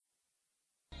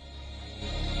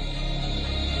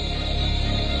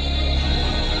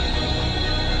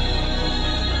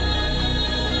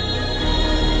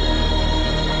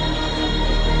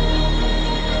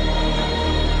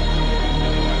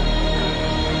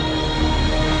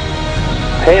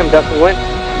Hey, I'm Dustin Wentz.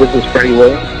 This is Freddie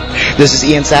Williams. This is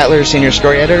Ian Sattler, Senior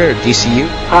Story Editor at DCU.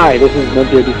 Hi, this is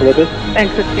Nunzio De Philippis. And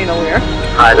Christina Weir.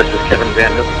 Hi, this is Kevin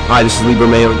Vandal. Hi, this is Libra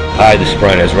Mayo. Hi, this is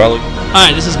Brian Azarelli.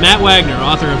 Hi, this is Matt Wagner,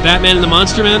 author of Batman and the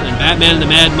Monster Man and Batman and the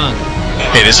Mad Monk.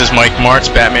 Hey, this is Mike Martz,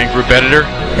 Batman Group Editor.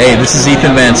 Hey, this is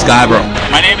Ethan Van Skybro.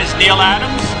 My name is Neil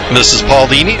Adams. This is Paul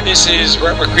Dini. This is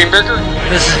Robert Greenberger.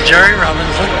 This is Jerry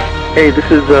Robinson. Hey, this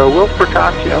is Will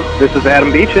Portaccio. This is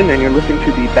Adam Beechin, and you're listening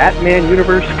to the Batman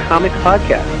Universe Comics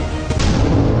Podcast.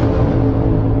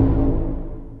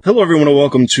 Hello everyone and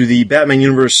welcome to the Batman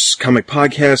Universe Comic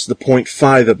Podcast, the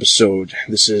 .5 episode.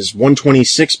 This is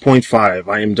 126.5.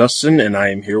 I am Dustin, and I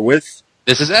am here with...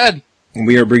 This is Ed. And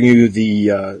we are bringing you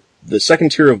the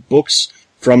second tier of books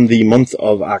from the month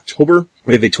of October.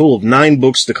 We have a total of 9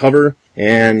 books to cover,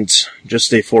 and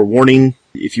just a forewarning,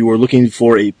 if you are looking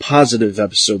for a positive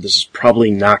episode, this is probably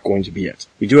not going to be it.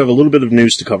 We do have a little bit of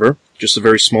news to cover, just a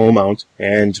very small amount,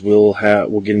 and we'll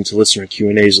get into listener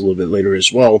Q&As a little bit later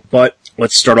as well, but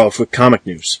let's start off with comic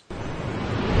news.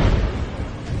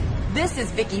 This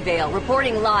is Vicky Vale,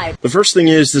 reporting live. The first thing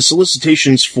is the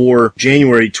solicitations for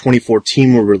January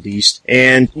 2014 were released,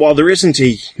 and while there isn't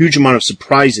a huge amount of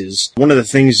surprises, one of the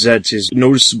things that is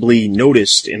noticeably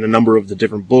noticed in a number of the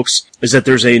different books is that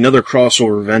there's another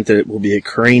crossover event that will be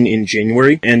occurring in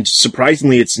January, and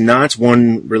surprisingly it's not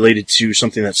one related to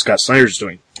something that Scott Snyder's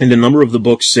doing. And a number of the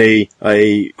books say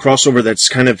a crossover that's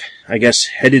kind of, I guess,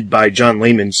 headed by John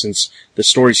Layman, since the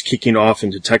story's kicking off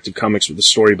in Detective Comics with a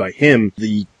story by him.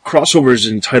 The crossover is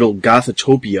entitled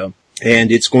Gothotopia,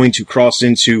 and it's going to cross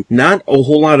into not a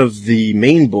whole lot of the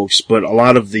main books, but a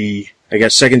lot of the, I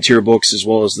guess, second-tier books as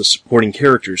well as the supporting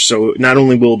characters. So not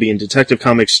only will it be in Detective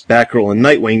Comics, Batgirl, and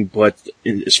Nightwing, but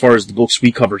as far as the books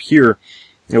we cover here,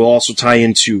 it will also tie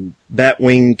into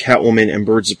Batwing, Catwoman, and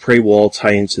Birds of Prey will all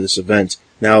tie into this event.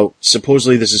 Now,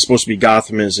 supposedly this is supposed to be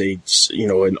Gotham as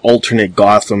an alternate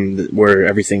Gotham where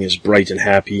everything is bright and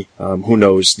happy. Who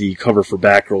knows? The cover for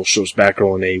Batgirl shows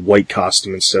Batgirl in a white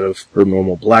costume instead of her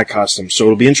normal black costume. So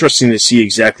it'll be interesting to see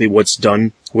exactly what's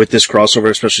done with this crossover,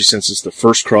 especially since it's the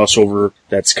first crossover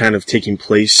that's kind of taking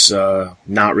place,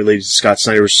 not related to Scott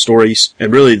Snyder's stories.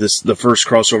 And really the first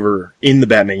crossover in the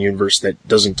Batman universe that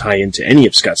doesn't tie into any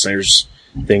of Scott Snyder's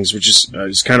things, which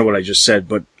is kind of what I just said.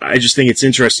 But I just think it's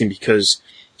interesting because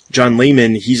John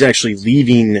Layman, he's actually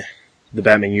leaving the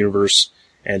Batman universe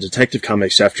and Detective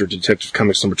Comics after Detective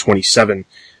Comics number 27.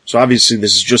 So obviously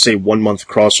this is just a 1-month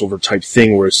crossover type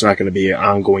thing where it's not going to be an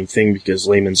ongoing thing because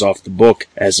Layman's off the book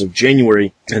as of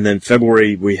January. And then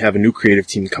February we have a new creative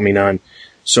team coming on.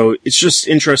 So it's just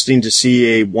interesting to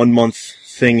see a 1-month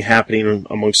thing happening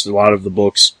amongst a lot of the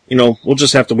books. We'll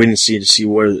just have to wait and see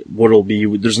what it'll be.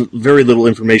 There's very little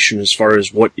information as far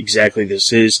as what exactly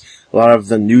this is. A lot of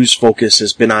the news focus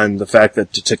has been on the fact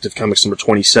that Detective Comics number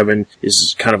 27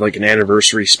 is kind of like an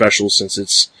anniversary special since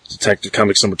it's Detective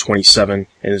Comics number 27,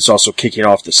 and it's also kicking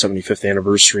off the 75th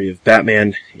anniversary of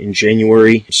Batman in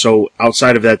January. So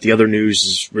outside of that, the other news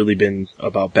has really been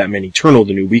about Batman Eternal,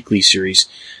 the new weekly series.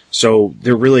 So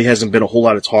there really hasn't been a whole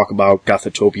lot of talk about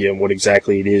Gothotopia and what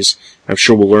exactly it is. I'm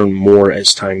sure we'll learn more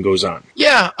as time goes on.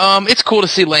 Yeah, it's cool to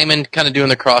see Layman kind of doing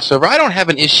the crossover. I don't have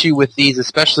an issue with these,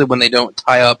 especially when they don't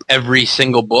tie up every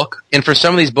single book. And for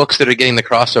some of these books that are getting the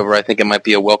crossover, I think it might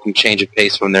be a welcome change of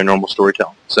pace from their normal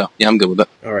storytelling. So, yeah, I'm good with it.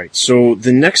 All right, so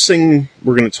the next thing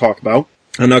we're going to talk about,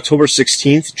 on October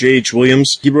 16th, J.H.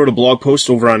 Williams, he wrote a blog post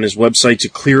over on his website to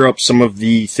clear up some of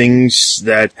the things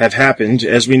that have happened.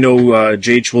 As we know,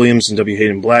 J.H. Williams and W.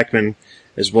 Hayden Blackman,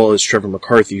 as well as Trevor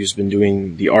McCarthy, who's been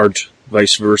doing the art,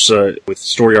 vice versa, with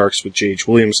story arcs with J.H.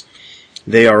 Williams,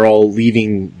 they are all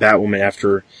leaving Batwoman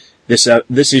after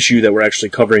this issue that we're actually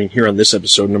covering here on this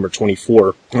episode, number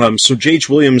 24. So J.H.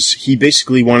 Williams, he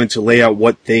basically wanted to lay out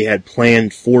what they had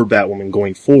planned for Batwoman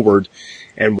going forward,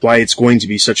 and why it's going to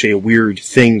be such a weird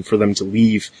thing for them to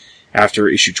leave after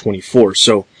issue 24.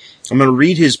 So I'm going to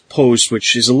read his post,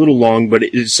 which is a little long, but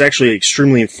it's actually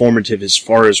extremely informative as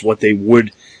far as what they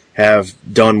would have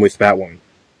done with Batwoman.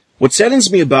 What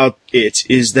saddens me about it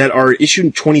is that our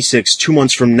issue 26, 2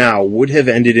 months from now, would have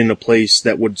ended in a place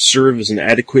that would serve as an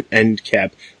adequate end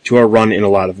cap to our run in a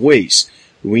lot of ways.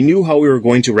 We knew how we were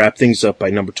going to wrap things up by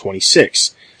number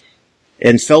 26.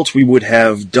 And felt we would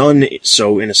have done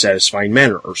so in a satisfying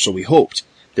manner, or so we hoped.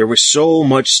 There was so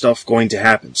much stuff going to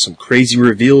happen. Some crazy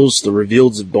reveals, the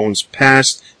reveals of Bones'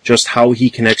 past, just how he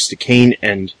connects to Kane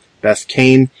and Beth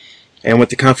Kane, and with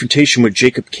the confrontation with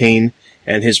Jacob Kane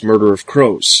and his murder of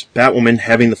Crows. Batwoman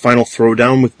having the final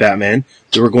throwdown with Batman.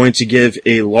 They were going to give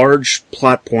a large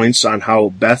plot points on how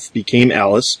Beth became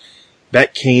Alice,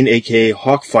 Bet Kane, aka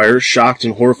Hawkfire, shocked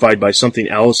and horrified by something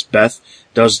Alice Beth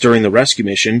does during the rescue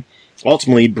mission,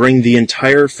 ultimately bring the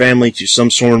entire family to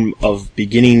some sort of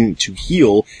beginning to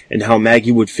heal, and how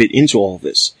Maggie would fit into all of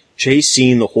this. Chase,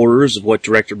 seeing the horrors of what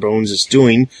Director Bones is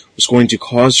doing, was going to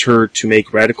cause her to make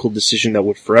a radical decision that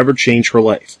would forever change her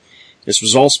life. This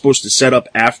was all supposed to set up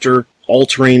after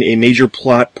altering a major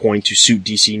plot point to suit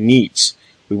DC needs.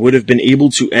 We would have been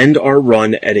able to end our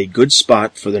run at a good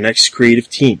spot for the next creative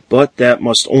team, but that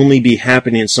must only be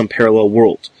happening in some parallel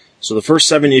world. So the first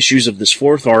 7 issues of this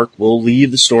 4th arc will leave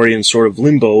the story in sort of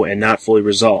limbo and not fully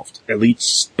resolved, at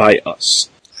least by us.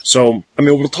 So,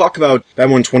 we'll talk about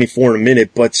Batman 24 in a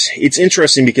minute, but it's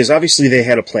interesting because obviously they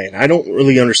had a plan. I don't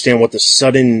really understand what the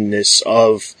suddenness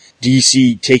of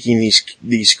DC taking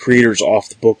these creators off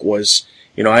the book was.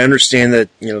 I understand that,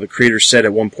 the creators said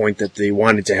at one point that they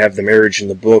wanted to have the marriage in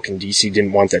the book and DC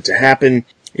didn't want that to happen.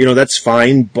 That's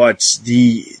fine, but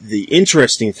the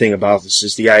interesting thing about this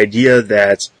is the idea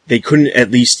that they couldn't, at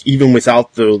least even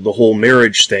without the whole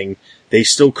marriage thing, they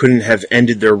still couldn't have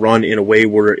ended their run in a way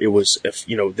where it was,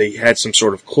 they had some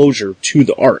sort of closure to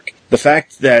the arc. The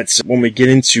fact that when we get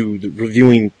into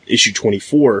reviewing issue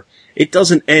 24, it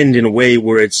doesn't end in a way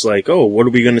where it's like, oh, what are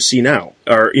we going to see now?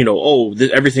 Or,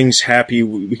 everything's happy,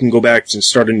 we can go back and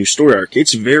start a new story arc.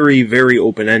 It's very, very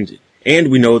open-ended.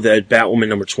 And we know that Batwoman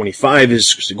number 25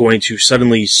 is going to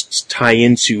suddenly tie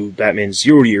into Batman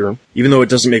Zero Year, even though it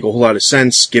doesn't make a whole lot of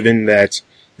sense given that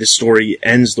this story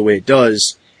ends the way it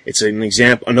does. It's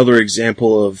another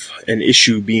example of an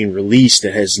issue being released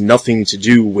that has nothing to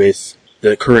do with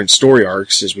the current story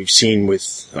arcs, as we've seen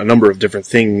with a number of different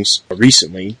things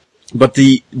recently. But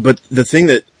the thing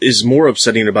that is more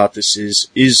upsetting about this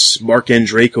is Mark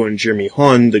Andreyko and Jeremy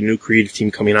Hunn, the new creative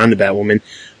team coming on to Batwoman,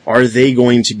 are they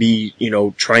going to be,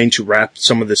 trying to wrap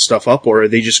some of this stuff up, or are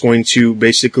they just going to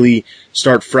basically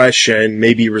start fresh and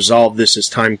maybe resolve this as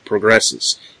time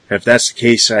progresses? And if that's the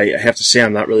case, I have to say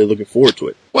I'm not really looking forward to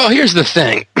it. Well, here's the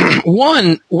thing.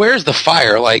 One, where's the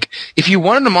fire? Like, if you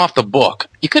wanted them off the book,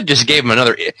 you could just gave them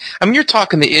another... you're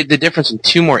talking the difference in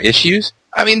 2 more issues.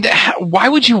 Why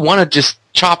would you want to just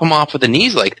chop them off with the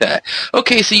knees like that?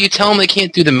 Okay, so you tell them they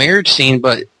can't do the marriage scene,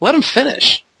 but let them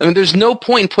finish. There's no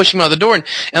point in pushing them out the door. And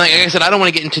like I said, I don't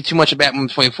want to get into too much of Batman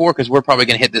 24 because we're probably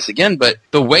going to hit this again, but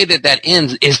the way that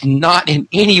ends is not in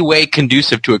any way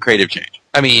conducive to a creative change.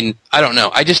 I don't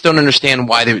know. I just don't understand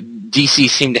why the DC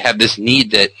seem to have this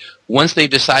need that once they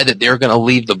decide that they're going to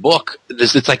leave the book,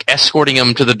 it's like escorting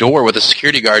them to the door with a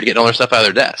security guard getting all their stuff out of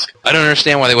their desk. I don't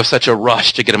understand why there was such a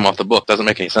rush to get them off the book. Doesn't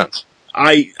make any sense.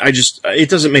 It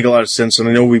doesn't make a lot of sense, and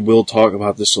I know we will talk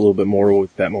about this a little bit more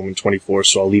with Batwoman 24,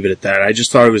 so I'll leave it at that. I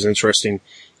just thought it was interesting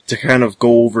to kind of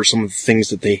go over some of the things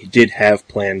that they did have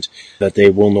planned that they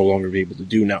will no longer be able to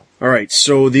do now. Alright,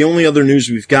 so the only other news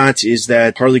we've got is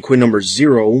that Harley Quinn number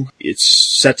 0,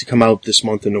 it's set to come out this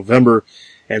month in November,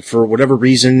 and for whatever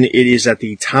reason, it is at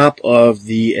the top of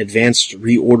the advanced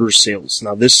reorder sales.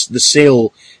 Now the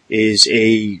sale is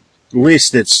a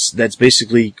list that's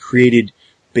basically created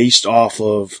based off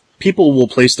of people will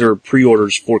place their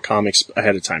pre-orders for comics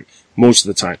ahead of time, most of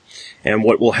the time. And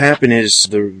what will happen is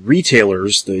the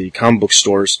retailers, the comic book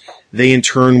stores, they in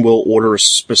turn will order a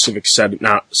specific set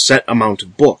amount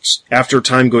of books. After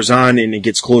time goes on and it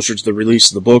gets closer to the release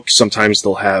of the book, sometimes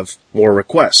they'll have more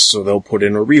requests, so they'll put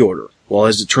in a reorder. Well,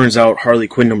 as it turns out, Harley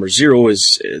Quinn number 0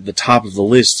 is the top of the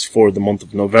list for the month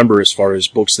of November as far as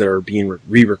books that are being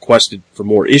re-requested for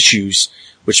more issues,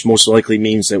 which most likely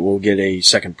means that we'll get a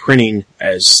second printing,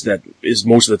 as that is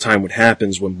most of the time what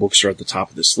happens when books are at the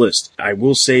top of this list. I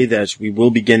will say that we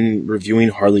will begin reviewing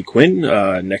Harley Quinn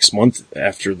next month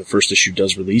after the first issue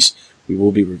does release. We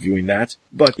will be reviewing that.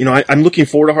 But, I'm looking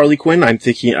forward to Harley Quinn. I'm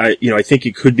thinking, I think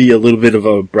it could be a little bit of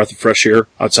a breath of fresh air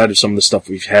outside of some of the stuff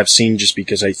we have seen, just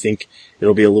because I think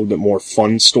it'll be a little bit more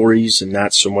fun stories and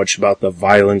not so much about the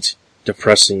violent,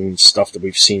 depressing stuff that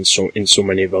we've seen in so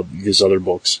many of these other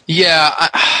books. Yeah,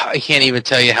 I can't even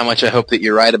tell you how much I hope that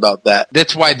you're right about that.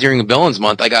 That's why during Villains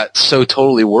Month, I got so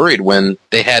totally worried when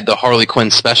they had the Harley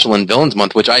Quinn special in Villains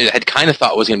Month, which I had kind of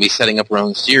thought was going to be setting up her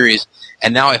own series,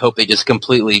 and now I hope they just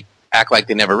completely act like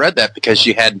they never read that, because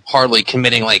you had Harley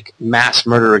committing mass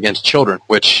murder against children,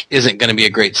 which isn't going to be a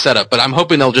great setup. But I'm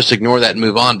hoping they'll just ignore that and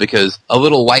move on, because a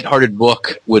little lighthearted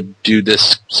book would do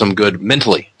this some good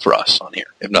mentally for us on here,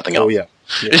 if nothing else. Oh, yeah.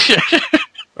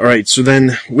 Alright, so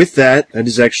then with that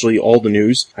is actually all the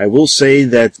news. I will say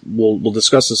that we'll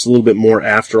discuss this a little bit more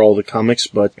after all the comics,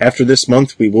 but after this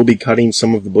month we will be cutting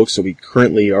some of the books that we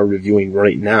currently are reviewing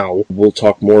right now. We'll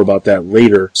talk more about that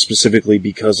later, specifically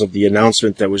because of the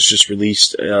announcement that was just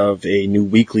released of a new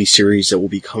weekly series that will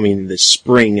be coming this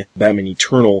spring, Batman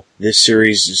Eternal. This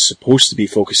series is supposed to be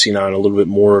focusing on a little bit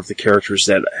more of the characters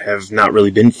that have not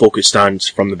really been focused on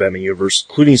from the Batman universe,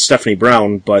 including Stephanie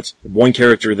Brown, but one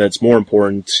character that's more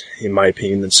important, in my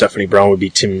opinion, than Stephanie Brown would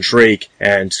be Tim Drake,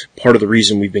 and part of the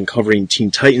reason we've been covering Teen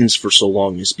Titans for so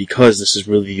long is because this is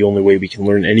really the only way we can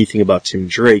learn anything about Tim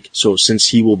Drake. So since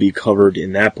he will be covered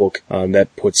in that book,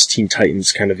 that puts Teen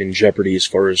Titans kind of in jeopardy as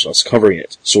far as us covering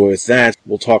it. So with that,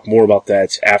 we'll talk more about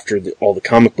that after all the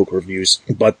comic book reviews,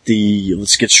 but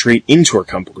let's get straight into our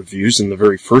comic book reviews, and the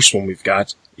very first one we've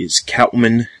got is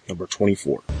Catwoman number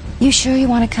 24. You sure you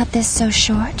want to cut this so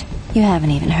short? You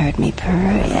haven't even heard me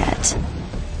purr yet.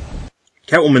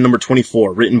 Catwoman number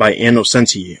 24, written by Ann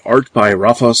Nocenti, art by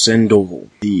Rafa Sandoval.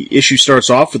 The issue starts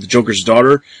off with the Joker's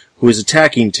daughter, who is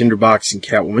attacking Tinderbox and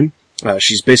Catwoman.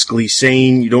 She's basically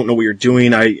saying, you don't know what you're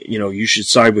doing, you should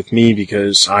side with me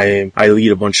because I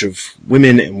lead a bunch of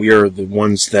women and we are the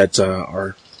ones that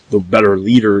are the better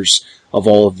leaders of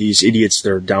all of these idiots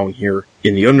that are down here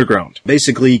in the underground.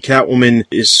 Basically, Catwoman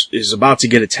is about to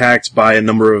get attacked by a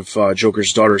number of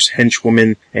Joker's daughter's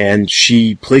henchwomen, and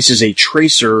she places a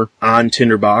tracer on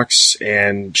Tinderbox,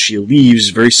 and she leaves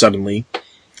very suddenly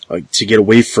to get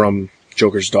away from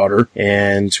Joker's daughter,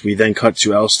 and we then cut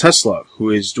to Alice Tesla, who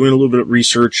is doing a little bit of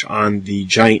research on the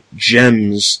giant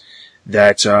gems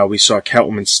that we saw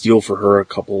Catwoman steal for her a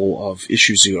couple of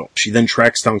issues ago. She then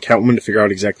tracks down Catwoman to figure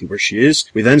out exactly where she is.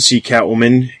 We then see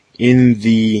Catwoman in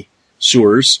the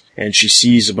sewers, and she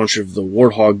sees a bunch of the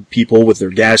Warthog people with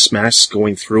their gas masks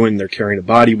going through, and they're carrying a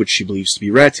body which she believes to be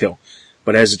Rat Tail.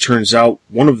 But as it turns out,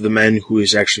 one of the men who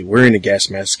is actually wearing a gas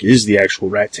mask is the actual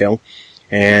Rat Tail,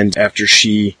 and after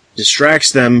she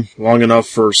distracts them long enough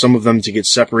for some of them to get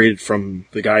separated from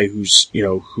the guy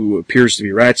who appears to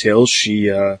be Rat Tail, she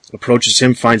approaches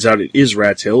him, finds out it is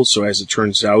Rat Tail. So as it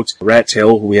turns out, Rat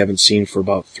Tail, who we haven't seen for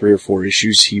about 3 or 4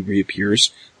 issues, he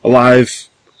reappears alive,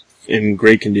 in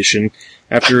great condition,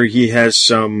 after he has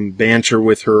some banter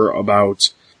with her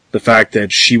about the fact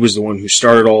that she was the one who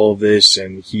started all of this,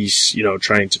 and he's,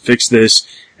 trying to fix this,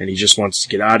 and he just wants to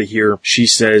get out of here. She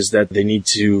says that they need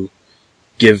to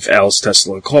give Alice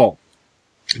Tesla a call.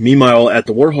 Meanwhile, at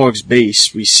the Warhog's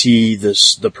base, we see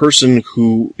the person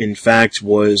who, in fact,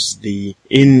 was the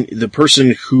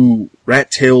person who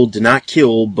Rat Tail did not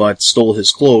kill, but stole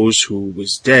his clothes, who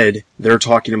was dead. They're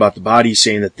talking about the body,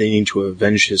 saying that they need to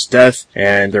avenge his death,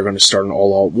 and they're going to start an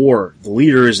all-out war. The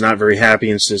leader is not very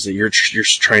happy and says that you're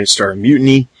trying to start a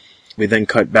mutiny. We then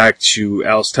cut back to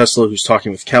Alice Tesla, who's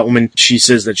talking with Catwoman. She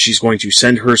says that she's going to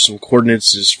send her some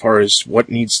coordinates as far as what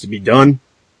needs to be done.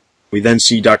 We then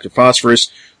see Dr. Phosphorus,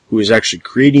 who is actually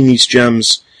creating these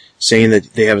gems, saying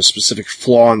that they have a specific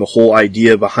flaw, and the whole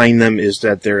idea behind them is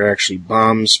that they're actually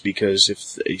bombs, because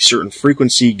if a certain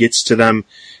frequency gets to them,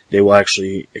 they will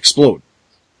actually explode.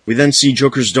 We then see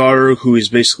Joker's daughter, who is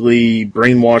basically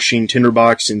brainwashing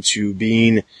Tinderbox into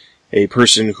being a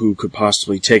person who could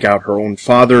possibly take out her own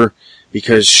father,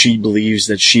 because she believes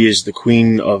that she is the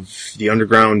queen of the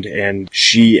underground, and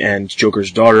she and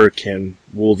Joker's daughter can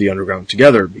rule the underground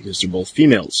together, because they're both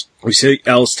females. We see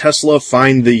Alice Tesla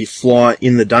find the flaw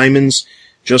in the diamonds.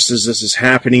 Just as this is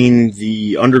happening,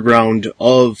 the underground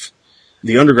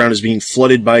is being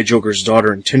flooded by Joker's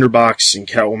daughter and Tinderbox, and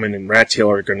Catwoman and Rat Tail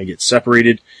are going to get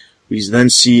separated. We then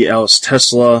see Alice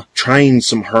Tesla trying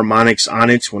some harmonics on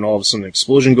it when all of a sudden an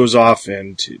explosion goes off,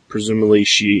 and presumably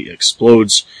she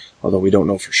explodes, although we don't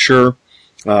know for sure.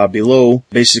 Below,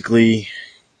 basically,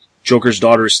 Joker's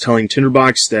daughter is telling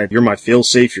Tinderbox that you're my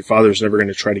failsafe, your father's never going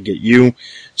to try to get you.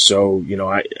 So,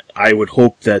 I would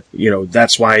hope that,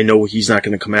 that's why I know he's not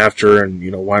going to come after her, and,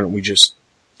 why don't we just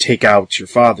take out your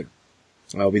father?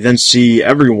 We then see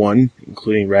everyone,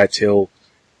 including Rat Tail,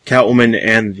 Catwoman,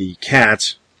 and the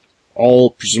cat,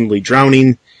 all presumably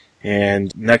drowning,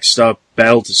 and next up,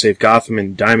 battle to save Gotham,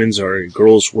 and diamonds are a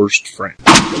girl's worst friend.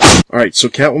 Alright, so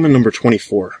Catwoman number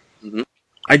 24. Mm-hmm.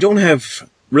 I don't have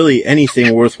really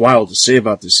anything worthwhile to say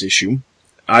about this issue.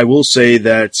 I will say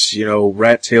that,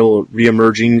 Rat Tail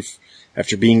re-emerging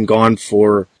after being gone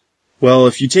for, well,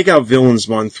 if you take out Villains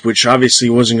Month, which obviously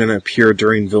wasn't going to appear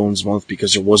during Villains Month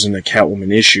because it wasn't a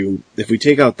Catwoman issue, if we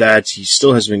take out that, he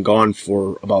still has been gone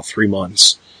for about 3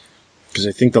 months. Because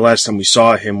I think the last time we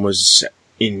saw him was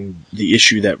in the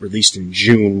issue that released in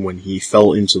June when he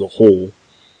fell into the hole.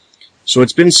 So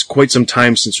it's been quite some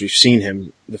time since we've seen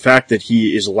him. The fact that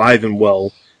he is alive and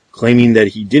well, claiming that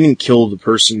he didn't kill the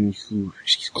person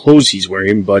whose clothes he's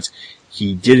wearing, but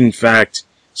he did in fact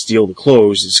steal the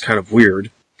clothes is kind of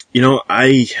weird.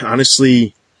 I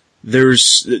honestly,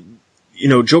 there's,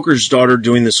 Joker's daughter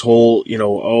doing this whole,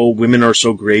 women are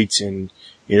so great and,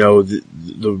 this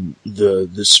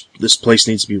place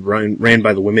needs to be ran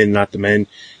by the women, not the men.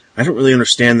 I don't really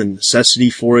understand the necessity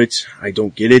for it. I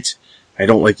don't get it. I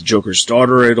don't like the Joker's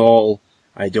daughter at all.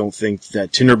 I don't think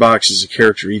that Tinderbox is a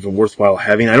character even worthwhile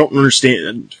having. I don't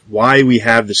understand why we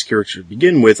have this character to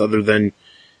begin with, other than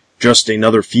just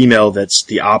another female that's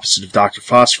the opposite of Dr.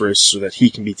 Phosphorus, so that he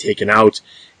can be taken out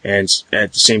and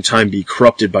at the same time be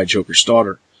corrupted by Joker's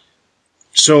daughter.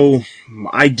 So,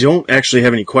 I don't actually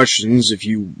have any questions. If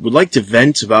you would like to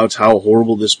vent about how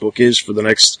horrible this book is for the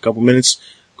next couple minutes,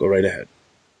 go right ahead.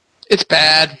 It's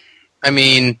bad. I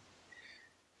mean,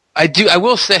 I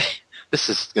will say, this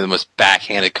is the most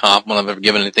backhanded compliment I've ever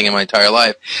given anything in my entire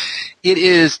life. It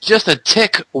is just a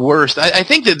tick worse. I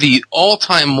think that the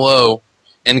all-time low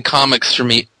in comics for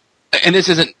me, and this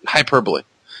isn't hyperbole,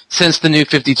 since the New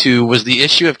 52 was the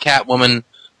issue of Catwoman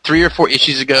 3 or 4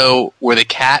 issues ago where the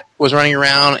cat was running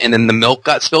around and then the milk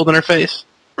got spilled in her face.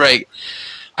 Right.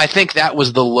 I think that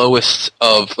was the lowest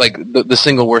of, like, the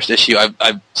single worst issue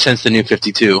I've since the New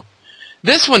 52.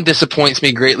 This one disappoints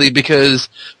me greatly because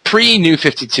pre-New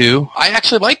 52, I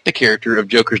actually liked the character of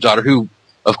Joker's daughter, who,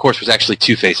 of course, was actually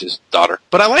Two-Face's daughter.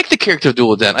 But I liked the character of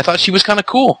Dual Dent. I thought she was kind of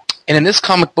cool. And in this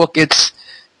comic book, it's,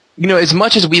 as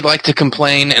much as we like to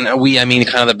complain, and I mean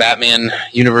kind of the Batman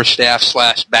universe staff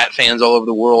 / Bat fans all over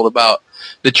the world about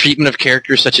the treatment of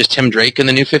characters such as Tim Drake in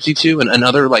the New 52 and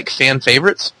other, like, fan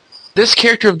favorites, this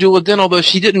character of Dual Dent, although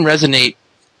she didn't resonate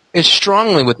as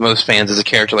strongly with most fans as a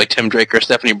character like Tim Drake or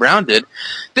Stephanie Brown did,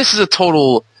 this is a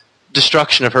total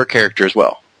destruction of her character as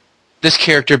well. This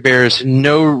character bears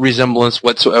no resemblance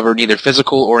whatsoever, neither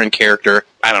physical or in character.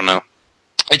 I don't know.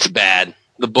 It's bad.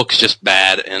 The book's just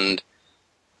bad, and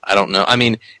I don't know. I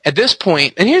mean, at this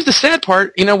point, and here's the sad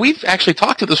part, we've actually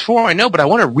talked about this before, I know, but I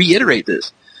want to reiterate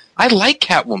this. I like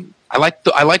Catwoman. I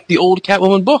like the old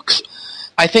Catwoman books.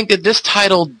 I think that this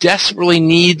title desperately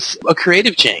needs a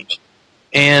creative change.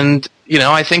 And,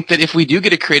 I think that if we do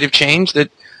get a creative change, that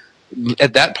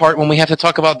at that part when we have to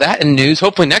talk about that in news,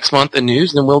 hopefully next month in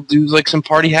news, then we'll do like some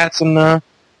party hats and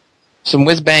some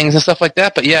whiz bangs and stuff like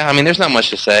that. But yeah, I mean, there's not much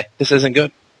to say. This isn't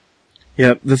good.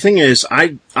 Yeah, the thing is,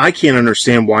 I can't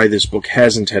understand why this book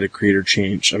hasn't had a creator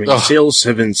change. I mean, sales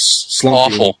have been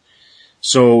slumping. Awful.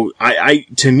 So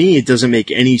to me, it doesn't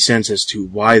make any sense as to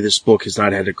why this book has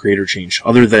not had a creator change,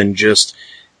 other than just,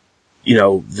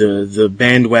 the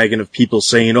bandwagon of people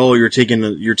saying, oh, you're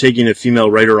taking a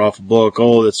female writer off a book.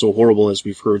 Oh, that's so horrible, as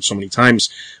we've heard so many times.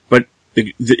 But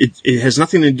it has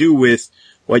nothing to do with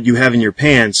what you have in your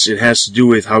pants. It has to do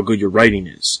with how good your writing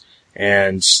is.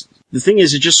 And the thing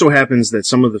is, it just so happens that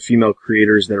some of the female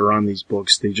creators that are on these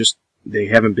books, they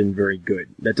haven't been very good.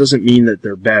 That doesn't mean that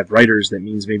they're bad writers. That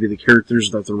means maybe the characters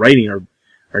that they're writing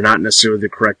are not necessarily the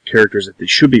correct characters that they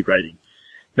should be writing.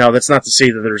 Now, that's not to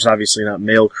say that there's obviously not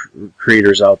male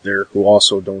creators out there who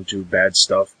also don't do bad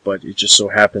stuff, but it just so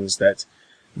happens that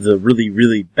the really,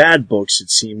 really bad books, it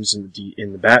seems, in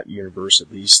the Bat universe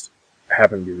at least,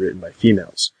 happen to be written by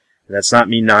females. And that's not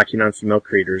me knocking on female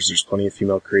creators. There's plenty of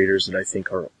female creators that I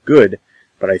think are good,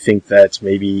 but I think that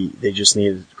maybe they just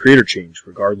need a creator change,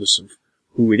 regardless of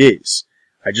who it is.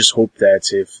 I just hope that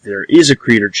if there is a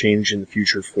creator change in the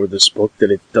future for this book,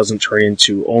 that it doesn't turn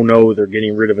into, oh no, they're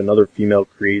getting rid of another female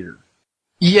creator.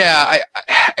 Yeah,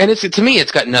 and to me,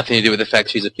 it's got nothing to do with the fact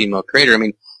she's a female creator. I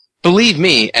mean, believe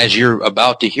me, as you're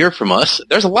about to hear from us,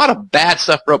 there's a lot of bad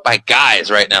stuff wrote by guys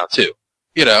right now too.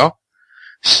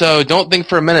 So don't think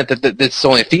for a minute that it's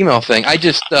only a female thing. It's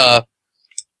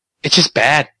just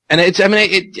bad. And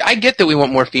I get that we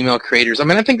want more female creators. I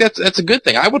mean, I think that's a good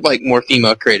thing. I would like more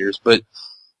female creators, but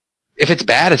if it's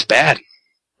bad, it's bad.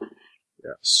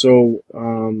 Yeah. So,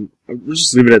 we'll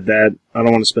just leave it at that. I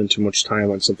don't want to spend too much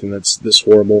time on something that's this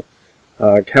horrible.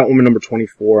 Catwoman number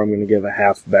 24, I'm going to give a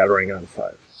half battering out of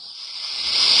 5.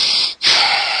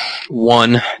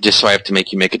 1, just so I have to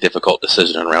make you make a difficult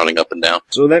decision on rounding up and down.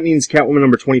 So that means Catwoman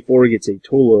number 24 gets a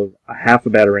total of a half a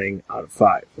battering out of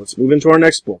 5. Let's move into our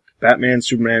next book, Batman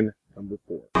Superman number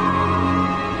 4.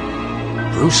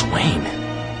 Bruce Wayne,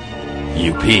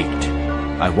 you peaked.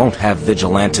 I won't have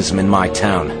vigilantism in my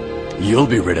town. You'll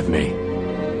be rid of me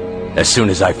as soon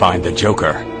as I find the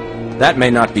Joker. That may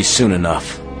not be soon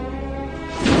enough.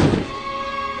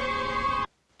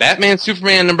 Batman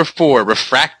Superman number 4,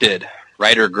 Refracted.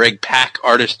 Writer Greg Pak,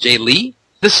 artist Jay Lee.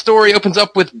 This story opens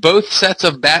up with both sets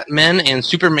of Batman and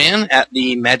Superman at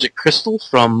the Magic Crystal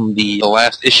from the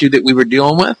last issue that we were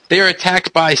dealing with. They are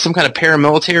attacked by some kind of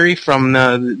paramilitary from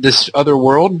this other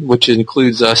world, which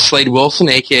includes Slade Wilson,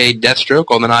 a.k.a. Deathstroke,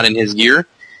 although not in his gear,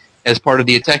 as part of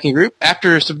the attacking group.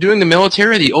 After subduing the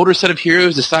military, the older set of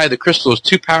heroes decide the crystal is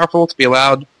too powerful to be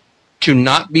allowed to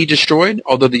not be destroyed.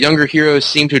 Although the younger heroes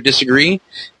seem to disagree,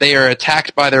 they are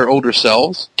attacked by their older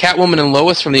selves. Catwoman and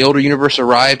Lois from the older universe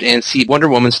arrived and see Wonder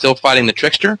Woman still fighting the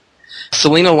Trickster.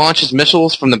 Selina launches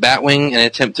missiles from the Batwing in an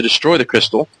attempt to destroy the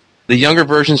crystal. The younger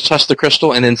versions touch the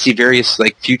crystal and then see various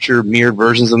future mirrored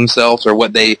versions of themselves, or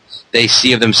what they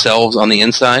see of themselves on the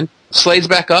inside. Slade's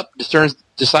back up,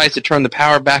 decides to turn the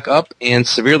power back up and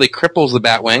severely cripples the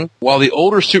Batwing. While the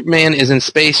older Superman is in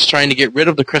space trying to get rid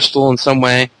of the crystal in some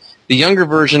way, the younger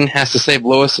version has to save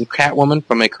Lois and Catwoman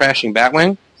from a crashing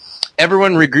Batwing.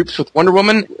 Everyone regroups with Wonder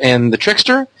Woman and the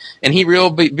Trickster, and he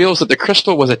reveals that the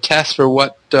crystal was a test for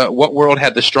what world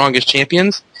had the strongest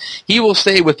champions. He will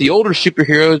stay with the older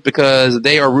superheroes because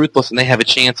they are ruthless and they have a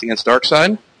chance against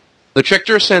Darkseid. The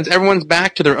Trickster sends everyone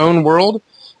back to their own world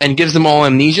and gives them all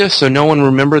amnesia, so no one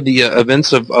remembered the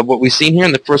events of what we've seen here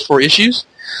in the first 4 issues.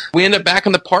 We end up back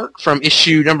in the park from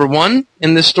issue number 1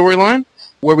 in this storyline,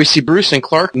 where we see Bruce and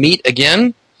Clark meet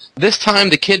again. This time,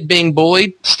 the kid being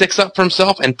bullied sticks up for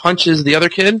himself and punches the other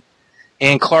kid.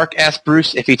 And Clark asks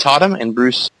Bruce if he taught him, and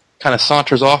Bruce kind of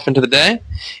saunters off into the day.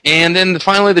 And then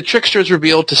finally, the Trickster is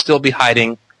revealed to still be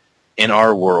hiding in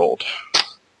our world.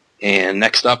 And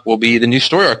next up will be the new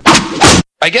story arc.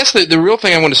 I guess the real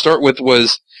thing I want to start with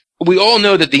was, we all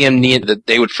know that that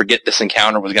they would forget this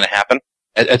encounter was going to happen.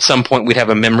 At some point, we'd have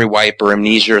a memory wipe or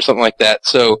amnesia or something like that.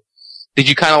 So, did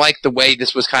you kind of like the way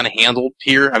this was kind of handled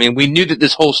here? I mean, we knew that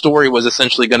this whole story was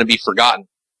essentially going to be forgotten.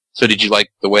 So did you like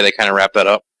the way they kind of wrapped that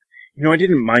up? I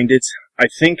didn't mind it. I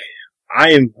think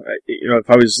if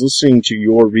I was listening to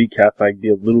your recap, I'd be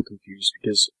a little confused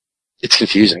because... It's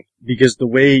confusing. Because the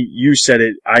way you said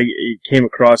it, it came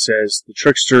across as the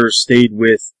Trickster stayed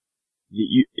with...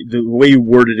 The way you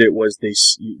worded it was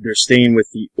they're staying with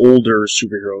the older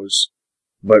superheroes,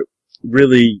 but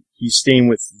really... He's staying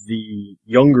with the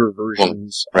younger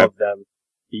versions of them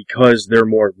because they're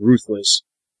more ruthless.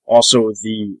 Also,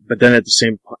 but then at the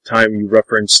same time, you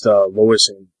referenced Lois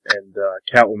and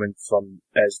Catwoman from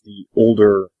the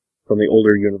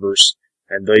older universe,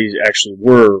 and they actually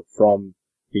were from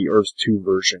the Earth 2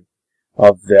 version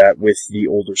of that with the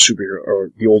older superhero or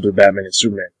the older Batman and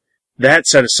Superman. That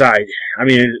set aside, I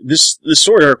mean, this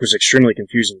story arc was extremely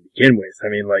confusing to begin with. I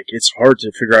mean, it's hard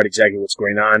to figure out exactly what's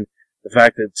going on. The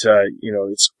fact that,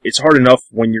 it's hard enough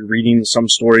when you're reading some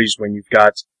stories when you've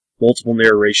got multiple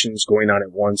narrations going on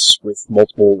at once with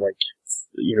multiple,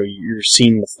 you're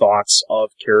seeing the thoughts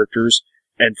of characters.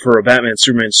 And for a Batman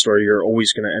Superman story, you're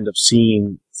always going to end up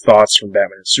seeing thoughts from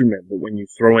Batman and Superman. But when you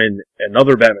throw in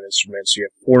another Batman and Superman, so you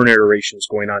have 4 narrations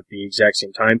going on at the exact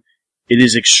same time, it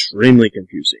is extremely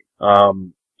confusing.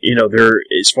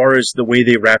 As far as the way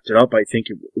they wrapped it up, I think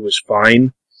it was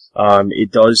fine.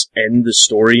 It does end the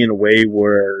story in a way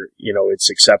where, it's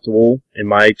acceptable in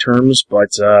my terms, but,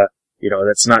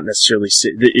 that's not necessarily,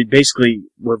 it basically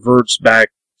reverts back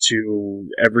to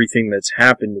everything that's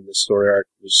happened in the story arc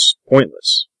was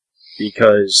pointless.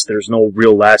 Because there's no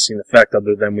real lasting effect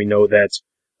other than we know that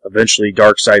eventually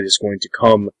Darkseid is going to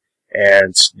come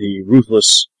and the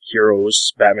ruthless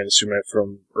heroes, Batman and Superman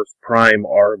from Earth Prime,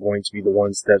 are going to be the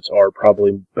ones that are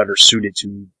probably better suited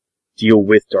to deal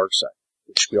with Darkseid.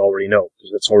 Which we already know,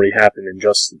 because that's already happened in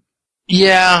Justice League.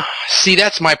 Yeah, see,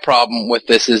 that's my problem with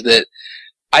this, is that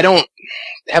I don't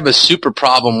have a super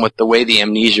problem with the way the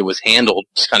amnesia was handled.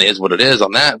 It just kind of is what it is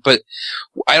on that, but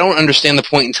I don't understand the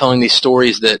point in telling these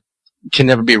stories that can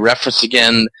never be referenced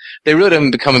again. They really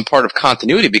haven't become part of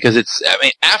continuity, because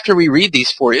after we read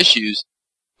these 4 issues,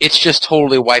 it's just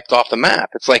totally wiped off the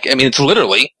map. It's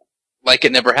literally like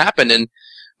it never happened, and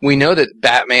we know that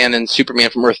Batman and Superman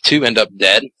from Earth 2 end up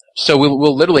dead. So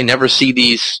we'll literally never see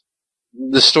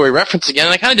the story referenced again.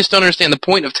 And I kind of just don't understand the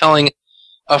point of telling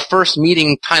a first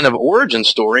meeting kind of origin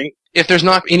story if there's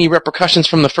not any repercussions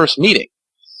from the first meeting.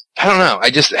 I don't know.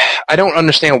 I don't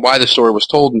understand why the story was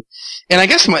told. And I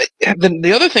guess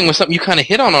the other thing was something you kind of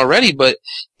hit on already, but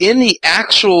in the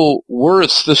actual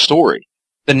words of the story,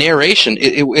 the narration,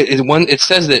 it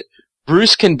says that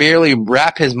Bruce can barely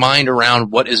wrap his mind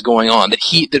around what is going on,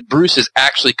 that Bruce is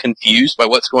actually confused by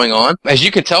what's going on. As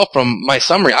you can tell from my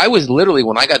summary, I was literally,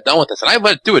 when I got done with this, and I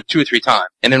let it do it 2 or 3 times,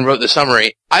 and then wrote the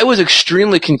summary, I was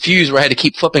extremely confused where I had to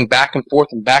keep flipping back and forth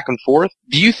and back and forth.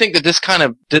 Do you think that this kind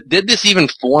of, did this even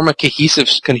form a cohesive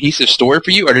story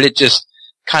for you, or did it just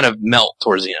kind of melt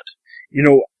towards the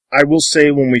end? I will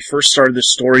say when we first started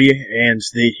this story and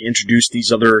they introduced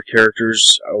these other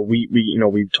characters,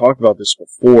 we've talked about this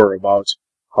before about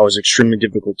how it was extremely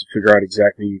difficult to figure out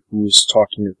exactly who was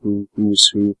talking to who was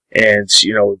who. And,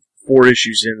 4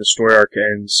 issues in, the story arc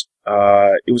ends,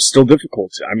 it was still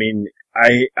difficult. I mean,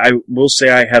 I will say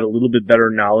I had a little bit better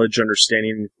knowledge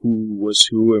understanding who was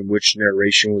who and which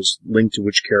narration was linked to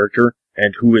which character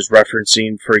and who was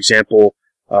referencing. For example,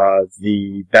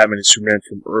 the Batman and Superman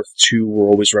from Earth 2 were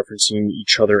always referencing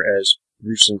each other as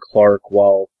Bruce and Clark,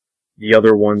 while the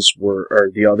other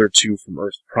the other 2 from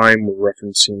Earth Prime were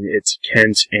referencing it's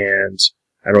Kent, and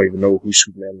I don't even know who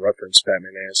Superman referenced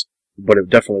Batman as, but it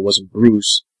definitely wasn't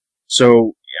Bruce.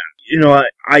 So,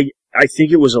 I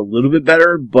think it was a little bit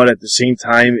better, but at the same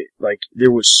time,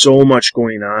 there was so much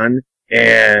going on,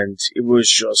 and it was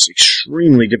just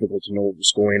extremely difficult to know what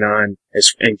was going on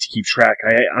and to keep track.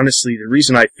 Honestly, the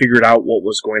reason I figured out what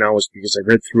was going on was because I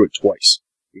read through it twice.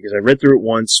 Because I read through it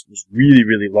once, was really,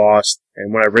 really lost,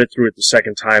 and when I read through it the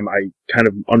second time, I kind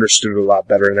of understood it a lot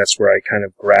better, and that's where I kind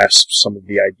of grasped some of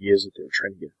the ideas that they were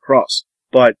trying to get across.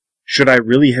 But should I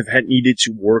really have needed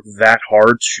to work that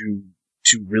hard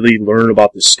to really learn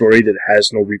about this story that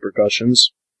has no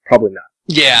repercussions? Probably not.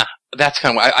 Yeah, that's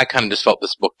kind of, I kind of just felt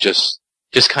this book just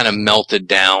kind of melted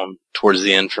down towards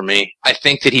the end for me. I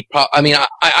think that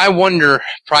I wonder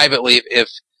privately if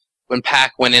when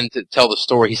Pack went in to tell the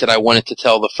story, he said, I wanted to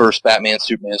tell the first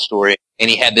Batman-Superman story, and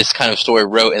he had this kind of story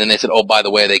wrote, and then they said, oh, by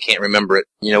the way, they can't remember it.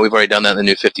 We've already done that in the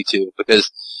New 52, because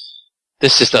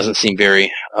this just doesn't seem very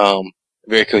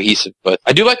cohesive. But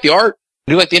I do like the art.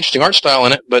 I do like the interesting art style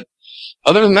in it, but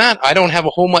other than that, I don't have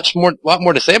a lot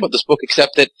more to say about this book,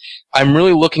 except that I'm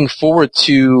really looking forward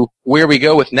to where we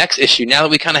go with next issue. Now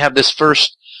that we kind of have this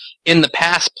first in the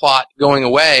past plot going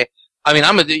away, I mean,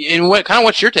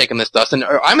 what's your take on this, Dustin?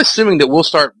 I'm assuming that we'll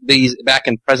start these back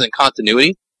in present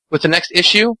continuity with the next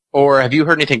issue, or have you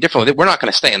heard anything different? We're not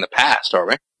going to stay in the past, are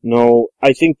we? No,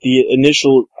 I think the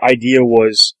initial idea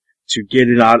was to get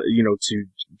it out,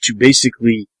 to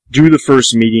basically do the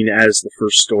first meeting as the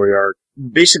first story arc.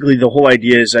 Basically, the whole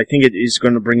idea is I think it is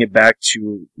going to bring it back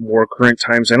to more current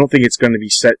times. I don't think it's going to be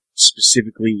set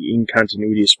specifically in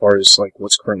continuity as far as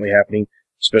what's currently happening,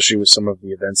 especially with some of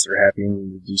the events that are happening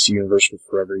in the DC universe with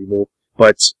Forever Evil.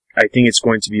 But I think it's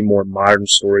going to be more modern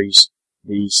stories.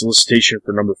 The solicitation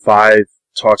for number 5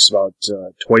 talks about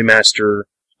Toymaster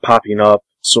popping up.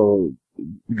 So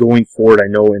going forward, I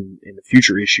know in the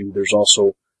future issue, there's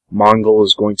also Mongol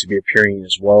is going to be appearing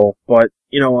as well. But,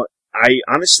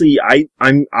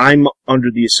 I'm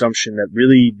under the assumption that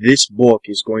really this book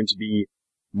is going to be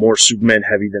more Superman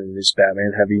heavy than it is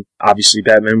Batman heavy. Obviously,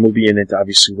 Batman will be in it.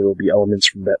 Obviously, there will be elements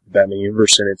from the Batman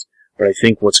universe in it. But I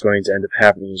think what's going to end up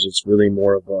happening is it's really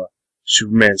more of a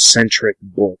Superman-centric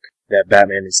book that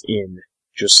Batman is in.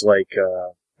 Just like,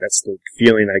 that's the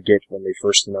feeling I get when they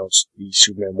first announced the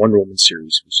Superman Wonder Woman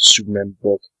series. It was a Superman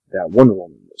book that Wonder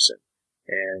Woman was in.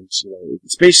 And,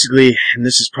 it's basically, and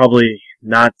this is probably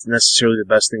not necessarily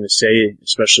the best thing to say,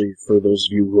 especially for those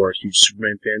of you who are huge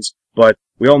Superman fans, but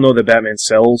we all know that Batman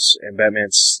sells, and Batman,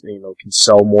 can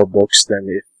sell more books than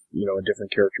if, a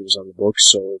different character was on the book.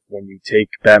 So when you take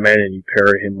Batman and you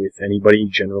pair him with anybody,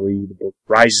 generally the book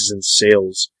rises in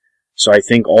sales. So I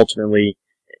think ultimately,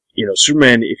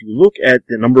 Superman, if you look at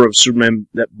the number of Superman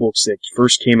books that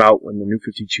first came out when the New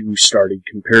 52 started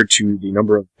compared to the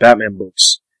number of Batman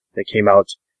books that came out,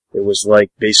 it was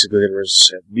basically there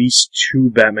was at least 2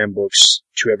 Batman books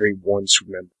to every 1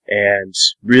 Superman. And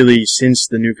really, since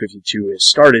the New 52 has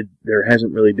started, there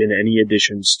hasn't really been any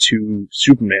additions to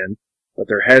Superman, but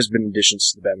there has been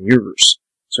additions to the Batman universe.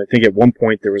 So I think at one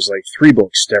point there was 3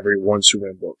 books to every 1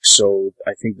 Superman book. So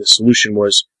I think the solution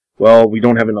was, well, we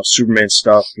don't have enough Superman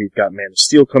stuff. We've got Man of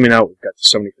Steel coming out. We've got the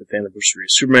 75th anniversary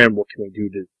of Superman. What can we do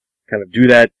to kind of do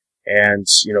that? And,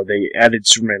 they added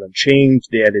Superman Unchained,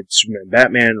 they added Superman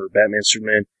Batman, or Batman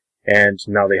Superman, and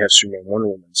now they have Superman Wonder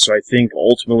Woman. So I think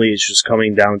ultimately it's just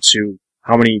coming down to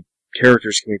how many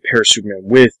characters can we pair Superman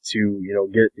with to,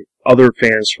 get other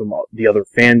fans from the other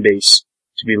fan base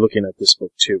to be looking at this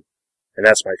book too. And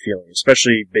that's my feeling,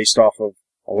 especially based off of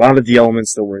a lot of the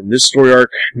elements that were in this story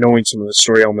arc, knowing some of the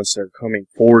story elements that are coming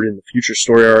forward in the future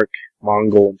story arc.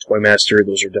 Mongol and Toymaster,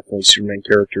 those are definitely Superman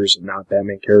characters and not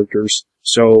Batman characters.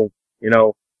 So,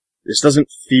 this doesn't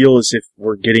feel as if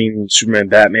we're getting Superman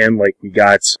Batman like we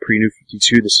got pre-New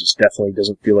 52. This definitely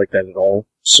doesn't feel like that at all.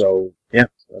 So, yeah,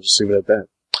 I'll just leave it at that.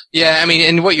 Yeah, I mean,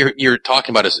 and what you're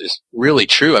talking about is really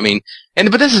true. I mean,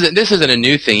 but this isn't a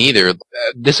new thing either.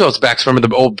 This goes back from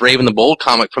the old Brave and the Bold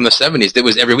comic from the 70s. That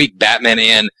was every week Batman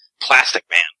and Plastic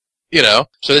Man.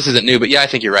 So this isn't new, but yeah, I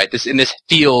think you're right. This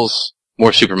feels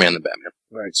more Superman than Batman.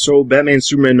 Alright, so Batman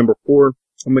Superman number 4,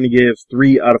 I'm going to give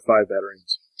 3 out of 5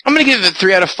 Batarangs. I'm going to give it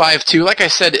 3 out of 5 too. Like I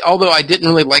said, although I didn't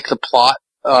really like the plot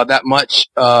that much,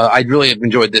 I really have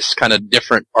enjoyed this kind of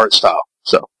different art style.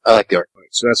 So I like the art. Alright,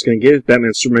 so that's going to give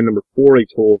Batman Superman number 4 a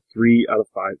total of 3 out of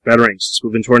 5 Batarangs. Let's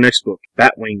move into our next book,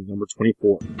 Batwing number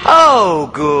 24.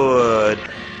 Oh, good.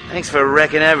 Thanks for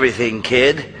wrecking everything,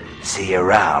 kid. See you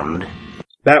around.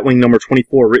 Batwing number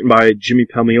 24, written by Jimmy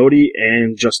Palmiotti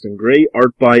and Justin Gray,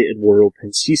 art by Eduardo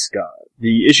Pencisca.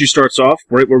 The issue starts off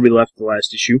right where we left the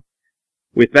last issue,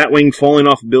 with Batwing falling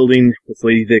off a building with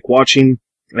Lady Vic watching.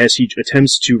 As he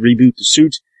attempts to reboot the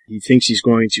suit, he thinks he's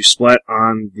going to splat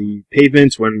on the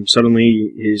pavement when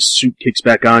suddenly his suit kicks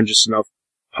back on just enough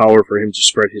power for him to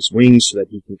spread his wings so that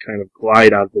he can kind of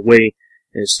glide out of the way,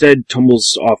 and instead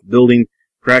tumbles off a building,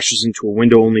 crashes into a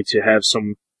window only to have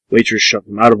some waitress shove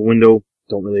him out of a window.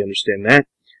 Don't really understand that.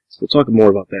 We'll talk more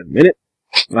about that in a minute.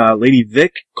 Lady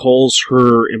Vic calls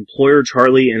her employer,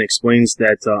 Charlie, and explains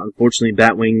that, unfortunately,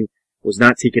 Batwing was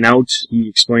not taken out. He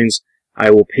explains,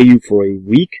 I will pay you for a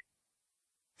week.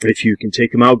 If you can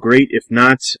take him out, great. If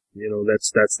not,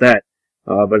 that's that.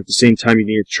 But at the same time, you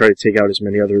need to try to take out as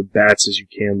many other bats as you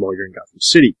can while you're in Gotham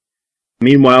City.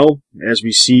 Meanwhile, as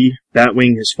we see,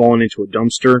 Batwing has fallen into a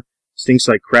dumpster, stinks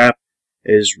like crap,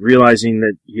 is realizing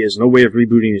that he has no way of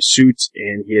rebooting his suit,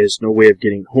 and he has no way of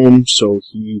getting home, so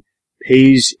he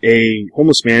pays a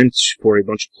homeless man for a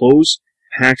bunch of clothes,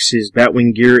 packs his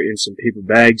Batwing gear in some paper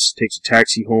bags, takes a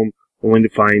taxi home, only to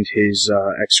find his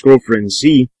ex-girlfriend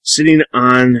Z sitting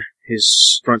on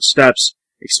his front steps,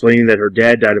 explaining that her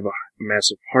dad died of a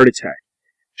massive heart attack.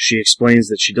 She explains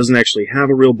that she doesn't actually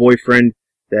have a real boyfriend,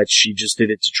 that she just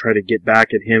did it to try to get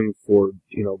back at him for,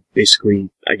 basically,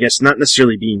 I guess not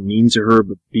necessarily being mean to her,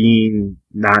 but being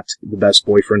not the best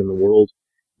boyfriend in the world.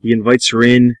 He invites her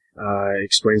in,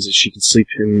 explains that he'll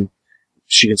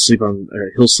sleep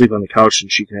on the couch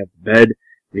and she can have the bed,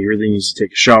 but he really needs to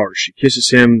take a shower. She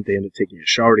kisses him, they end up taking a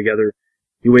shower together.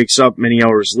 He wakes up many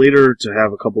hours later to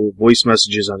have a couple of voice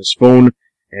messages on his phone,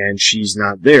 and she's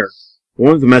not there.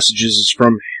 One of the messages is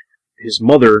from his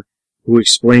mother, who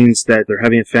explains that they're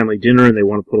having a family dinner and they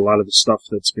want to put a lot of the stuff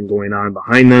that's been going on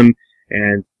behind them,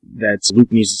 and that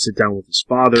Luke needs to sit down with his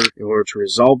father in order to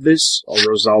resolve this, or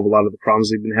resolve a lot of the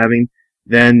problems they've been having.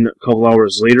 Then, a couple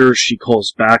hours later, she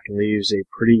calls back and leaves a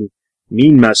pretty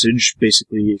mean message,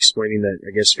 basically explaining that,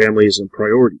 I guess, family isn't a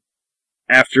priority.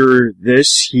 After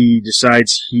this, he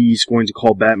decides he's going to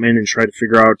call Batman and try to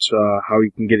figure out how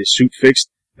he can get his suit fixed.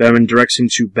 Batman directs him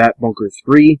to Bat Bunker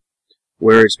 3,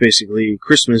 where it's basically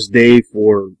Christmas Day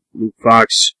for Luke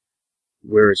Fox,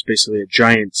 where it's basically a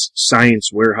giant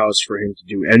science warehouse for him to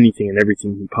do anything and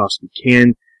everything he possibly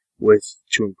can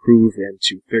to improve and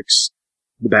to fix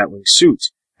the Batwing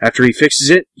suit. After he fixes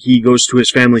it, he goes to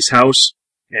his family's house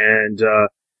and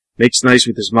makes nice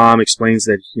with his mom, explains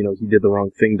that, he did the wrong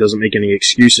thing, doesn't make any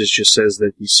excuses, just says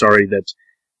that he's sorry that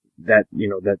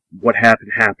what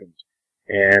happened.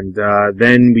 And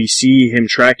then we see him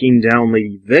tracking down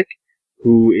Lady Vic,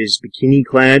 who is bikini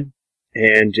clad,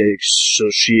 and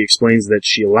so she explains that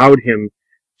she allowed him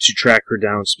to track her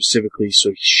down specifically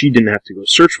so she didn't have to go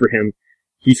search for him.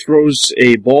 He throws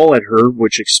a ball at her,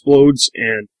 which explodes,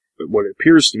 and what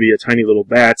appears to be a tiny little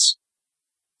bats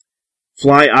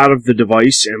fly out of the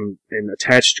device and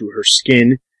attach to her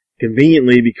skin.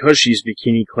 Conveniently, because she's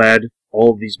bikini clad,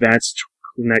 all of these bats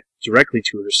connect directly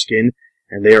to her skin,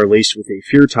 and they are laced with a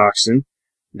fear toxin.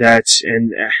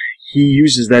 He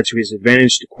uses that to his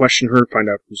advantage to question her, find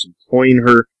out who's employing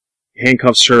her,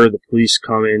 handcuffs her, the police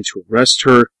come in to arrest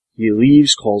her. He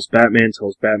leaves, calls Batman,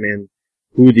 tells Batman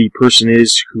who the person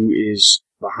is who is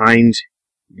behind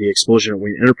the explosion at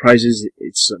Wayne Enterprises.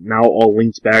 It's now all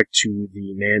linked back to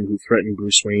the man who threatened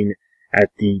Bruce Wayne at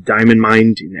the diamond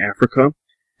mine in Africa.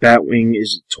 Batwing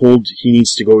is told he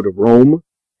needs to go to Rome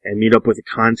and meet up with a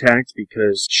contact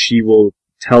because she will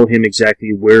tell him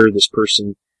exactly where this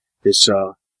person, this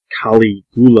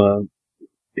Caligula,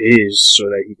 is so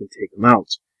that he can take him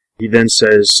out. He then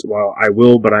says, well, I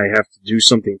will, but I have to do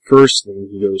something first. And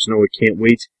he goes, no, it can't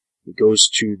wait. He goes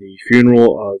to the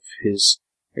funeral of his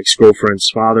ex-girlfriend's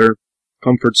father,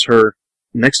 comforts her.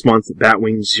 Next month,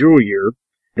 Batwing 0 year.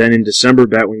 Then in December,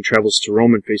 Batwing travels to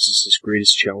Rome and faces his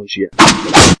greatest challenge yet.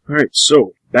 Alright,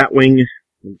 so, Batwing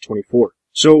number 24.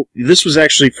 So, this was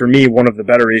actually, for me, one of the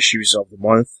better issues of the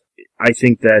month. I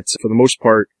think that, for the most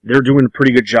part, they're doing a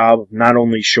pretty good job of not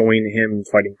only showing him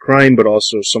fighting crime, but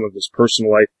also some of his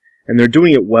personal life. And they're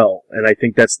doing it well, and I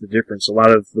think that's the difference. A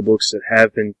lot of the books that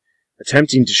have been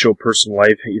attempting to show personal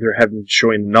life either haven't been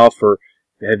showing enough or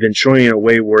have been showing it in a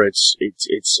way where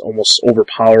it's almost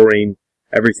overpowering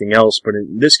everything else. But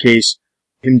in this case,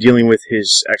 him dealing with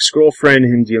his ex-girlfriend,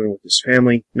 him dealing with his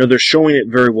family. They're showing it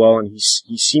very well, and he's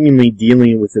seemingly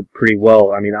dealing with it pretty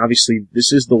well. I mean, obviously,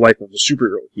 this is the life of a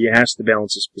superhero. He has to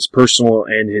balance his personal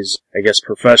and his, I guess,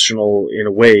 professional, in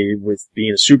a way, with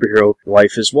being a superhero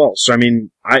life as well. So, I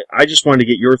mean, I just wanted to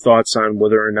get your thoughts on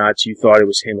whether or not you thought it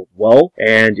was handled well,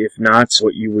 and if not,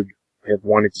 what you would have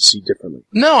wanted to see differently.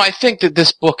 No, I think that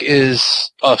this book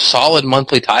is a solid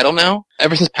monthly title now.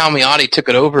 Ever since Palmiotti took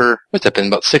it over, what's that been,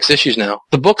 about 6 issues now?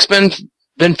 The book's been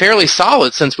fairly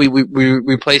solid since we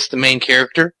replaced the main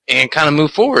character and kind of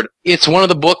moved forward. It's one of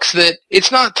the books that,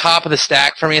 it's not top of the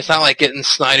stack for me. It's not like getting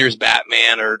Snyder's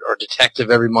Batman or Detective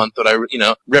every month that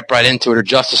I, rip right into it, or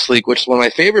Justice League, which is one of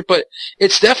my favorite, but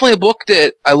it's definitely a book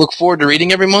that I look forward to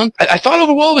reading every month. I thought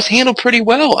overall it was handled pretty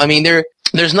well. I mean,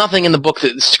 there's nothing in the book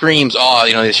that screams,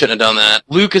 they shouldn't have done that.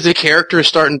 Luke as a character is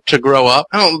starting to grow up.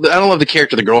 I don't love the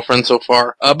character of the girlfriend so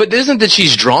far. But it isn't that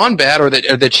she's drawn bad or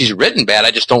that she's written bad.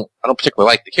 I don't particularly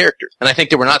like the character. And I think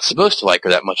that we're not supposed to like her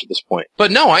that much at this point.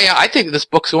 But no, I think that this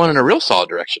book's going in a real solid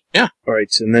direction. Yeah. All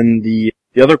right. And then the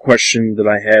other question that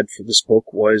I had for this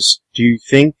book was, do you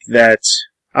think that,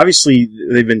 obviously,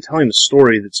 they've been telling a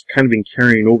story that's kind of been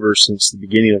carrying over since the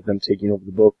beginning of them taking over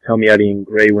the book. Palmiotti and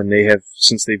Gray,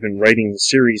 since they've been writing the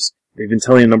series, they've been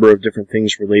telling a number of different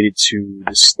things related to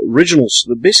this original,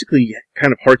 basically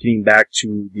kind of harkening back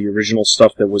to the original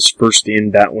stuff that was first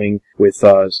in Batwing with,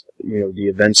 the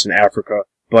events in Africa.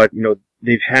 But,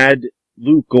 they've had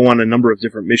Luke go on a number of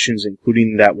different missions,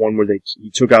 including that one where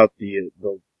he took out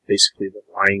basically the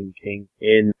Lion King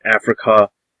in Africa,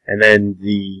 and then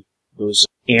those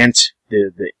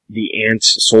the ant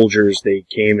soldiers, they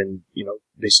came and,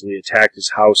 basically attacked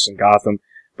his house in Gotham,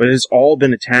 but it's all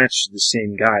been attached to the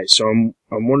same guy. So I'm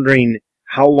wondering,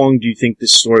 how long do you think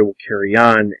this story will carry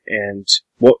on, and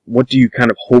what do you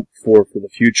kind of hope for the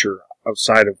future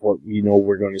outside of what we know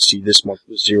we're going to see this month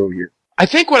with Zero Year? I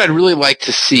think what I'd really like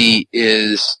to see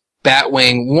is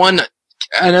Batwing. One,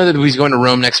 I know that he's going to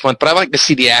Rome next month, but I'd like to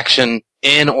see the action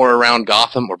in or around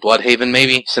Gotham or Bloodhaven,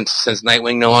 maybe, since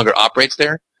Nightwing no longer operates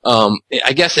there.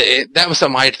 I guess that was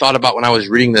something I had thought about when I was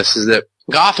reading this, is that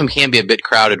Gotham can be a bit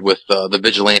crowded with the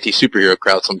vigilante superhero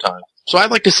crowd sometimes. So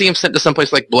I'd like to see him sent to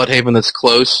someplace like Bloodhaven that's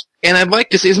close. And I'd like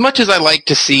to see, as much as I like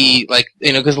to see,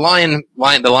 because the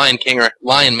Lion King or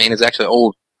Lion Mane is actually an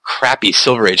old, crappy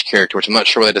Silver Age character, which I'm not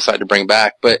sure what they decided to bring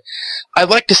back, but I'd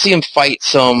like to see him fight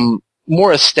some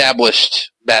more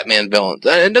established Batman villains.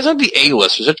 It doesn't have to be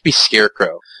A-list, it doesn't have to be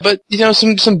Scarecrow. But,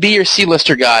 some B or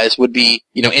C-lister guys would be,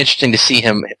 interesting to see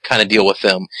him kind of deal with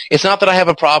them. It's not that I have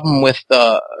a problem with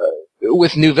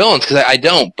new villains, because I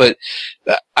don't, but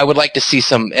I would like to see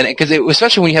some, and because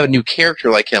especially when you have a new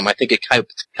character like him, I think it kind of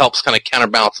helps kind of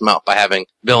counterbalance them out by having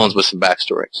villains with some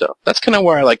backstory. So that's kind of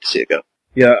where I like to see it go.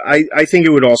 Yeah, I think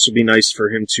it would also be nice for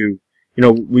him to,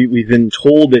 we've been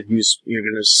told that he's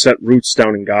going to set roots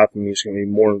down in Gotham. He's going to be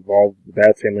more involved with the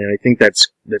Bat family, and I think that's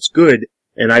good.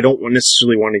 And I don't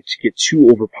necessarily want it to get too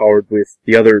overpowered with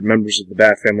the other members of the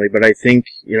Bat family, but I think,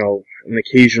 an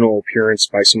occasional appearance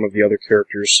by some of the other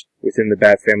characters within the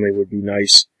Bat family would be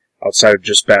nice outside of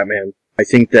just Batman. I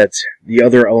think that the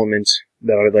other element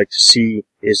that I'd like to see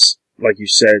is, like you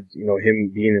said,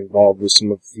 him being involved with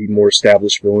some of the more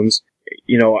established villains.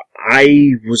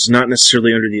 I was not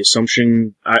necessarily under the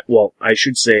assumption, I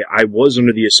was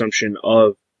under the assumption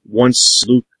of once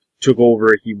Luke took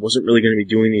over, he wasn't really going to be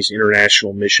doing these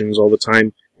international missions all the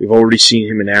time. We've already seen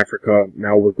him in Africa.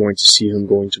 Now we're going to see him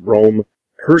going to Rome.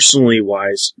 Personal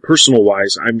wise,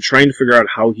 I'm trying to figure out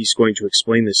how he's going to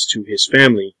explain this to his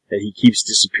family, that he keeps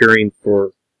disappearing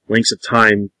for lengths of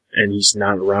time and he's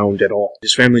not around at all.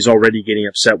 His family's already getting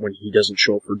upset when he doesn't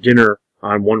show up for dinner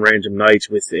on one random night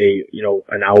with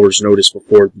an hour's notice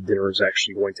before the dinner is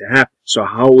actually going to happen. So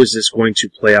how is this going to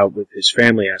play out with his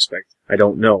family aspect? I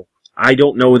don't know. I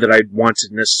don't know that I'd want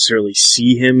to necessarily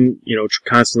see him,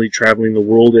 constantly traveling the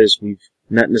world as we've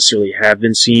not necessarily have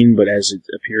been seen, but as it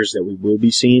appears that we will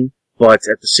be seen. But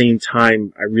at the same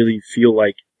time, I really feel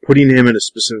like putting him in a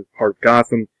specific part of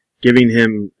Gotham, giving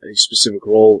him a specific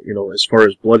role, as far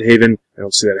as Bloodhaven, I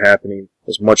don't see that happening.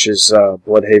 As much as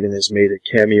Bloodhaven has made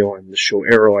a cameo on the show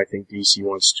Arrow, I think DC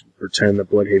wants to pretend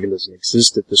that Bloodhaven doesn't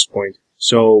exist at this point.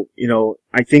 So,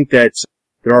 I think that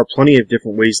there are plenty of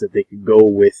different ways that they could go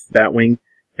with Batwing,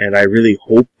 and I really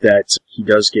hope that he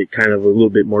does get kind of a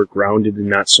little bit more grounded and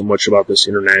not so much about this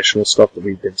international stuff that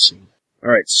we've been seeing.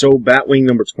 Alright, so Batwing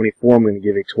number 24, I'm going to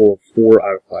give a total of 4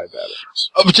 out of 5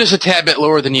 Batwings. Just a tad bit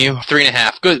lower than you,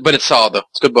 3.5. Good, but it's solid though.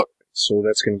 It's a good book. So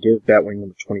that's going to give Batwing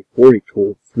number 24 a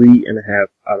total of 3.5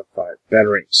 out of 5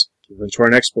 Batarangs. Moving to our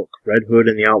next book, Red Hood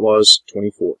and the Outlaws,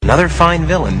 24. Another fine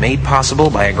villain made possible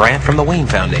by a grant from the Wayne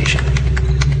Foundation.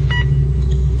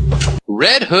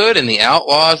 Red Hood and the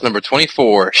Outlaws, number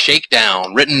 24,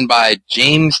 Shakedown, written by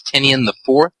James Tynion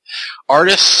IV,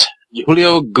 artist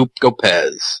Julio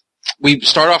Gopez. We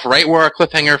start off right where our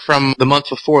cliffhanger from the month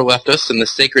before left us, in the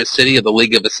sacred city of the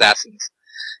League of Assassins.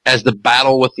 As the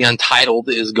battle with the Untitled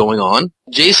is going on,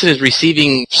 Jason is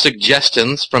receiving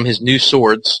suggestions from his new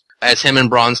swords as him and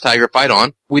Bronze Tiger fight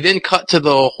on. We then cut to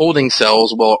the holding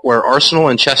cells where Arsenal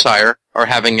and Cheshire are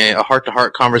having a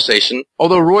heart-to-heart conversation.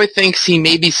 Although Roy thinks he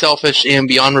may be selfish and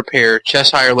beyond repair,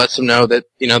 Cheshire lets him know that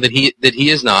he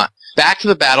is not. Back to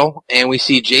the battle, and we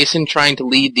see Jason trying to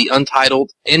lead the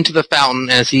Untitled into the fountain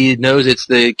as he knows it's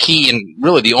the key and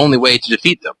really the only way to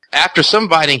defeat them. After some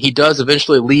fighting, he does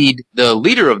eventually lead the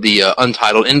leader of the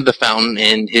Untitled into the fountain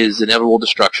and his inevitable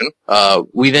destruction.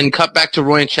 We then cut back to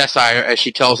Roy and Cheshire as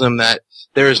she tells him that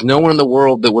there is no one in the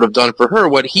world that would have done for her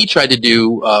what he tried to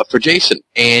do for Jason.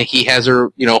 And he has her,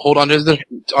 hold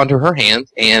onto her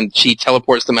hands, and she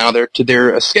teleports them out of there to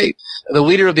their escape. The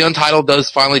leader of the Untitled does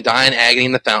finally die in agony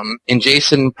in the fountain, and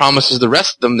Jason promises the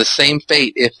rest of them the same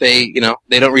fate if they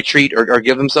don't retreat or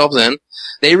give themselves in.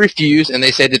 They refuse, and they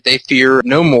say that they fear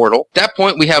no mortal. At that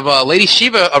point, we have Lady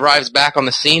Shiva arrives back on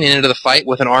the scene and into the fight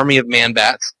with an army of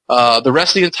man-bats. The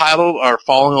rest of the Untitled are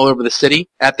falling all over the city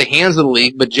at the hands of the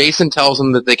League, but Jason tells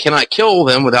them that they cannot kill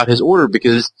them without his order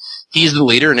because he's the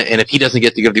leader, and if he doesn't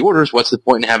get to give the orders, what's the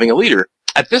point in having a leader?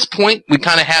 At this point, we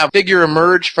kind of have a figure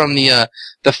emerge from the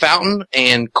fountain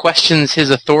and questions his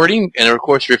authority, and of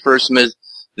course refers to him as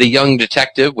the young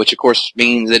detective, which of course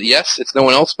means that yes, it's no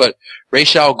one else but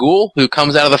Ra's al Ghul, who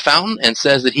comes out of the fountain and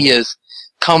says that he has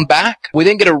come back. We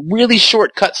then get a really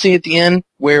short cutscene at the end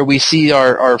where we see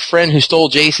our friend who stole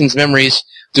Jason's memories,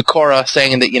 Dukora,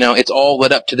 saying that, it's all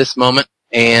led up to this moment,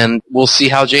 and we'll see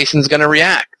how Jason's going to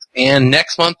react. And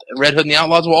next month, Red Hood and the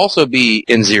Outlaws will also be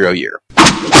in 0 year.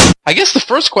 I guess the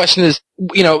first question is,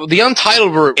 the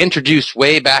Untitled were introduced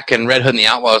way back in Red Hood and the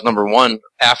Outlaws #1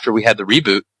 after we had the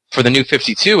reboot for the New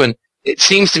 52, and it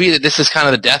seems to be that this is kind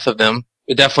of the death of them.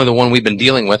 Definitely the one we've been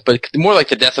dealing with, but more like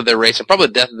the death of their race and probably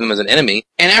the death of them as an enemy.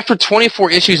 And after 24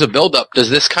 issues of build-up, does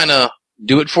this kind of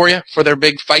do it for you for their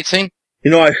big fight scene?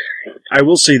 I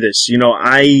will say this.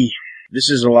 This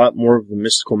is a lot more of the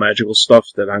mystical, magical stuff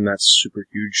that I'm not super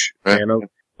huge fan of.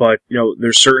 But,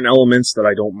 there's certain elements that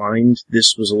I don't mind.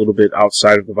 This was a little bit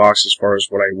outside of the box as far as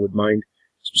what I would mind.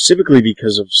 Specifically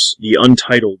because of the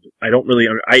Untitled. I don't really,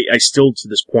 I still to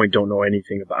this point don't know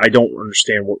anything about, I don't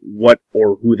understand what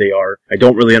or who they are. I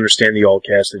don't really understand the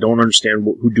Allcast. I don't understand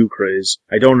who Dukra is.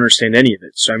 I don't understand any of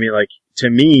it. So to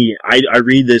me, I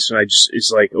read this and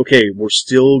it's like, okay, we're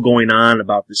still going on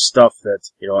about this stuff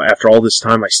that, after all this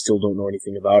time, I still don't know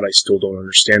anything about. I still don't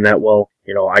understand that well.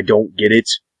 I don't get it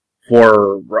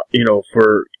I'll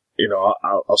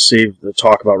save the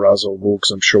talk about Ra's al Ghul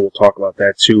because I'm sure we'll talk about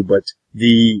that too, but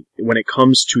when it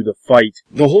comes to the fight,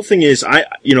 the whole thing is,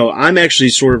 I'm actually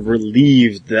sort of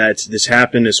relieved that this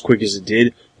happened as quick as it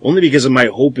did, only because of my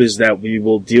hope is that we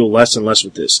will deal less and less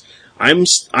with this. I'm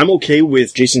okay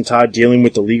with Jason Todd dealing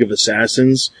with the League of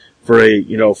Assassins for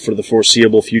for the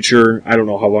foreseeable future. I don't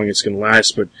know how long it's going to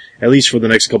last, but at least for the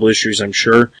next couple issues, I'm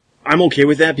sure. I'm okay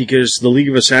with that because the League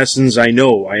of Assassins, I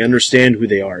understand who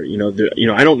they are.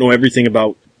 I don't know everything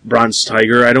about Bronze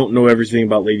Tiger. I don't know everything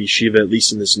about Lady Shiva, at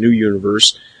least in this new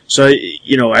universe. So,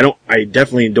 I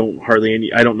definitely don't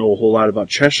I don't know a whole lot about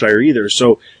Cheshire either.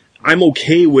 So, I'm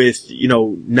okay with,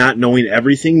 not knowing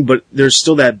everything, but there's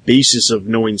still that basis of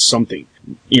knowing something.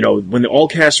 When the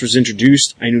Allcast was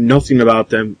introduced, I knew nothing about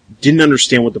them, didn't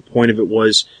understand what the point of it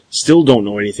was, still don't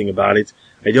know anything about it.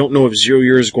 I don't know if 0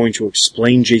 Year is going to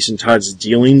explain Jason Todd's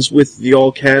dealings with the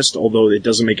Allcast, although it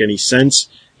doesn't make any sense,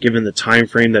 given the time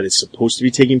frame that it's supposed to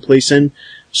be taking place in.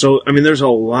 So, there's a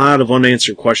lot of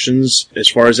unanswered questions as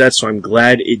far as that, so I'm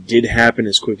glad it did happen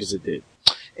as quick as it did.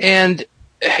 And,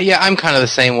 yeah, I'm kind of the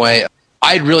same way.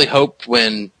 I'd really hoped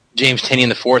when James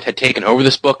Tynion IV had taken over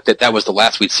this book that was the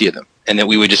last we'd see of them, and that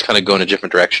we would just kind of go in a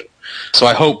different direction. So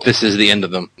I hope this is the end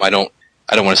of them. I don't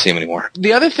want to see him anymore.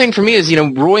 The other thing for me is,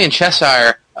 Roy and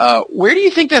Cheshire, where do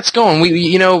you think that's going?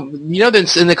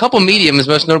 That in a couple mediums,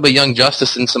 most notably Young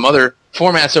Justice and some other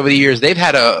formats over the years, they've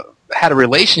had a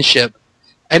relationship.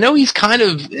 I know he's kind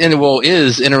of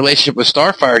is in a relationship with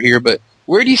Starfire here, but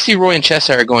where do you see Roy and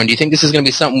Cheshire going? Do you think this is going to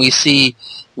be something we see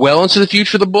well into the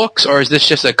future of the books, or is this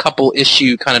just a couple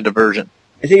issue kind of diversion?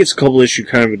 I think it's a couple issue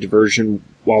kind of a diversion,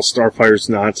 while Starfire's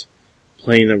not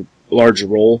playing a larger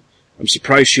role. I'm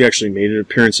surprised she actually made an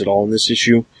appearance at all in this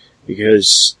issue,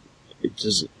 because it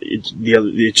just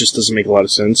doesn't make a lot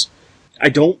of sense. I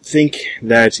don't think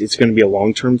that it's going to be a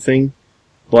long-term thing,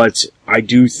 but I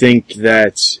do think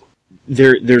that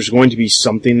there's going to be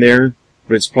something there.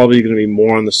 but it's probably going to be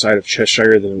more on the side of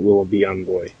Cheshire than it will be on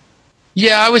Boy.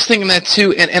 Yeah, I was thinking that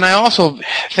too, and I also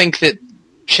think that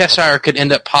Cheshire could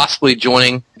end up possibly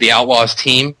joining the Outlaws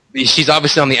team. She's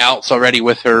obviously on the outs already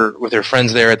with her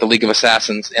friends there at the League of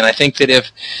Assassins, and I think that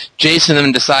if Jason and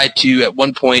them decide to at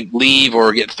one point leave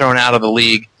or get thrown out of the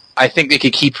League, I think they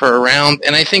could keep her around,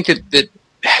 and I think that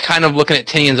kind of looking at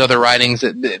Tynion's other writings,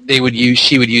 that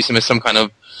she would use him as some kind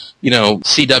of,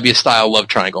 CW style love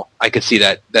triangle. I could see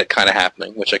that kind of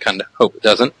happening, which I kind of hope it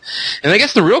doesn't. And I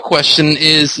guess the real question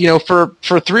is, for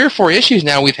 3 or 4 issues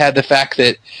now, we've had the fact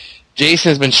that Jason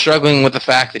has been struggling with the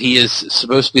fact that he is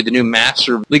supposed to be the new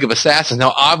master of League of Assassins.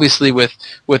 Now, obviously, with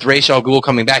Ra's al Ghul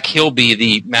coming back, he'll be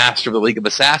the master of the League of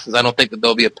Assassins. I don't think that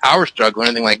there'll be a power struggle or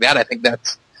anything like that. I think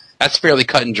that's fairly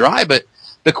cut and dry. But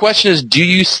the question is, do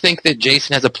you think that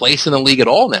Jason has a place in the League at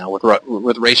all now with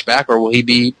Ra's back, or will he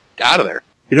be out of there?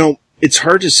 It's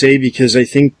hard to say, because I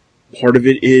think part of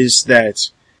it is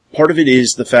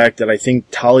the fact that I think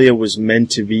Talia was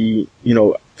meant to be,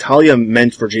 Talia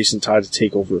meant for Jason Todd to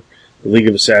take over the League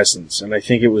of Assassins, and I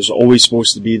think it was always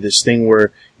supposed to be this thing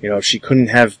where, if she couldn't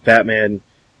have Batman,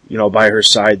 by her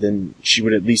side, then she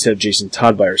would at least have Jason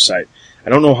Todd by her side. I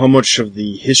don't know how much of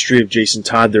the history of Jason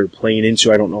Todd they're playing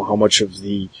into. I don't know how much of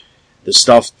the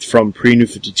stuff from pre-New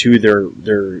 52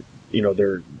 they're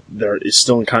is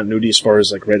still in continuity, as far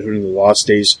as like Red Hood and the Lost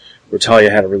Days, where Talia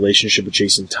had a relationship with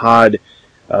Jason Todd,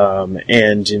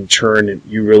 and in turn,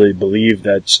 you really believe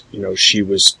that, she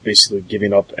was basically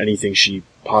giving up anything she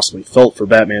possibly felt for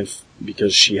Batman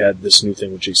because she had this new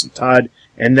thing with Jason Todd.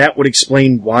 And that would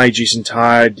explain why Jason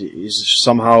Todd is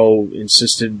somehow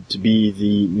insisted to be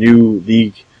the new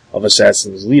League of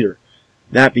Assassins leader.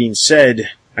 That being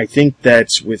said, I think that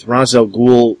with Ra's al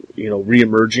Ghul,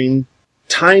 reemerging,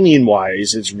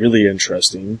 timing-wise, it's really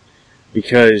interesting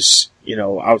because,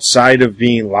 outside of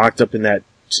being locked up in that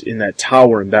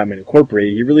tower in Batman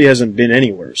Incorporated, he really hasn't been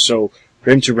anywhere. So for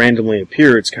him to randomly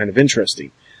appear, it's kind of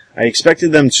interesting. I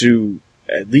expected them to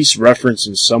at least reference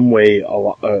in some way a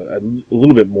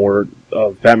little bit more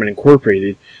of Batman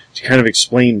Incorporated to kind of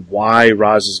explain why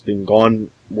Ra's has been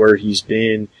gone where he's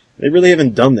been. They really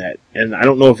haven't done that. And I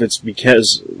don't know if it's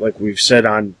because, like we've said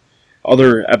on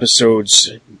other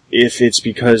episodes, if it's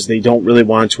because they don't really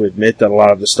want to admit that a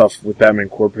lot of the stuff with Batman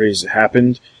Incorporated has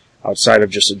happened outside of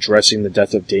just addressing the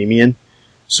death of Damian.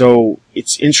 So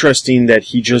it's interesting that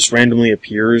he just randomly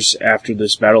appears after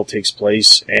this battle takes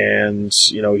place, and,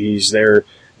 he's there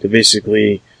to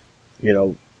basically,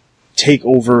 take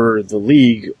over the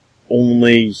League,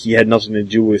 only he had nothing to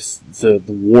do with the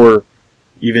war,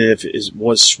 even if it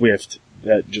was swift,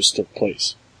 that just took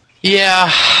place. Yeah,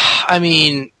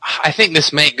 I think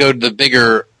this might go to the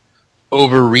bigger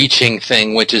overreaching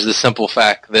thing, which is the simple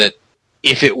fact that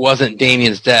if it wasn't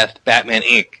Damian's death, Batman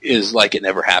Inc. is like it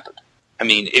never happened.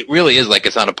 It really is like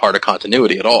it's not a part of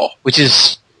continuity at all, which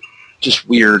is just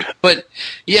weird. But,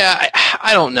 yeah,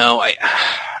 I don't know.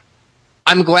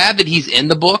 I'm glad that he's in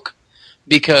the book,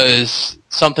 because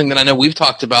something that I know we've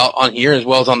talked about on here as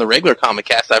well as on the regular Comic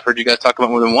Cast, I've heard you guys talk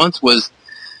about more than once, was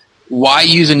why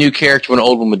use a new character when an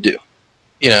old one would do?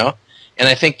 And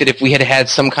I think that if we had had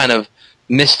some kind of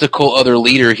mystical other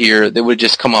leader here, that would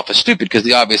just come off as stupid, because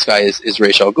the obvious guy is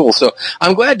Ra's al Ghul. So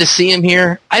I'm glad to see him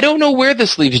here. I don't know where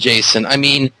this leaves Jason.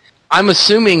 I'm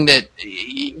assuming that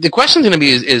the question's going to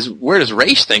be is where does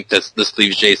Ra's think this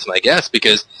leaves Jason, I guess,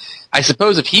 because I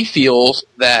suppose if he feels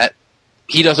that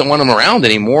he doesn't want him around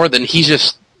anymore, then he's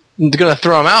just going to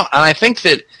throw him out. And I think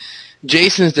that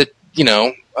Jason's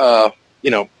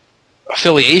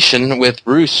affiliation with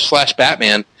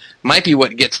Bruce/Batman might be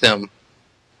what gets them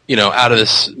out of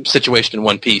this situation in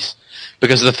one piece,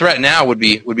 because the threat now would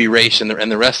be Ra's and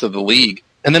the rest of the League.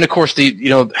 And then, of course,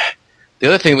 the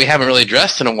other thing we haven't really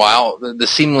addressed in a while, the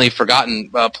seemingly forgotten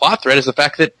plot thread, is the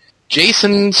fact that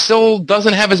Jason still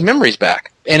doesn't have his memories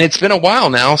back, and it's been a while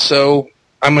now. So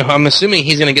I'm assuming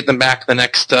he's going to get them back in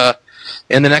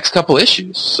the next couple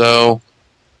issues. So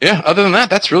yeah, other than that,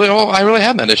 that's really all I really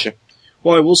had in that issue.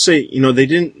 Well, I will say, they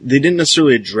didn't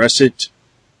necessarily address it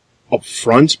up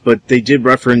front, but they did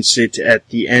reference it at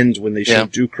the end when they show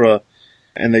Dukra,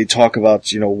 and they talk about,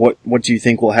 what do you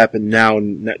think will happen now,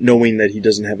 knowing that he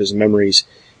doesn't have his memories.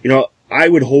 I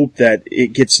would hope that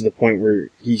it gets to the point where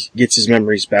he gets his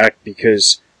memories back,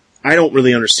 because I don't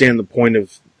really understand the point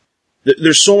of...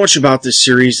 There's so much about this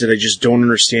series that I just don't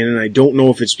understand, and I don't know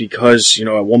if it's because,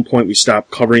 at one point we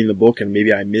stopped covering the book and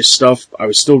maybe I missed stuff. I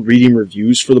was still reading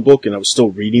reviews for the book, and I was still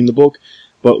reading the book,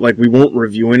 but we weren't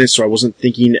reviewing it, so I wasn't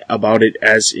thinking about it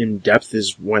as in depth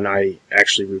as when we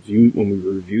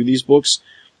review these books.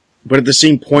 But at the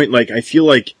same point, I feel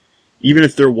like even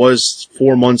if there was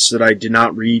 4 months that I did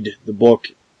not read the book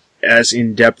as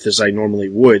in depth as I normally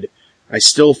would, I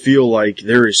still feel like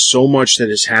there is so much that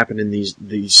has happened in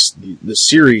the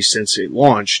series since it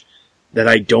launched that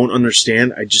I don't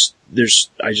understand. I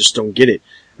just don't get it.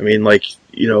 I mean, like,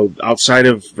 you know, outside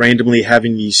of randomly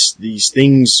having these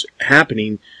things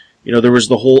happening, you know, there was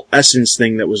the whole Essence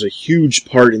thing that was a huge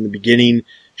part in the beginning.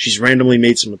 She's randomly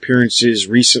made some appearances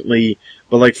recently,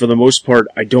 but like for the most part,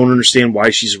 I don't understand why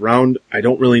she's around. I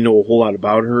don't really know a whole lot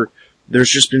about her. There's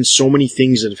just been so many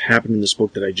things that have happened in this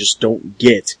book that I just don't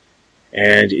get.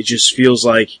 And it just feels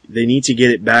like they need to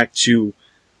get it back to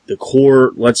the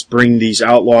core. Let's bring these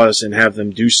outlaws and have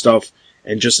them do stuff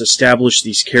and just establish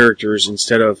these characters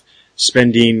instead of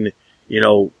spending, you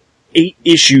know, 8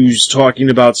 issues talking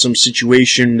about some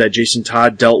situation that Jason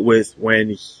Todd dealt with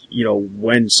when, you know,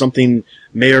 when something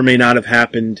may or may not have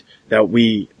happened that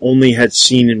we only had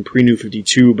seen in Pre-New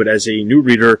 52, but as a new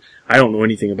reader, I don't know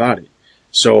anything about it.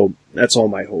 So that's all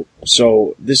my hope.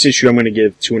 So this issue I'm going to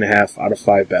give 2.5 out of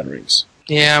 5 batarangs.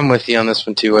 Yeah, I'm with you on this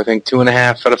one too. I think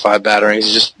 2.5 out of 5 batarangs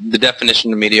is just the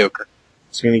definition of mediocre.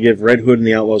 It's going to give Red Hood and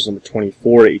the Outlaws number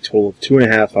 24 a total of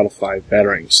 2.5 out of 5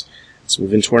 batarangs. Let's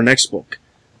move into our next book,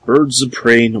 Birds of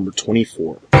Prey number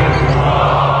 24.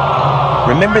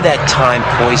 Remember that time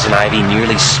Poison Ivy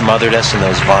nearly smothered us in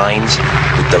those vines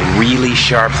with the really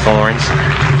sharp thorns?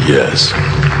 Yes.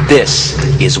 This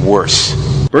is worse.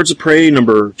 Birds of Prey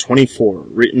number 24,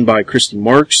 written by Christy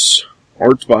Marks,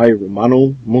 art by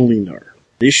Romano Molinar.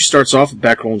 The issue starts off with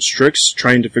Batgirl and Strix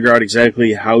trying to figure out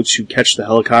exactly how to catch the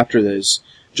helicopter that is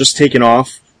just taken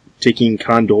off, taking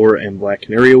Condor and Black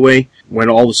Canary away, when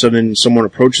all of a sudden someone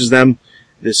approaches them.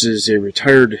 This is a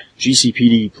retired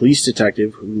GCPD police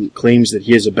detective who claims that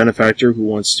he is a benefactor who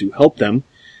wants to help them.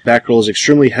 Batgirl is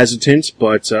extremely hesitant,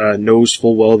 but knows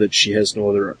full well that she has no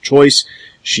other choice.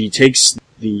 She takes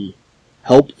the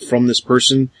help from this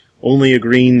person, only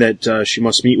agreeing that she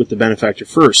must meet with the benefactor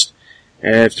first.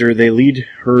 After they lead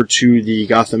her to the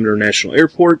Gotham International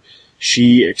Airport,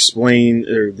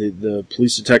 the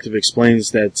police detective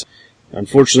explains that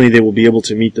unfortunately they will be able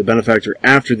to meet the benefactor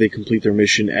after they complete their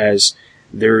mission, as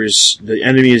the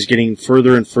enemy is getting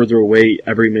further and further away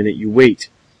every minute you wait.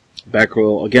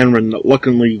 Batgirl again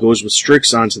reluctantly goes with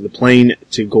Strix onto the plane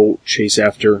to go chase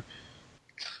after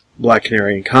Black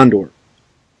Canary and Condor.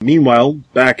 Meanwhile,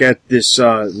 back at this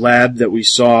lab that we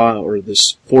saw, or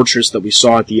this fortress that we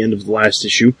saw at the end of the last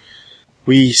issue,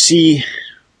 we see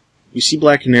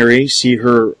Black Canary, see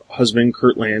her husband,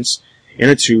 Kurt Lance, in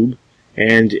a tube,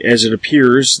 and as it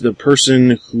appears, the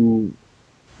person who...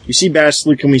 You see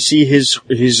Basilisk, and we see his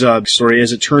story.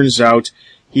 As it turns out,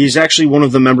 he is actually one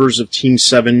of the members of Team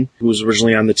 7, who was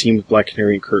originally on the team with Black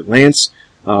Canary and Kurt Lance.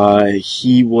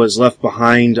 He was left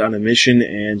behind on a mission,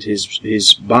 and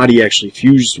his body actually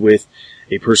fused with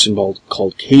a person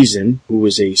called Kazin, who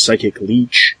was a psychic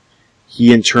leech.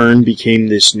 He in turn became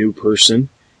this new person,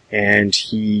 and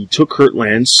he took Kurt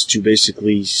Lance to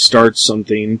basically start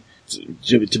something,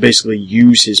 to basically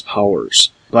use his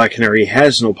powers. Black Canary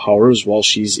has no powers while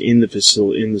she's in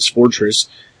this fortress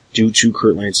due to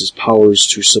Kurt Lance's powers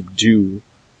to subdue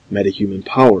metahuman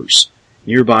powers.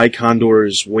 Nearby, Condor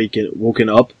is woken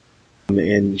up,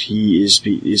 and he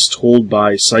is told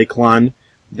by Cyclone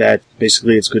that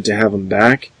basically it's good to have him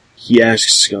back. He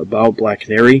asks about Black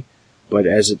Canary, but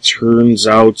as it turns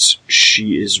out,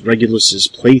 she is Regulus's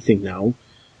plaything now.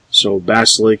 So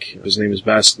Basilisk, his name is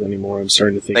Basilisk anymore, I'm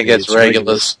starting to think it's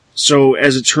Regulus. So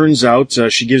as it turns out,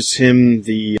 she gives him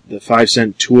the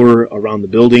 5-cent tour around the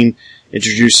building,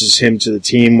 introduces him to the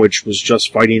team, which was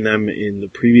just fighting them in the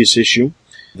previous issue.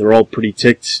 They're all pretty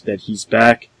ticked that he's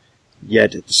back,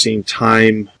 yet at the same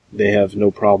time, they have no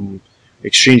problem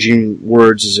exchanging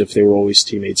words as if they were always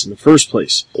teammates in the first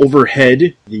place.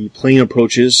 Overhead, the plane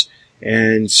approaches,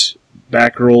 and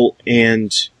Batgirl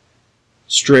and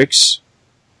Strix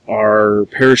are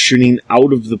parachuting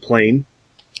out of the plane.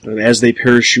 And as they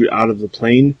parachute out of the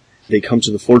plane, they come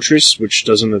to the fortress, which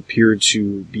doesn't appear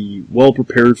to be well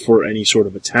prepared for any sort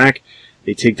of attack.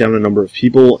 They take down a number of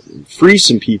people, free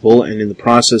some people, and in the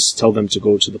process tell them to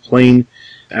go to the plane.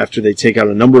 After they take out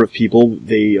a number of people,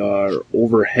 they are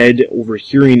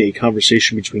overhearing a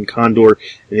conversation between Condor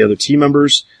and the other team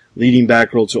members, leading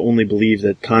Batgirl to only believe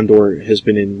that Condor has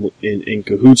been in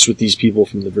cahoots with these people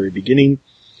from the very beginning.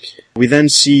 We then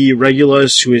see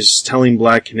Regulus, who is telling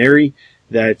Black Canary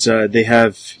that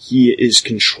he is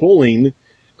controlling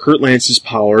Kurt Lance's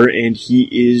power, and he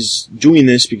is doing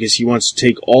this because he wants to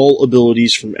take all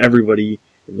abilities from everybody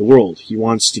in the world. He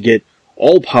wants to get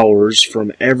all powers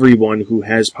from everyone who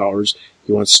has powers.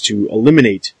 He wants to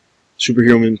eliminate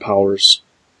superhuman powers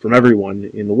from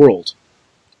everyone in the world.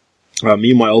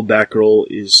 Meanwhile, Batgirl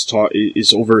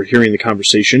is overhearing the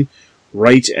conversation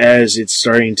right as it's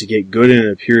starting to get good, and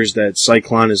it appears that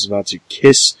Cyclone is about to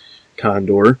kiss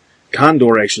Condor.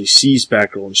 Condor actually sees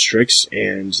Batgirl and Strix,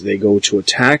 and they go to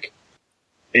attack.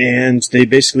 And they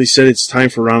basically said it's time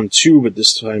for round 2, but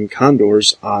this time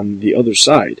Condor's on the other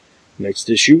side. Next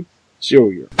issue, Zero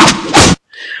Year.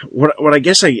 What I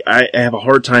guess I have a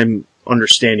hard time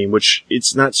understanding, which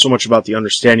it's not so much about the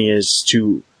understanding as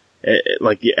to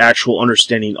like the actual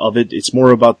understanding of it. It's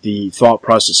more about the thought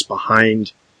process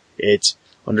behind it,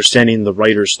 understanding the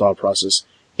writer's thought process.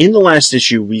 In the last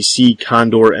issue, we see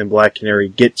Condor and Black Canary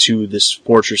get to this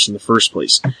fortress in the first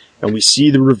place, and we see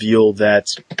the reveal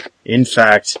that, in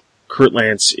fact, Kurt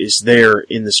Lance is there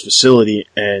in this facility,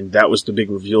 and that was the big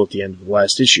reveal at the end of the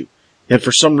last issue. And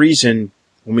for some reason,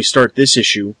 when we start this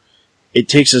issue, it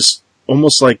takes us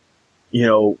almost like,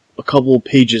 a couple of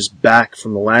pages back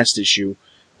from the last issue,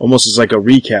 almost as like a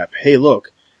recap. Hey,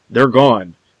 look, they're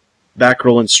gone.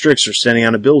 Batgirl and Strix are standing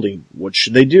on a building. What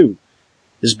should they do?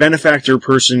 This benefactor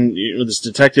person, this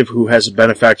detective who has a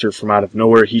benefactor from out of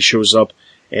nowhere, he shows up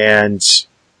and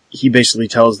he basically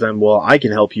tells them, well, I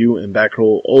can help you, and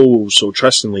Batgirl, oh so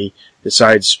trustingly,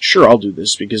 decides, sure, I'll do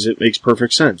this because it makes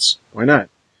perfect sense. Why not?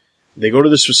 They go to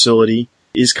this facility.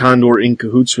 Is Condor in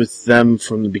cahoots with them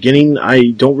from the beginning?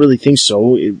 I don't really think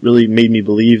so. It really made me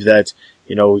believe that,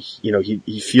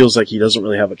 he feels like he doesn't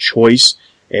really have a choice,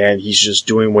 and he's just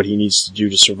doing what he needs to do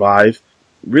to survive.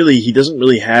 Really, he doesn't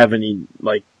really have any,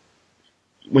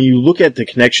 when you look at the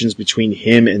connections between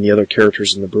him and the other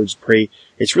characters in the Birds of Prey,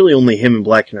 it's really only him and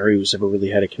Black Canary who's ever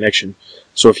really had a connection.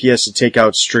 So if he has to take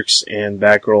out Strix and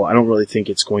Batgirl, I don't really think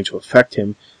it's going to affect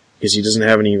him, because he doesn't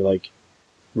have any,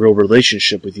 real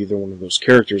relationship with either one of those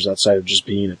characters outside of just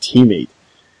being a teammate.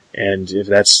 And if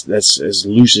that's as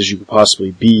loose as you could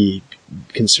possibly be,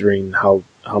 considering how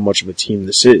much of a team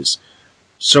this is.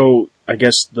 So, I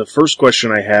guess the first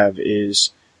question I have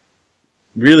is,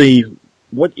 really,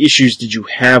 what issues did you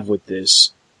have with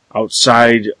this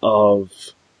outside of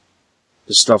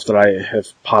the stuff that I have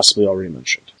possibly already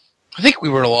mentioned? I think we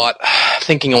were a lot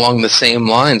thinking along the same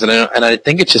lines, and I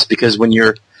think it's just because when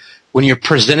you're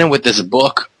presented with this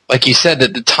book, like you said,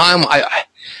 at the time, I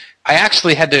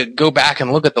actually had to go back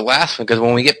and look at the last one, because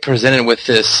when we get presented with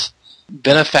this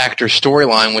benefactor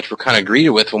storyline, which we're kind of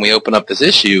greeted with when we open up this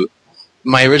issue,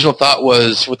 my original thought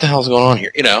was, what the hell's going on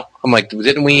here? I'm like,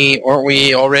 aren't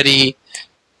we already?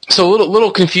 So a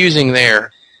little confusing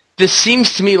there. This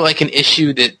seems to me like an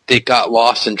issue that got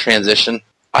lost in transition.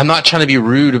 I'm not trying to be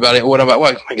rude about it.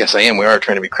 Well, I guess I am. We are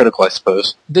trying to be critical, I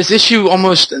suppose. This issue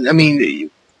almost,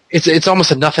 it's almost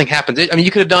that nothing happens.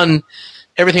 You could have done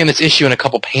everything in this issue in a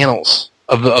couple panels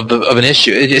of an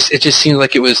issue. It just seems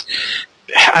like it was,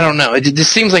 I don't know. It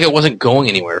just seems like it wasn't going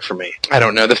anywhere for me. I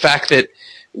don't know. The fact that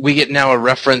we get now a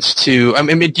reference to,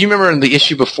 do you remember in the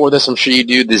issue before this, I'm sure you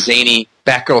do, the zany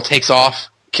Batgirl takes off,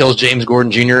 kills James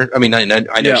Gordon Jr.? I know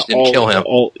she didn't kill him.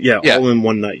 All in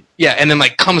one night. Yeah, and then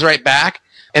comes right back.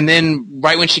 And then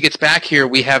right when she gets back here,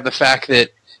 we have the fact that,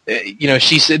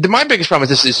 she said, my biggest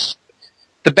problem is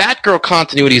the Batgirl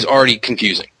continuity is already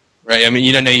confusing, right?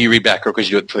 You don't know you read Batgirl because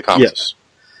you do it for the comics. Yes.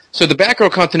 So the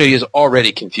Batgirl continuity is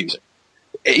already confusing.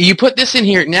 You put this in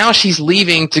here, now she's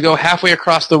leaving to go halfway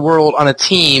across the world on a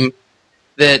team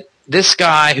that this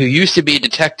guy who used to be a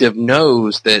detective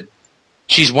knows that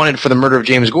she's wanted for the murder of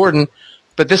James Gordon,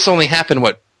 but this only happened,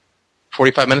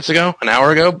 45 minutes ago? An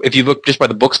hour ago? If you look just by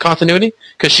the book's continuity?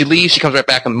 Because she leaves, she comes right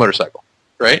back on the motorcycle,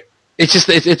 right? It's just,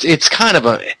 it's kind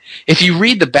of if you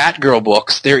read the Batgirl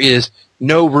books, there is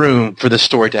no room for the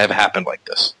story to have happened like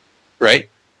this, right?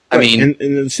 And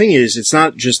the thing is, it's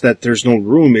not just that there's no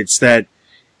room, it's that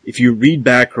if you read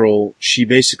Batgirl, she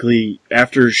basically,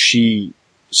 after she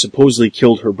supposedly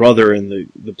killed her brother and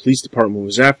the police department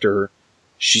was after her,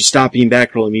 she stopped being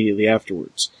Batgirl immediately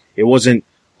afterwards. It wasn't,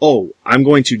 I'm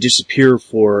going to disappear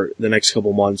for the next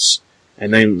couple months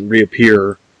and then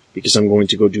reappear because I'm going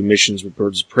to go do missions with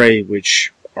Birds of Prey,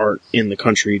 which aren't in the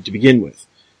country to begin with.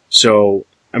 So,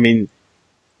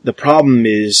 the problem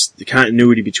is the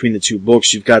continuity between the two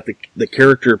books. You've got the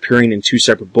character appearing in two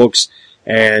separate books,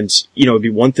 and, it'd be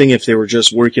one thing if they were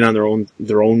just working on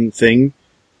their own thing,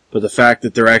 but the fact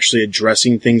that they're actually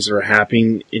addressing things that are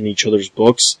happening in each other's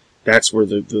books, that's where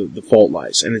the fault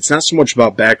lies. And it's not so much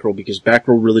about Batgirl, because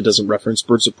Batgirl really doesn't reference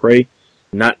Birds of Prey.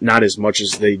 Not as much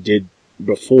as they did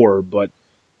before, but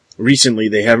recently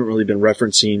they haven't really been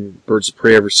referencing Birds of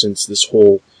Prey ever since this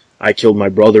whole I killed my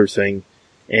brother thing.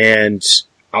 And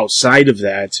outside of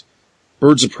that,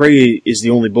 Birds of Prey is the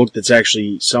only book that's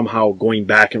actually somehow going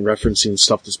back and referencing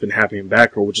stuff that's been happening in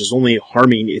Batgirl, which is only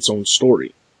harming its own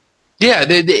story. Yeah,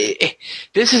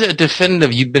 this is a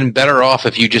definitive. You've been better off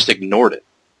if you just ignored it.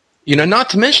 Not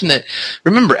to mention that,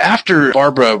 remember, after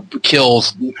Barbara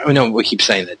kills, I know we keep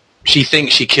saying that she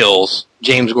thinks she kills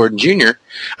James Gordon Jr.,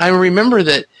 I remember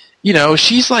that,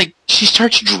 she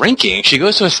starts drinking. She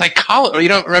goes to a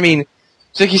psychologist.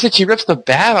 So like you said, she rips the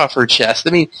bat off her chest.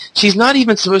 She's not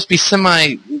even supposed to be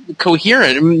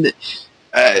semi-coherent.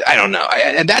 I don't know.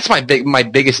 And that's my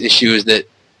biggest issue is that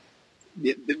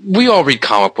we all read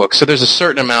comic books, so there's a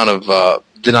certain amount of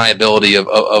deniability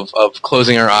of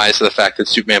closing our eyes to the fact that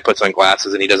Superman puts on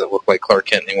glasses and he doesn't look like Clark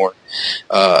Kent anymore.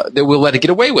 That we'll let it get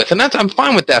away with, and I'm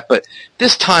fine with that. But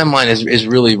this timeline is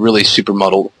really, really super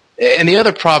muddled. And the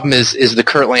other problem is the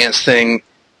Kurt Lance thing.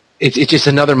 It's just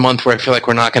another month where I feel like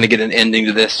we're not going to get an ending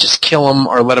to this. Just kill him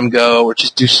or let him go or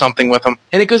just do something with him.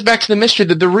 And it goes back to the mystery,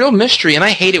 the real mystery. And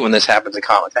I hate it when this happens in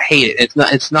comics. I hate it.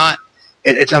 I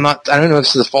don't know if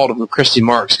this is the fault of Christy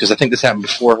Marks because I think this happened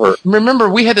before her. Remember,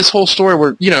 we had this whole story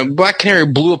where, Black Canary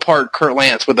blew apart Kurt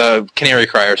Lance with a canary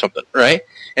cry or something, right?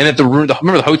 And that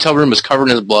remember the hotel room was covered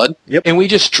in his blood? Yep. And we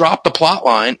just dropped the plot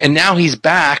line, and now he's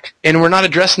back, and we're not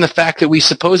addressing the fact that we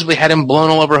supposedly had him blown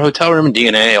all over a hotel room and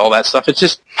DNA, all that stuff. It's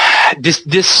just,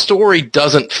 this story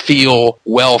doesn't feel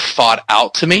well thought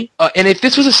out to me. And if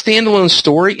this was a standalone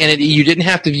story, and you didn't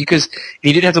have to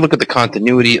look at the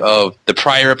continuity of the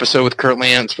prior episode with Kurt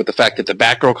Lance, with the fact that the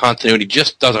Batgirl continuity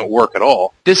just doesn't work at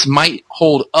all, this might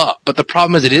hold up. But the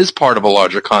problem is it is part of a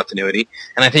larger continuity,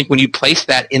 and I think when you place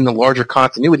that in the larger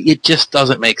continuity, it just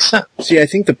doesn't make sense. See, I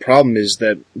think the problem is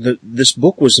that this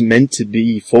book was meant to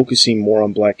be focusing more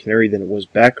on Black Canary than it was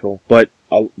Batgirl, but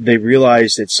they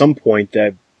realized at some point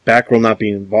that Batgirl not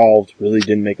being involved really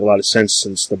didn't make a lot of sense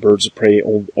since the Birds of Prey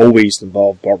always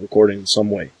involved Barbara Gordon in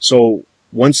some way. So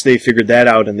once they figured that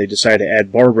out and they decided to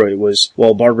add Barbara, it was,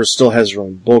 well, Barbara still has her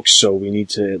own books, so we need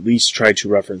to at least try to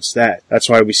reference that. That's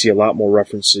why we see a lot more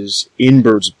references in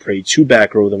Birds of Prey to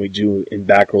Batgirl than we do in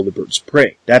Batgirl the Birds of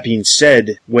Prey. That being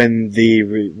said, when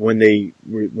they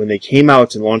came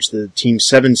out and launched the Team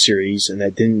 7 series, and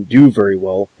that didn't do very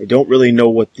well, I don't really know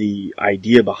what the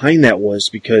idea behind that was,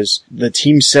 because the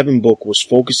Team 7 book was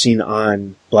focusing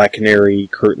on Black Canary,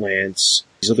 Kurt Lance,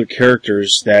 these other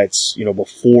characters that's,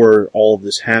 before all of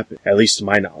this happened, at least to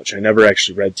my knowledge. I never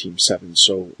actually read Team 7,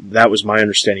 so that was my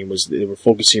understanding, was they were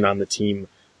focusing on the team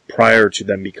prior to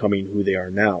them becoming who they are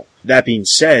now. That being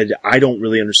said, I don't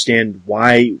really understand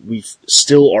why we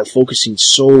still are focusing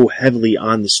so heavily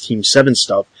on this Team 7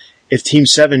 stuff. If Team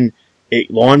 7,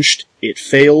 it launched, it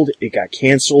failed, it got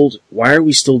canceled, why are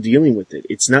we still dealing with it?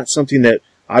 It's not something that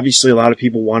obviously a lot of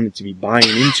people wanted to be buying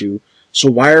into,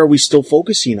 so why are we still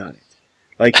focusing on it?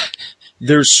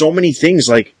 There's so many things,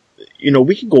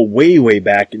 we could go way, way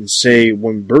back and say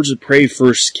when Birds of Prey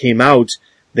first came out,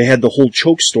 they had the whole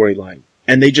Choke storyline,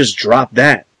 and they just dropped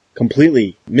that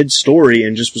completely mid-story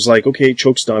and just was like, okay,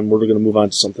 Choke's done, we're going to move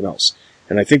on to something else.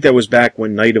 And I think that was back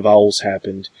when Night of Owls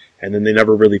happened, and then they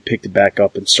never really picked it back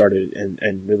up and started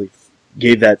and really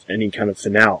gave that any kind of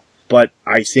finale. But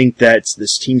I think that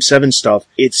this Team 7 stuff,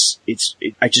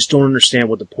 I just don't understand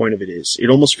what the point of it is.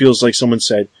 It almost feels like someone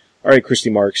said, all right, Christy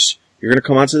Marks, you're going to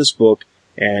come onto this book,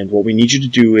 and what we need you to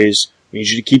do is, we need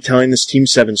you to keep telling this Team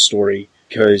 7 story,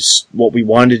 because what we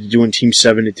wanted to do in Team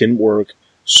 7, it didn't work,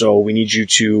 so we need you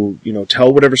to,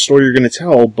 tell whatever story you're going to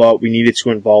tell, but we need it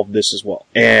to involve this as well.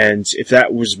 And if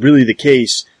that was really the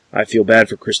case, I feel bad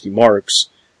for Christy Marks,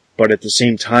 but at the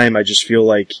same time, I just feel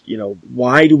like,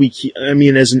 why do we keep,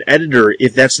 as an editor,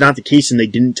 if that's not the case and they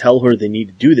didn't tell her they need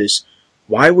to do this,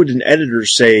 why would an editor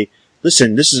say,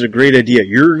 listen, this is a great idea.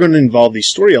 You're going to involve these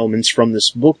story elements from this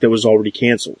book that was already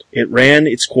canceled. It ran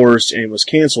its course and it was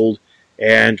canceled,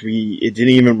 and it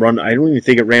didn't even run, I don't even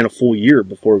think it ran a full year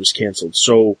before it was canceled.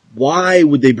 So why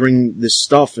would they bring this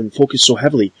stuff and focus so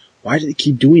heavily? Why do they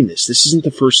keep doing this? This isn't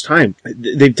the first time.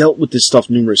 They've dealt with this stuff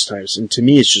numerous times, and to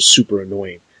me it's just super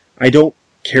annoying. I don't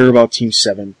care about Team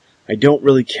 7. I don't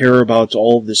really care about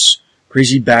all of this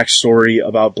crazy backstory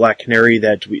about Black Canary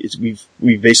that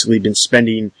we've basically been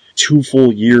spending 2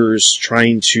 full years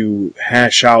trying to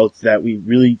hash out, that we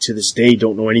really to this day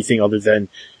don't know anything other than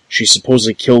she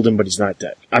supposedly killed him, but he's not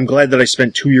dead. I'm glad that I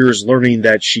spent 2 years learning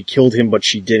that she killed him, but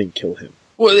she didn't kill him.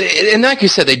 Well, and like you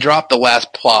said, they dropped the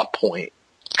last plot point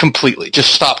completely.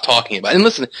 Just stop talking about it. And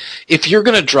listen, if you're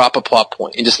going to drop a plot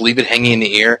point and just leave it hanging in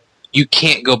the air, you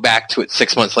can't go back to it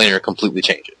 6 months later and completely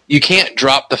change it. You can't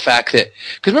drop the fact that,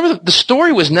 because remember, the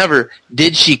story was never,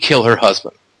 did she kill her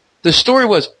husband? The story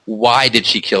was, why did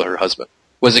she kill her husband?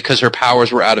 Was it because her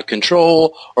powers were out of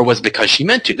control, or was it because she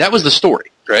meant to? That was the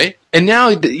story, right? And now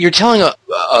you're telling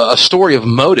a story of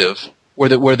motive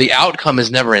where the outcome is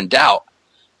never in doubt.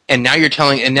 and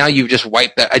now you've just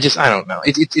wiped that. I don't know.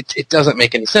 It doesn't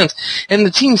make any sense. And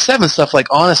the Team 7 stuff, like,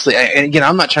 honestly, and again,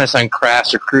 I'm not trying to sound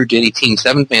crass or crude to any Team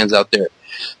 7 fans out there,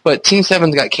 but Team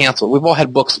 7 got canceled. We've all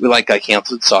had books that we like got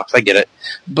canceled. It sucks. I get it.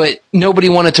 But nobody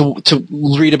wanted to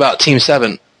read about Team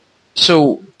 7.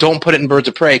 So don't put it in Birds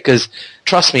of Prey, because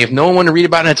trust me, if no one wanted to read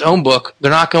about it in its own book,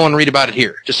 they're not going to read about it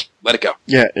here. Just let it go.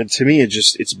 Yeah, and to me,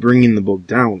 it's bringing the book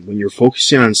down. When you're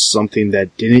focusing on something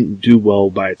that didn't do well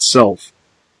by itself,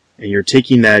 and you're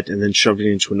taking that and then shoving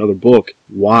it into another book,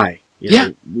 why?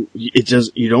 You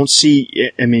don't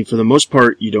see, I mean, for the most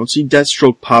part, you don't see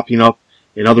Deathstroke popping up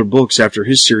in other books after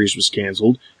his series was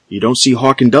canceled. You don't see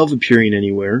Hawk and Dove appearing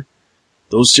anywhere.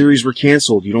 Those series were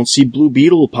canceled. You don't see Blue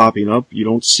Beetle popping up. You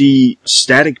don't see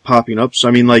Static popping up. So,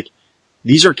 I mean, like,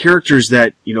 these are characters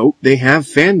that, they have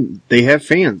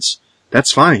fans.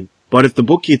 That's fine. But if the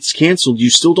book gets canceled, you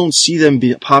still don't see them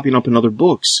popping up in other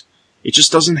books. It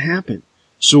just doesn't happen.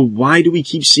 So why do we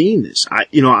keep seeing this? I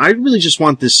really just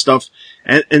want this stuff.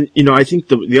 And I think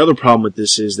the other problem with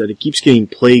this is that it keeps getting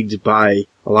plagued by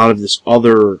a lot of these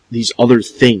other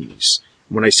things.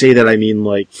 When I say that, I mean,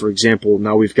 like, for example,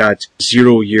 now we've got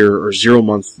 0 year or 0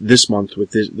 month this month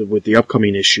with the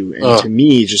upcoming issue. And to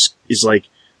me, just is like,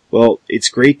 well, it's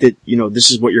great that,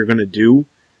 this is what you're going to do.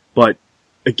 But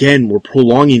again, we're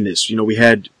prolonging this. We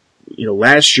had,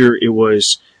 last year it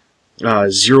was,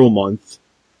 0 month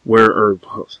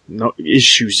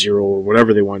issue 0 or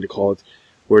whatever they wanted to call it,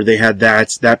 where they had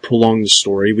that prolonged the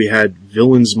story. We had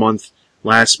Villains Month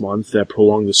last month that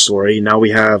prolonged the story. Now we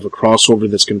have a crossover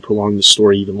that's going to prolong the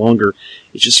story even longer.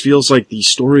 It just feels like these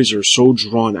stories are so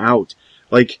drawn out.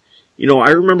 Like,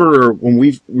 I remember when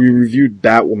we reviewed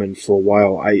Batwoman for a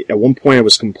while, at one point I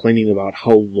was complaining about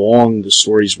how long the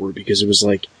stories were, because it was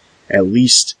like at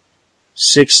least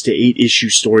 6 to 8 issue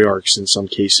story arcs in some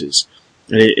cases.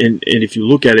 And if you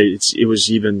look at it, it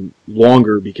was even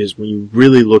longer, because when you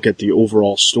really look at the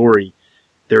overall story,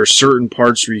 there are certain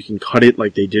parts where you can cut it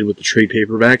like they did with the trade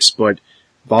paperbacks, but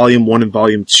Volume 1 and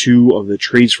Volume 2 of the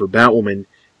trades for Batwoman,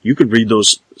 you could read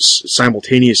those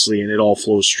simultaneously and it all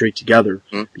flows straight together,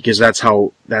 because that's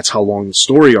how long the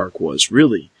story arc was,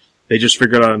 really. They just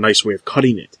figured out a nice way of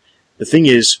cutting it. The thing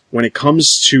is, when it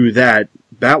comes to that,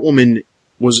 Batwoman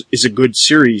is a good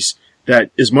series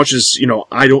that, as much as,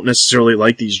 I don't necessarily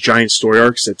like these giant story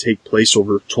arcs that take place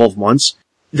over 12 months,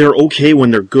 they're okay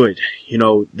when they're good.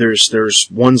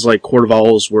 There's ones like Court of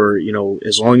Owls where,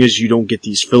 as long as you don't get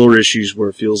these filler issues where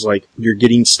it feels like you're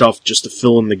getting stuff just to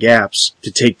fill in the gaps, to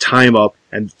take time up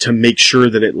and to make sure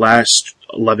that it lasts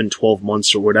 11, 12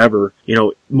 months or whatever,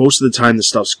 most of the time the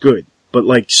stuff's good. But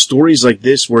like stories like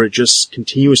this where it just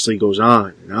continuously goes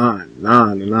on and on and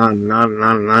on and on and on and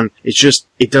on and on,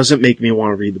 it doesn't make me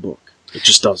want to read the book. It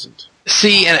just doesn't.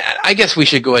 See, and I guess we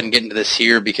should go ahead and get into this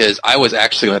here, because I was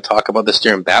actually going to talk about this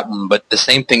during Batwoman, but the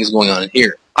same thing's going on in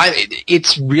here.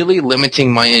 It's really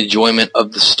limiting my enjoyment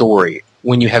of the story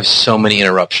when you have so many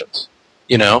interruptions,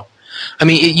 I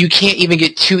mean, you can't even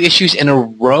get 2 issues in a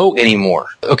row anymore.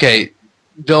 Okay,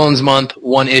 Villains Month,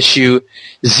 1 issue.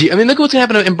 I mean, look what's going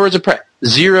to happen in Birds of Prey.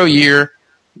 0 year,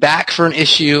 back for an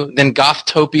issue, then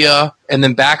Gothtopia, and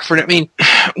then back for, I mean,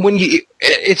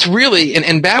 it's really,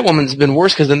 and Batwoman's been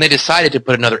worse, because then they decided to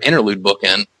put another interlude book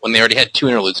in when they already had 2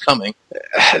 interludes coming.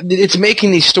 It's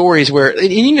making these stories where,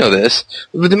 and you know this,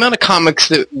 with the amount of comics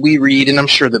that we read, and I'm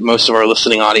sure that most of our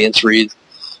listening audience reads,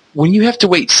 when you have to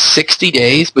wait 60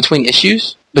 days between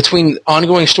issues, between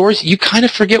ongoing stories, you kind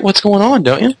of forget what's going on,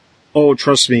 don't you? Oh,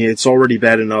 trust me, it's already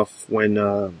bad enough when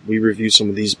we review some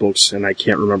of these books, and I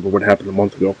can't remember what happened a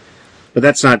month ago. But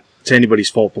that's not to anybody's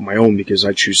fault but my own, because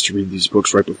I choose to read these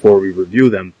books right before we review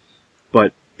them.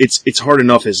 But it's hard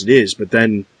enough as it is, but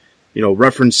then,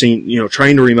 referencing,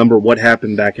 trying to remember what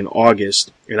happened back in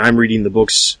August, and I'm reading the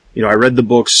books, I read the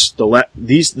books,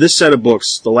 this set of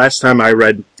books, the last time I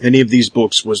read any of these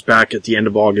books was back at the end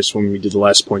of August when we did the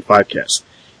last Point 5 cast.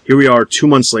 Here we are 2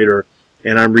 months later,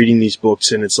 and I'm reading these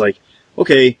books, and it's like,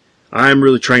 okay, I'm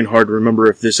really trying hard to remember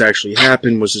if this actually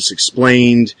happened. Was this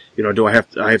explained? Do I have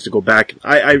to go back?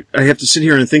 I have to sit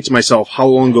here and think to myself, how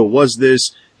long ago was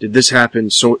this? Did this happen?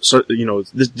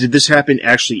 Did this happen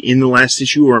actually in the last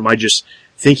issue, or am I just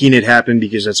thinking it happened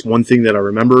because that's one thing that I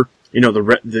remember?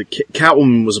 The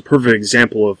Catwoman was a perfect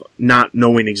example of not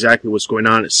knowing exactly what's going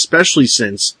on, especially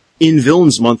since in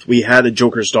Villains Month we had a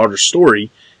Joker's Daughter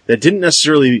story that didn't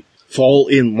necessarily fall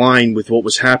in line with what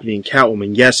was happening in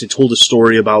Catwoman. Yes, it told a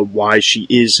story about why she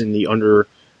is in the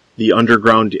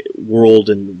underground world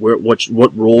and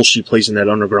what role she plays in that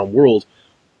underground world.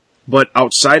 But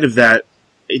outside of that,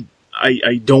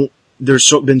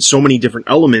 there's been so many different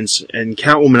elements, and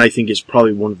Catwoman I think is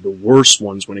probably one of the worst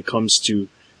ones when it comes to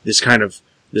this kind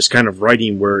of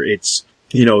writing where it's,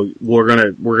 we're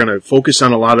gonna focus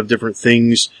on a lot of different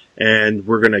things, and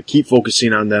we're gonna keep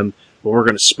focusing on them, but we're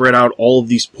gonna spread out all of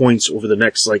these points over the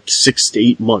next 6 to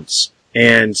 8 months.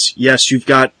 And yes, you've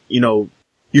got,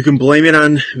 you can blame it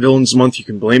on Villains Month, you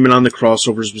can blame it on the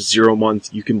crossovers with Zero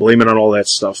Month, you can blame it on all that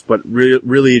stuff, but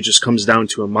really it just comes down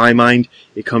to, in my mind,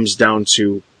 it comes down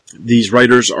to these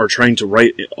writers are trying to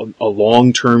write a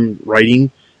long-term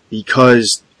writing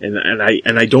because, and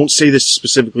I don't say this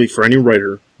specifically for any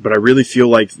writer, but I really feel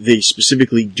like they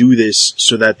specifically do this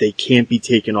so that they can't be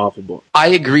taken off a book. I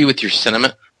agree with your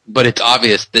sentiment, but it's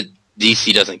obvious that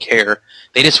DC doesn't care.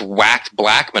 They just whacked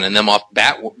Blackman and them off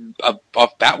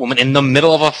Batwoman in the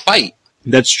middle of a fight.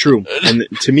 That's true. And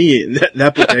to me,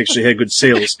 that book actually had good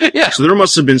sales. Yeah. So there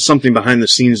must have been something behind the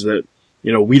scenes that,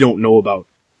 we don't know about.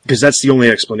 Because that's the only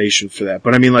explanation for that.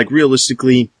 But I mean,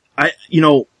 realistically, I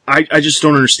just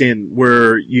don't understand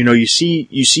where, you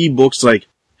see books like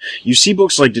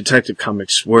Detective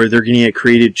Comics where they're getting a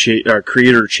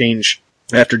creator change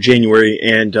after January,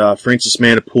 and Francis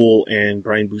Manapul and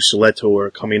Brian Buccellato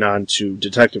are coming on to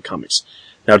Detective Comics.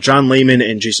 Now, John Layman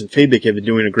and Jason Fabik have been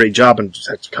doing a great job on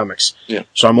Detective Comics. Yeah.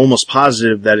 So I'm almost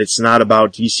positive that it's not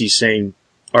about DC saying,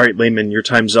 all right, Layman, your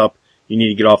time's up. You need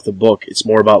to get off the book. It's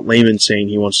more about Layman saying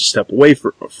he wants to step away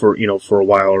for a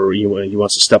while, or he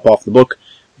wants to step off the book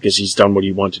because he's done what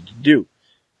he wanted to do.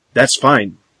 That's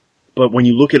fine. But when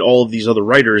you look at all of these other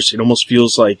writers, it almost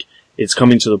feels like it's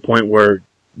coming to the point where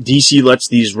DC lets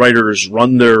these writers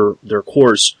run their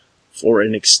course for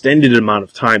an extended amount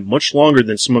of time, much longer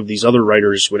than some of these other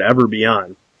writers would ever be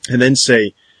on, and then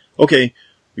say, okay,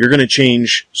 you're going to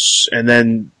change, and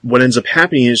then what ends up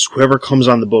happening is whoever comes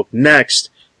on the book next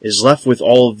is left with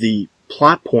all of the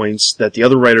plot points that the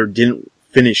other writer didn't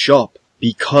finish up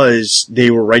because they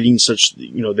were writing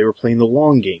they were playing the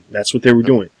long game. That's what they were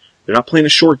doing. They're not playing a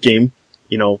short game,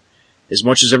 as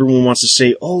much as everyone wants to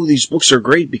say, oh, these books are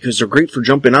great because they're great for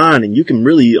jumping on and you can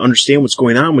really understand what's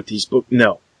going on with these books.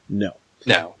 No.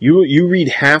 You read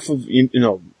half of,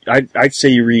 I'd say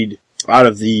you read out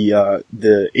of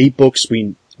the 8 books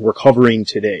we're covering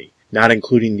today, not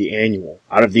including the annual.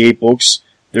 Out of the 8 books,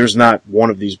 there's not one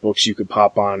of these books you could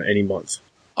pop on any month.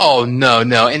 Oh, no.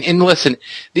 And listen,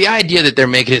 the idea that they're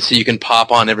making it so you can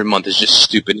pop on every month is just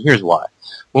stupid. Here's why.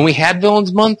 When we had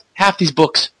Villains Month, half these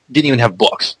books didn't even have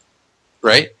books,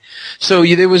 right? So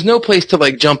there was no place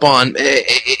to, jump on.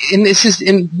 And this is,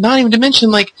 and not even to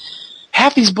mention,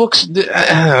 half these books,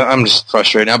 I'm just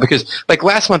frustrated now because,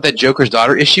 last month, that Joker's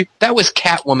Daughter issue, that was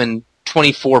Catwoman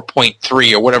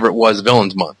 24.3 or whatever it was,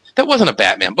 Villains Month. That wasn't a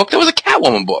Batman book. That was a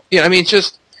Catwoman book. It's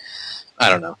just, I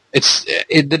don't know.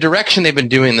 The direction they've been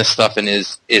doing this stuff in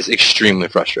is extremely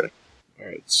frustrating. All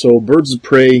right. So Birds of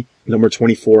Prey, number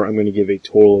 24, I'm going to give a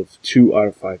total of 2 out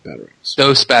of 5 batarangs.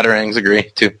 Those batarangs agree,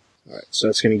 too. All right. So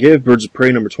that's going to give Birds of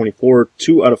Prey, number 24,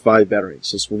 2 out of 5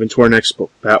 batarangs. Let's move into our next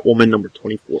book, Batwoman, number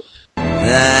 24.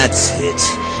 That's it.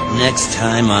 Next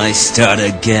time I start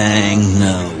a gang,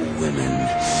 no women.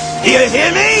 You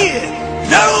hear me?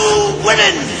 No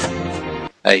women!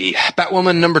 Hey,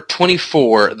 Batwoman number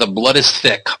 24, The Blood is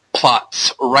Thick.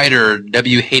 Plots, writer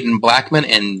W. Hayden Blackman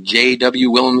and J.W.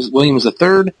 Williams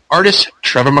III. Artist,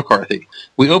 Trevor McCarthy.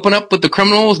 We open up with the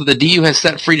criminals that the DU has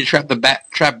set free to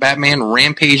trap Batman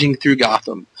rampaging through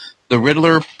Gotham. The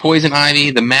Riddler, Poison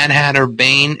Ivy, the Mad Hatter,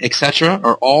 Bane, etc.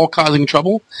 are all causing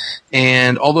trouble.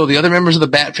 And although the other members of the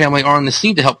Bat family are on the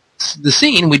scene to help the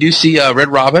scene, we do see Red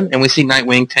Robin, and we see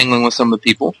Nightwing tangling with some of the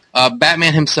people.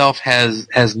 Batman himself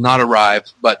has not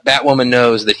arrived, but Batwoman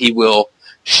knows that he will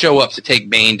show up to take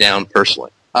Bane down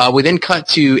personally. We then cut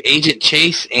to Agent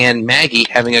Chase and Maggie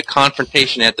having a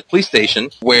confrontation at the police station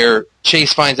where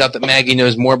Chase finds out that Maggie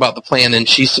knows more about the plan than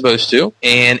she's supposed to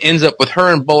and ends up with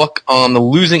her and Bullock on the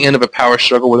losing end of a power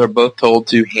struggle where they're both told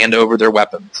to hand over their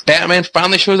weapons. Batman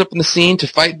finally shows up in the scene to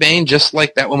fight Bane just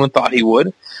like Batwoman thought he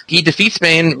would. He defeats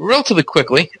Bane relatively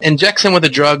quickly, injects him with a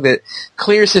drug that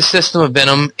clears his system of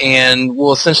venom and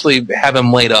will essentially have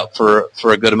him laid up for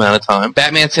a good amount of time.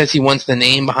 Batman says he wants the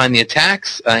name behind the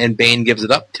attacks, and Bane gives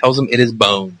it up, tells him it is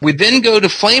Bone. We then go to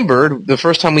Flamebird, the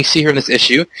first time we see her in this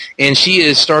issue, and she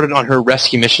is started on her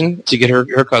rescue mission to get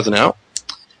her cousin out.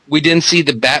 We then see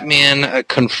the Batman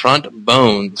confront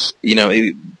Bones.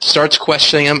 He starts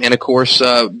questioning him, and of course,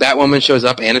 Batwoman shows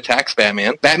up and attacks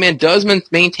Batman. Batman does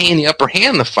maintain the upper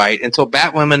hand in the fight until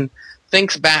Batwoman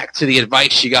thinks back to the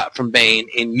advice she got from Bane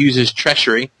and uses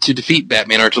treachery to defeat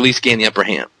Batman, or to at least gain the upper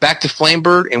hand. Back to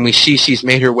Flamebird, and we see she's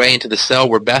made her way into the cell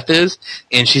where Beth is,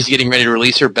 and she's getting ready to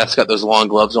release her. Beth's got those long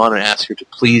gloves on and asks her to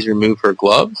please remove her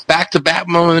gloves. Back to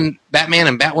Batman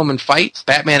and Batwoman fight.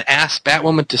 Batman asks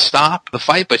Batwoman to stop the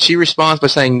fight, but she responds by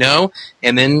saying no,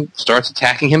 and then starts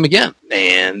attacking him again.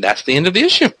 And that's the end of the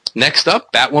issue. Next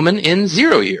up, Batwoman in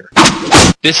Zero Year.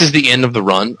 This is the end of the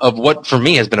run of what, for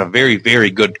me, has been a very, very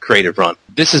good creative run.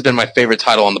 This has been my favorite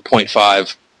title on the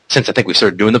 .5 since I think we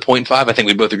started doing the .5. I think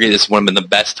we both agree this is one of the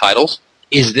best titles.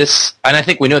 Is this, and I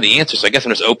think we know the answer, so I guess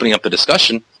I'm just opening up the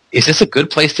discussion, is this a good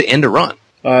place to end a run?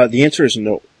 The answer is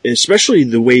no. Especially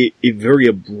the way it very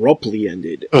abruptly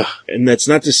ended. Ugh. And that's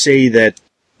not to say that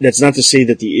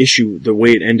the issue, the way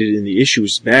it ended in the issue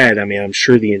is bad. I mean, I'm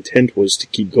sure the intent was to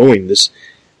keep going.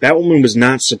 Batwoman was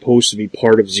not supposed to be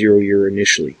part of Zero Year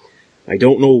initially. I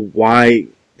don't know why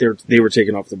they were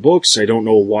taken off the books. I don't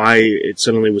know why it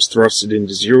suddenly was thrusted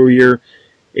into Zero Year.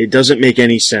 It doesn't make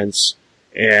any sense.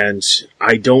 And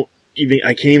I can't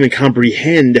even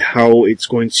comprehend how it's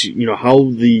going to,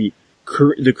 how the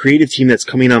creative team that's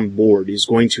coming on board is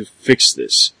going to fix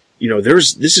this.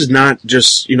 This is not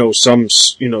just, some,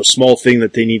 small thing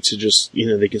that they need to just,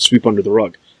 they can sweep under the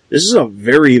rug. This is a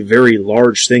very, very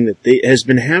large thing that has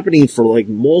been happening for like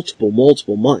multiple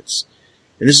months.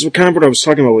 And this is kind of what I was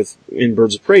talking about in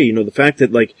Birds of Prey, the fact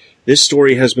that like this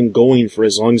story has been going for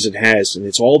as long as it has, and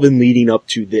it's all been leading up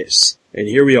to this. And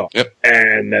here we are. Yep.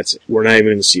 And that's it. We're not even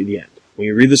going to see the end. When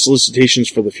you read the solicitations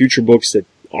for the future books that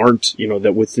aren't,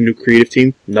 that with the new creative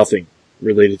team, nothing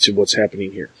related to what's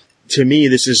happening here. To me,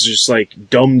 this is just like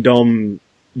dumb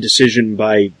decision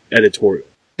by editorial.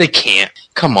 They can't.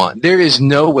 Come on. There is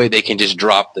no way they can just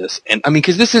drop this. And I mean,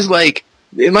 because this is like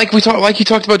you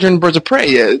talked about during Birds of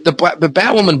Prey, the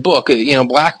Batwoman book.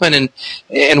 Blackman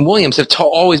and Williams have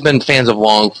always been fans of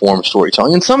long form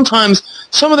storytelling, and sometimes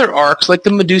some of their arcs, like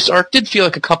the Medusa arc, did feel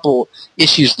like a couple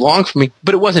issues long for me,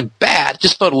 but it wasn't bad. It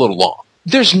just felt a little long.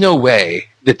 There's no way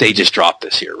that they just drop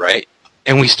this here, right?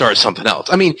 And we start something else.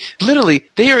 I mean, literally,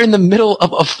 they are in the middle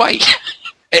of a fight.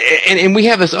 And we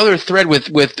have this other thread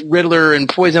with Riddler and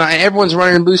Poison Ivy. Everyone's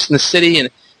running loose in the city, and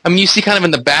I mean, you see kind of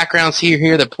in the backgrounds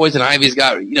here that Poison Ivy's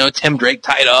got Tim Drake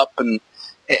tied up, and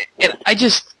I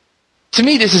just, to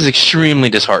me, this is extremely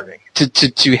disheartening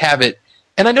to have it,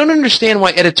 and I don't understand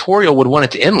why editorial would want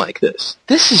it to end like this.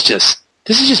 This is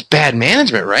just bad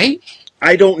management, right?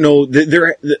 I don't know.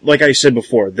 Like I said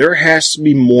before, there has to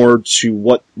be more to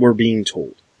what we're being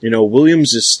told.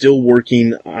 Williams is still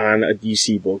working on a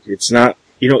DC book. It's not.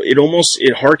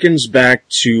 It harkens back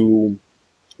to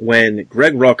when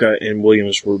Greg Rucka and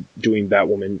Williams were doing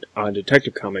Batwoman on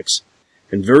Detective Comics,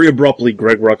 and very abruptly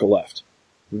Greg Rucka left.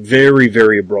 Very,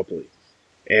 very abruptly.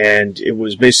 And it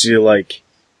was basically like,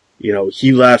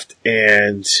 he left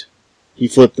and he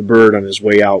flipped the bird on his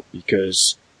way out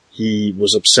because he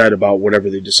was upset about whatever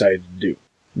they decided to do.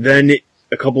 Then,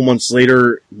 a couple months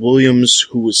later, Williams,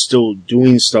 who was still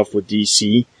doing stuff with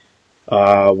DC,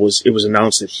 it was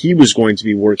announced that he was going to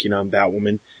be working on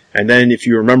Batwoman. And then, if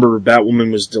you remember,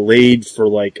 Batwoman was delayed for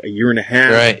like a year and a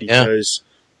half because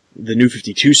the New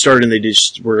 52 started, and they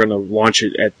just were going to launch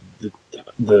it at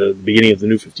the beginning of the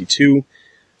New 52.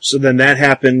 So then that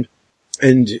happened,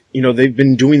 and they've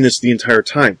been doing this the entire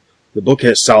time. The book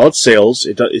has solid sales.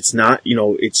 It's not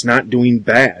doing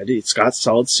bad. It's got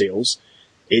solid sales.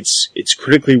 It's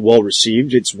critically well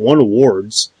received. It's won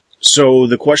awards. So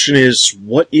the question is,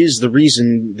 what is the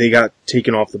reason they got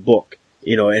taken off the book?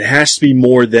 It has to be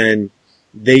more than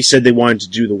they said they wanted to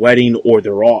do the wedding, or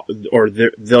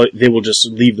they will just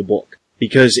leave the book.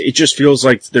 Because it just feels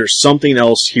like there's something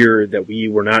else here that we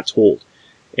were not told.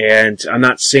 And I'm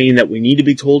not saying that we need to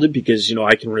be told it, because,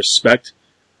 I can respect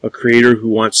a creator who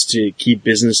wants to keep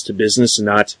business to business and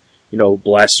not,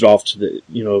 blast it off to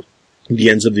the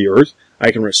ends of the earth.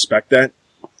 I can respect that.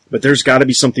 But there's gotta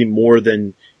be something more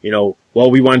than,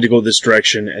 well, we wanted to go this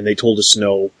direction and they told us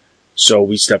no, so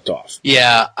we stepped off.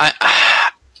 Yeah,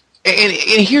 and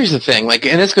here's the thing,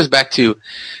 and this goes back to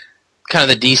kind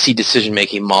of the DC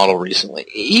decision-making model recently.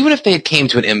 Even if they had came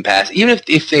to an impasse, even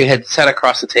if they had sat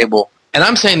across the table, and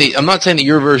I'm not saying that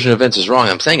your version of events is wrong,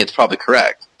 I'm saying it's probably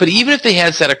correct, but even if they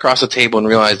had sat across the table and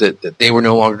realized that they were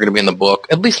no longer going to be in the book,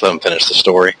 at least let them finish the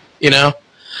story,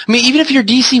 I mean, even if you're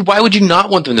DC, why would you not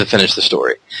want them to finish the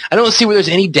story? I don't see where there's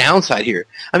any downside here.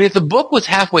 I mean, if the book was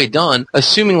halfway done,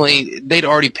 assumingly they'd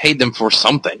already paid them for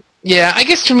something. Yeah, I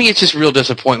guess for me it's just real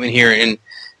disappointment here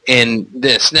in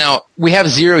this. Now, we have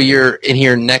 0 Year in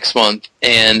here next month,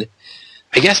 and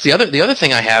I guess the other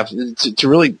thing I have to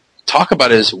really talk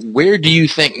about is, where do you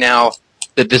think now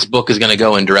that this book is going to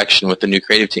go in direction with the new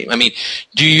creative team. I mean,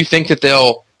 do you think that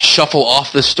they'll shuffle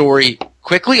off the story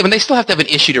quickly? I mean, they still have to have an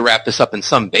issue to wrap this up in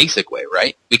some basic way,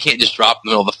 right? We can't just drop in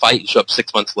the middle of the fight and show up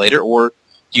 6 months later, or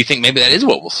do you think maybe that is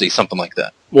what we'll see, something like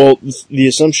that? Well, the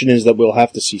assumption is that we'll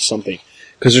have to see something,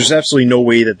 because there's absolutely no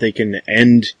way that they can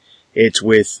end it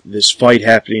with this fight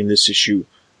happening in this issue,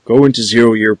 go into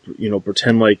 0 year,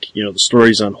 pretend like, the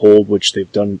story's on hold, which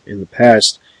they've done in the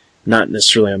past, not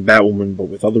necessarily on Batwoman, but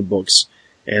with other books,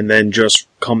 and then just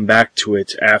come back to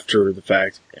it after the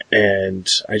fact. And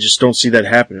I just don't see that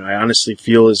happening. I honestly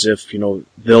feel as if,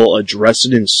 they'll address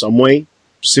it in some way,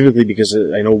 specifically because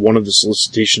I know one of the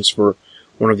solicitations for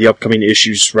one of the upcoming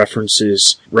issues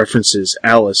references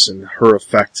Alice and her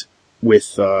effect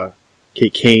with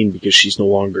Kate Kane, because she's no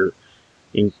longer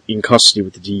in custody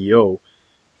with the DEO.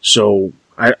 So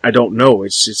I don't know.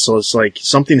 It's like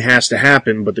something has to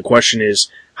happen, but the question is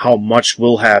how much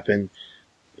will happen.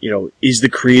 Is the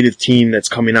creative team that's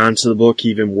coming onto the book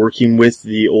even working with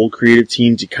the old creative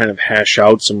team to kind of hash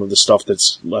out some of the stuff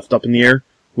that's left up in the air?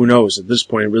 Who knows? At this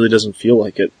point, it really doesn't feel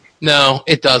like it. No,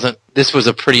 it doesn't. This was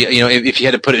a pretty, if you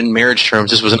had to put it in marriage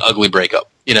terms, this was an ugly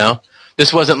breakup,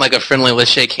 This wasn't like a friendly,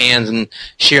 let's shake hands and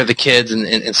share the kids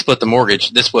and split the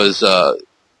mortgage. This was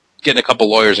getting a couple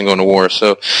lawyers and going to war.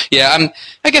 So, yeah,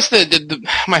 I guess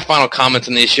my final comments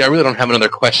on the issue, I really don't have another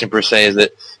question per se, is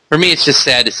that for me it's just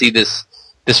sad to see this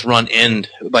run end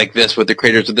like this with the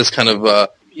creators of this kind of,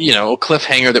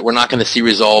 cliffhanger that we're not going to see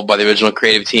resolved by the original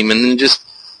creative team. And then just,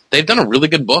 they've done a really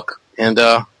good book. And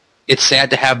it's sad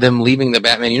to have them leaving the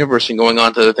Batman universe and going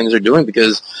on to the things they're doing,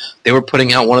 because they were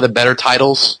putting out one of the better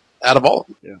titles out of all of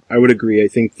them. Yeah, I would agree. I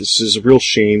think this is a real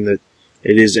shame that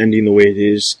it is ending the way it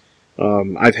is.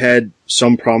 I've had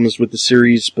some problems with the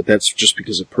series, but that's just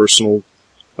because of personal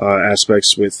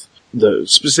aspects with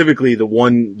specifically the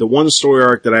one story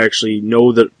arc that I actually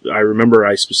know that I remember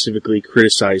I specifically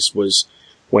criticized was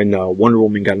when Wonder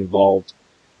Woman got involved.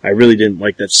 I really didn't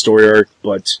like that story arc,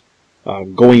 but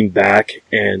going back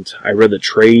and I read the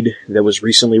trade that was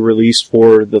recently released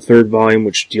for the 3rd volume,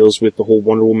 which deals with the whole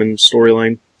Wonder Woman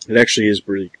storyline. It actually is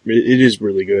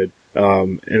really good.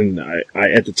 And I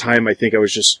at the time, I think I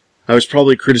was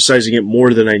probably criticizing it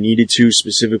more than I needed to,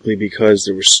 specifically because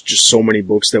there was just so many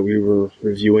books that we were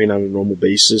reviewing on a normal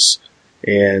basis,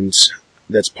 and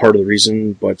that's part of the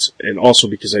reason, and also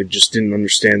because I just didn't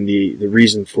understand the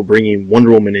reason for bringing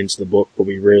Wonder Woman into the book, but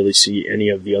we rarely see any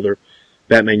of the other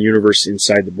Batman universe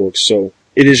inside the book, so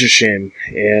it is a shame,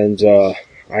 and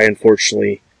I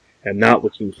unfortunately am not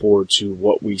looking forward to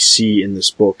what we see in this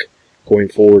book going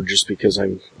forward, just because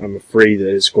I'm afraid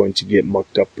that it's going to get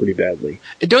mucked up pretty badly.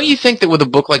 Don't you think that with a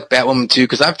book like Batwoman 2,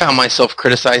 because I've found myself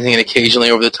criticizing it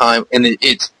occasionally over the time, and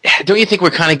don't you think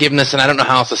we're kind of giving this, and I don't know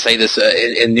how else to say this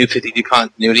in New 52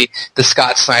 continuity, the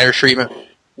Scott Snyder treatment,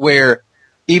 where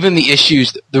even the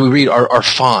issues that we read are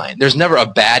fine. There's never a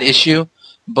bad issue,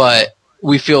 but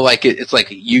we feel like it's like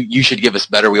you should give us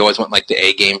better. We always want like the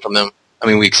A game from them. I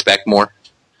mean, we expect more.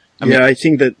 I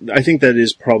think that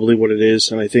is probably what it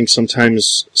is, and I think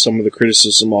sometimes some of the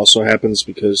criticism also happens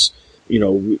because,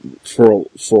 for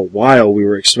a while we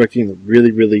were expecting the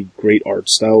really, really great art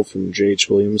style from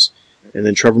J.H. Williams, and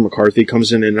then Trevor McCarthy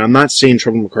comes in, and I'm not saying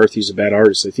Trevor McCarthy's a bad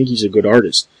artist. I think he's a good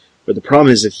artist, but the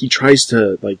problem is that he tries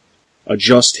to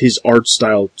adjust his art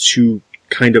style to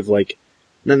kind of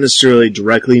not necessarily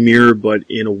directly mirror, but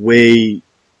in a way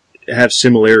have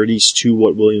similarities to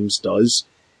what Williams does.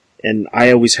 And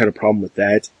I always had a problem with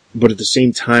that. But at the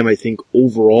same time, I think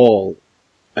overall,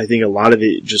 a lot of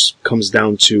it just comes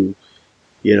down to,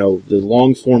 the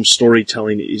long form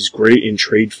storytelling is great in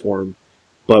trade form,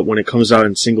 but when it comes out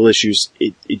in single issues,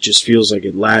 it just feels like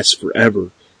it lasts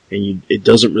forever, and it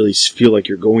doesn't really feel like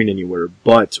you're going anywhere.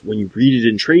 But when you read it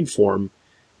in trade form,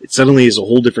 it suddenly is a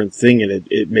whole different thing, and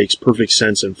it makes perfect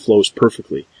sense and flows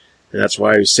perfectly. And that's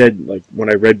why I said, when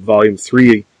I read Volume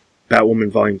 3,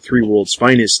 Batwoman Volume 3, World's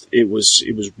Finest, it was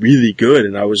really good,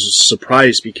 and I was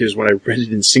surprised because when I read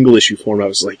it in single issue form, I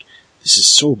was like, this is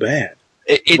so bad.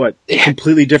 But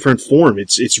completely different form.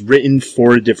 It's written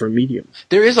for a different medium.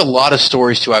 There is a lot of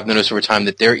stories, too, I've noticed over time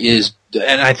that there is,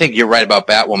 and I think you're right about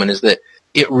Batwoman, is that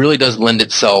it really does lend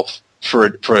itself for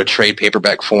a trade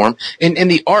paperback form. And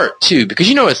the art, too, because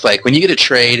it's like when you get a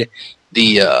trade,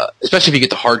 especially if you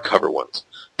get the hardcover ones,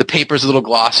 the paper's a little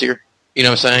glossier, you know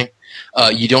what I'm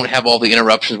saying? You don't have all the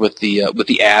interruptions with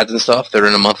the ads and stuff that are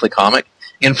in a monthly comic.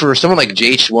 And for someone like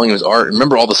J.H. Williams' art,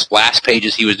 remember all the splash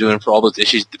pages he was doing for all those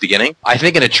issues at the beginning? I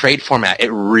think in a trade format,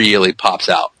 it really pops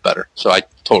out better. So I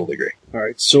totally agree. All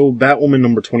right, so Batwoman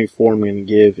number 24, I'm going to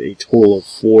give a total of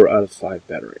 4 out of 5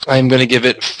 batteries. I'm going to give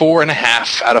it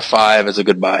 4.5 out of 5 as a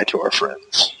goodbye to our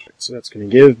friends. So that's going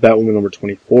to give Batwoman number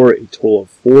 24 a total of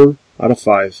 4 out of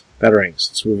 5 Batarangs.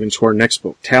 Let's move into our next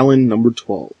book, Talon number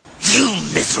 12. You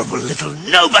miserable little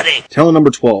nobody! Talon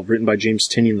number 12, written by James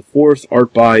Tynion IV,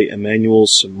 art by Emmanuel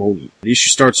Simoni. The issue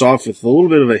starts off with a little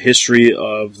bit of a history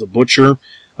of the Butcher,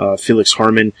 Felix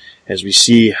Harmon, as we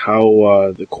see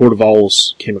how the Court of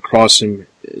Owls came across him.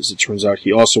 As it turns out,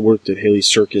 he also worked at Haley's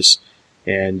Circus,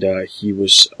 and he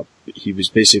was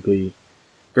basically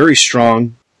very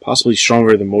strong, possibly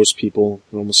stronger than most people.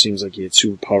 It almost seems like he had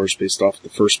superpowers based off the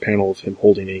first panel of him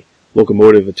holding a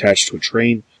locomotive attached to a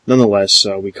train. Nonetheless,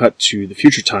 we cut to the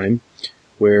future time,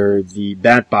 where the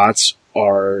Batbots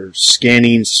are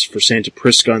scanning for Santa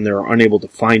Prisca and they're unable to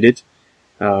find it.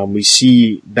 We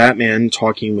see Batman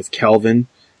talking with Calvin,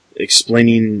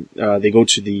 explaining, they go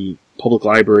to the public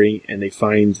library and they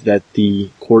find that the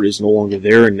court is no longer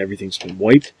there and everything's been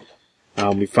wiped.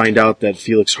 We find out that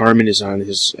Felix Harmon is on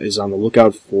the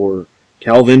lookout for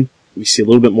Calvin. We see a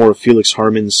little bit more of Felix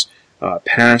Harmon's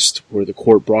past, where the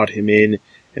court brought him in,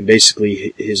 and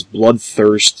basically his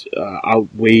bloodthirst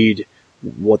outweighed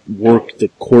what work the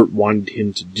court wanted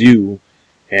him to do,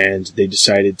 and they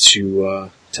decided to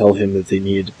tell him that they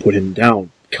needed to put him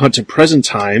down. Cut to present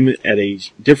time at a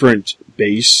different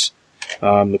base.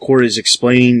 The court is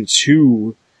explaining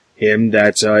to him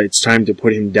that it's time to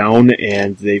put him down,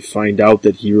 and they find out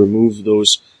that he removed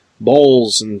those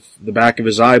balls in the back of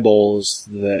his eyeballs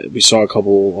that we saw a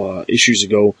couple issues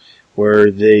ago, where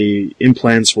the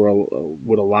implants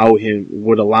would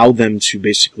allow them to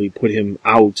basically put him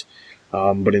out,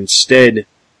 but instead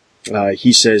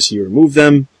he says he removed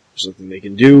them. There's nothing they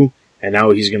can do, and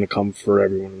now he's going to come for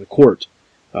everyone in the court.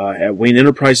 At Wayne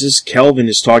Enterprises, Calvin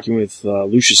is talking with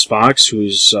Lucius Fox, who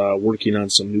is working on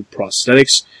some new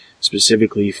prosthetics,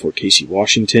 specifically for Casey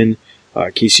Washington.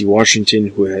 Casey Washington,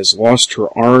 who has lost her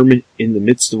arm in the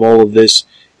midst of all of this,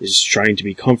 is trying to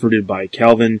be comforted by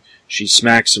Calvin. She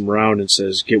smacks him around and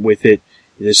says, "Get with it.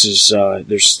 This is,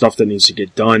 there's stuff that needs to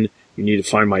get done. You need to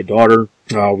find my daughter."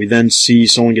 We then see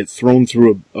someone get thrown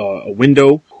through a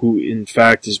window, who in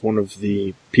fact is one of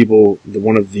the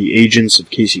agents of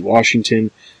Casey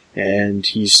Washington, and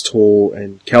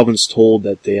Calvin's told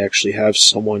that they actually have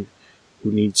someone who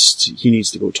he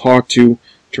needs to go talk to.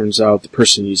 Turns out the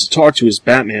person he needs to talk to is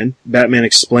Batman. Batman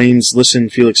explains, "Listen,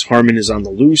 Felix Harmon is on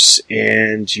the loose,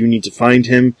 and you need to find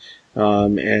him,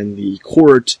 and the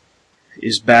court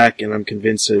is back, and I'm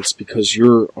convinced that it's because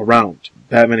you're around."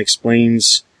 Batman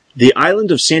explains, "The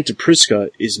island of Santa Prisca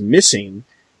is missing,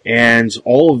 and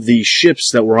all of the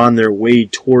ships that were on their way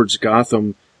towards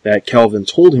Gotham that Calvin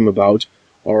told him about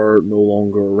are no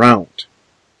longer around,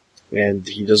 and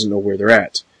he doesn't know where they're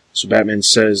at." So Batman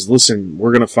says, "Listen,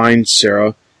 we're going to find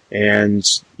Sarah, and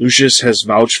Lucius has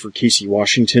vouched for Casey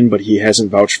Washington, but he hasn't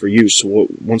vouched for you. So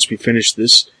once we finish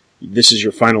this is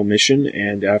your final mission,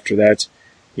 and after that,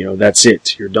 that's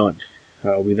it. You're done."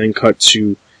 We then cut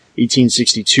to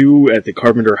 1862 at the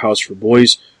Carpenter House for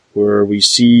Boys, where we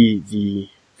see the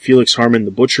Felix Harmon,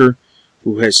 the Butcher,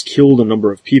 who has killed a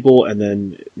number of people and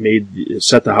then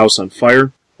set the house on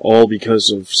fire, all because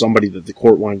of somebody that the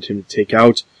court wanted him to take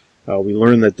out. We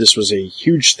learn that this was a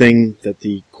huge thing that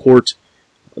the court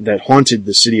that haunted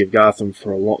the city of Gotham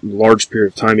for a large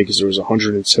period of time, because there was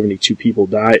 172 people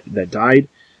that died.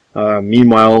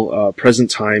 Meanwhile, present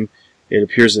time, it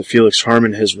appears that Felix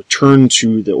Harmon has returned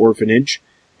to the orphanage,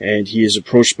 and he is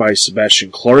approached by Sebastian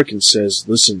Clark and says,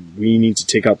 "Listen, we need to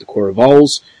take out the Court of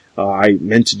Owls. I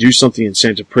meant to do something in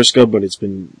Santa Prisca, but it's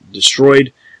been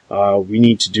destroyed. We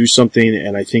need to do something,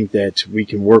 and I think that we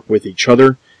can work with each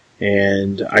other.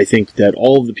 And I think that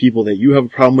all of the people that you have a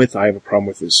problem with, I have a problem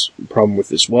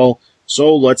with as well.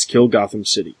 So let's kill Gotham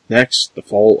City." Next, the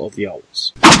Fall of the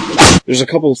Owls. There's a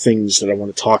couple of things that I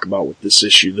want to talk about with this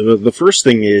issue. The first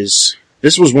thing is,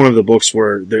 this was one of the books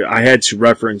where I had to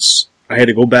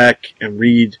go back and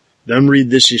read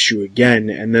this issue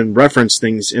again, and then reference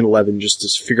things in 11 just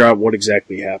to figure out what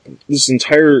exactly happened. This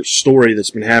entire story that's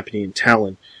been happening in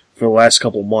Talon for the last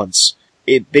couple of months,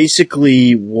 it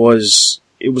basically was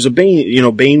a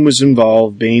Bane, Bane was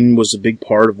involved. Bane was a big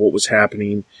part of what was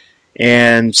happening.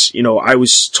 And, I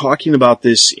was talking about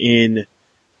this in,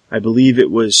 I believe it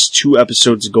was 2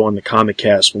 episodes ago on the Comic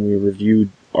Cast when we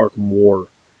reviewed Arkham War.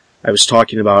 I was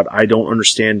talking about, I don't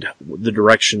understand the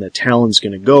direction that Talon's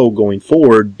going to go going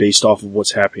forward based off of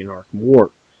what's happening in Arkham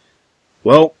War.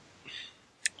 Well,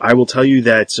 I will tell you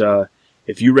that,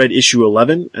 if you read issue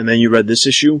 11 and then you read this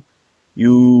issue,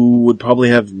 you would probably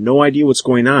have no idea what's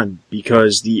going on,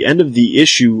 because the end of the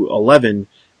issue 11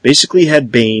 basically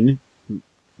had Bane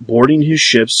boarding his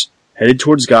ships, headed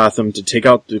towards Gotham to take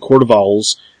out the Court of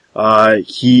Owls.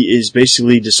 he is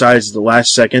basically decides at the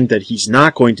last second that he's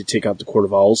not going to take out the Court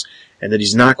of Owls and that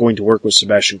he's not going to work with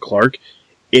Sebastian Clark.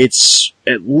 It's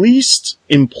at least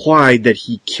implied that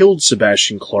he killed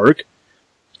Sebastian Clark,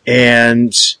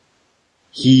 and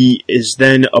he is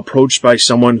then approached by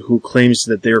someone who claims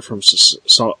that they're from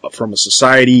a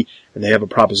society and they have a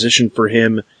proposition for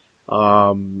him,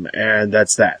 and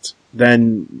that's that.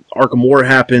 Then Arkham War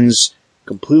happens,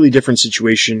 completely different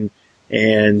situation,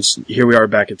 and here we are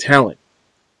back at Talon.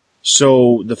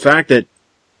 So the fact that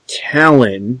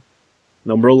Talon,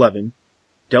 number 11,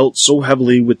 dealt so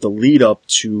heavily with the lead up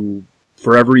to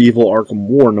Forever Evil Arkham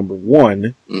War number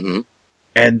 1,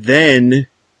 and then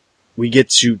we get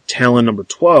to Talon number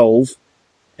 12,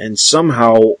 and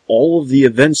somehow all of the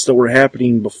events that were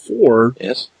happening before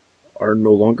are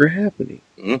no longer happening.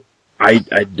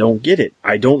 I don't get it.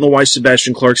 I don't know why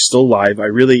Sebastian Clark's still alive. I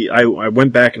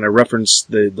went back and I referenced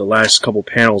the last couple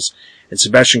panels, and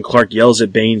Sebastian Clark yells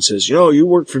at Bane, says, you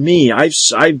work for me.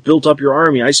 I've built up your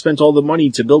army. I spent all the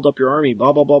money to build up your army,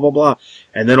 blah, blah, blah, blah, blah.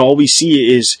 And then all we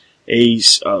see is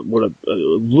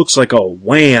looks like a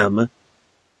wham,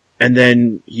 and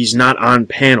then he's not on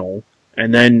panel,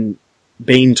 and then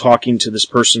Bane talking to this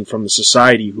person from the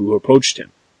society who approached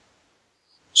him.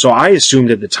 So I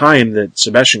assumed at the time that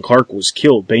Sebastian Clark was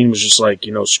killed. Bane was just like,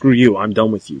 screw you, I'm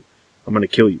done with you. I'm gonna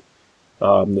kill you.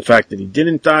 The fact that he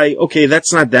didn't die, okay,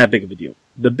 that's not that big of a deal.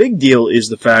 The big deal is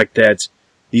the fact that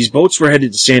these boats were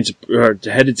headed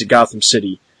to Gotham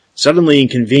City. Suddenly and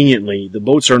conveniently, the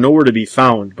boats are nowhere to be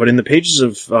found, but in the pages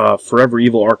of Forever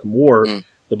Evil Arkham War,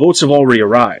 the boats have already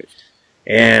arrived.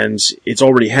 And it's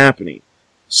already happening.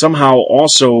 Somehow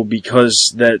also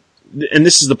because that, and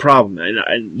this is the problem,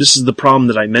 and this is the problem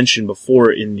that I mentioned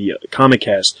before in the Comic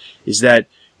Cast, is that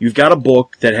you've got a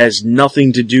book that has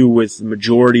nothing to do with the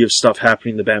majority of stuff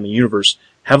happening in the Batman universe,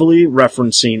 heavily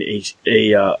referencing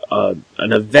an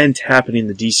event happening in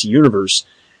the DC universe.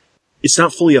 It's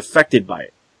not fully affected by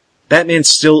it. Batman's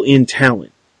still in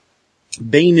Talon.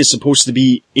 Bane is supposed to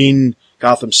be in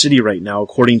Gotham City right now,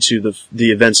 according to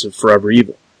the events of Forever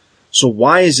Evil. So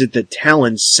why is it that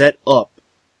Talon set up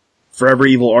Forever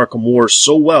Evil Arkham War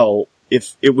so well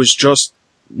if it was just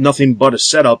nothing but a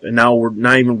setup, and now we're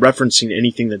not even referencing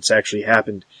anything that's actually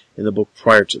happened in the book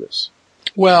prior to this?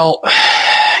 Well,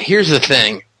 here's the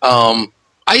thing. I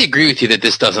agree with you that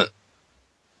this doesn't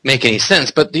make any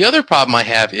sense, but the other problem I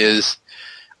have is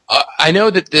I know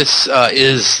that this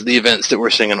is the events that we're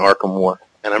seeing in Arkham War,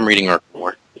 and I'm reading Arkham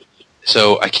War,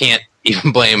 so I can't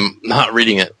even blame not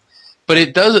reading it. But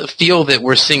it does feel that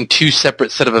we're seeing two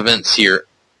separate set of events here,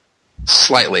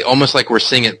 slightly, almost like we're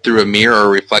seeing it through a mirror or a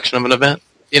reflection of an event,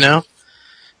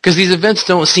 Because these events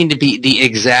don't seem to be the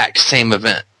exact same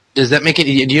event. Does that make it?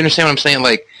 Do you understand what I'm saying?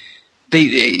 Like,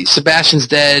 Sebastian's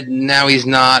dead, now he's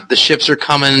not. The ships are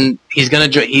coming. He's gonna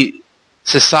join.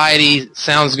 Society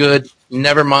sounds good.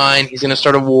 Never mind. He's gonna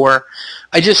start a war.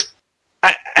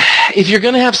 If you're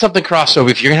gonna have something crossover,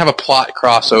 if you're gonna have a plot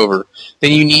crossover,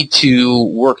 then you need to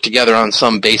work together on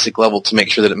some basic level to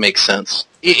make sure that it makes sense.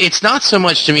 It's not so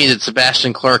much to me that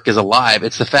Sebastian Clark is alive.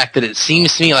 It's the fact that it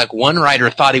seems to me like one writer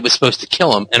thought he was supposed to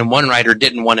kill him, and one writer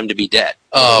didn't want him to be dead.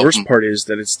 The worst part is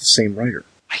that it's the same writer.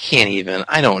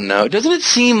 I don't know. Doesn't it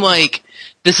seem like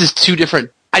this is two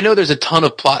different... I know there's a ton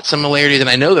of plot similarities, and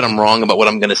I know that I'm wrong about what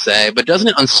I'm going to say, but doesn't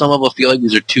it on some level feel like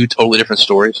these are two totally different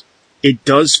stories? It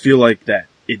does feel like that.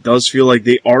 It does feel like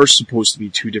they are supposed to be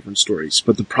two different stories,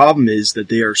 but the problem is that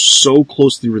they are so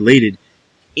closely related,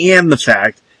 and the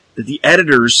fact that the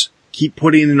editors keep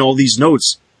putting in all these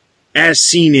notes, as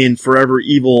seen in Forever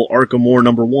Evil Arkham War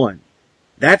number 1.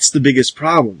 That's the biggest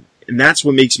problem, and that's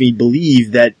what makes me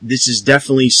believe that this is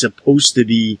definitely supposed to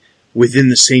be within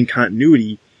the same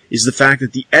continuity, is the fact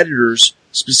that the editors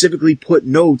specifically put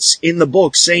notes in the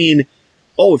book saying,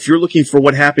 oh, if you're looking for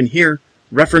what happened here,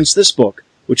 reference this book,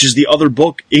 which is the other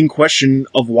book in question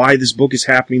of why this book is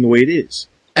happening the way it is.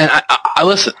 And I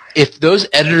listen, if those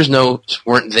editors' notes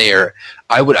weren't there,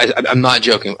 I'm not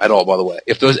joking at all, by the way.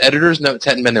 If those editors' notes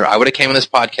hadn't been there, I would have came on this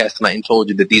podcast tonight and told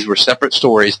you that these were separate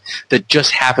stories that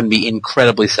just happen to be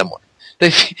incredibly similar.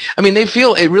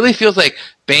 It really feels like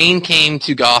Bane came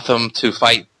to Gotham to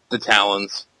fight the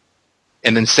Talons,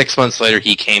 and then 6 months later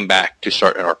he came back to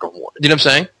start an Arkham War. You know what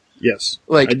I'm saying? Yes,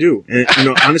 I do.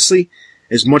 And, honestly,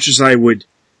 as much as I would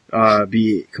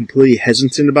be completely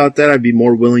hesitant about that, I'd be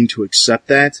more willing to accept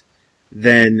that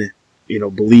than,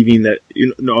 believing that,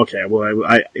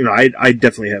 I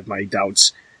definitely have my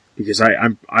doubts, because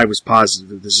I was positive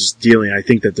that this is dealing, I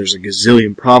think that there's a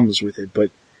gazillion problems with it, but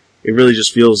it really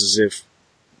just feels as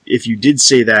if you did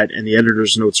say that and the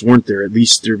editor's notes weren't there, at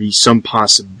least there'd be some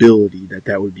possibility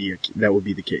that would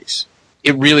be the case.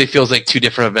 it really feels like two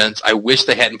different events. I wish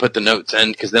they hadn't put the notes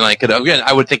in, because then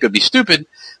I would think it would be stupid,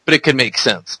 but it could make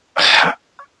sense.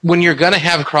 When you're going to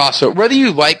have crossover, whether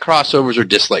you like crossovers or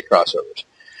dislike crossovers,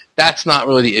 that's not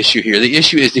really the issue here. The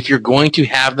issue is if you're going to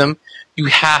have them, you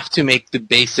have to make the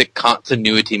basic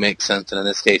continuity make sense, and in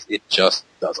this case, it just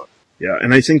doesn't. Yeah,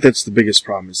 and I think that's the biggest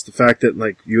problem, is the fact that,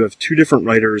 like, you have two different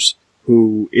writers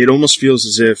who it almost feels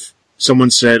as if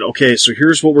someone said, okay, so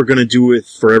here's what we're going to do with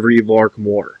Forever Evil Arkham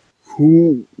War.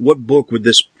 What book would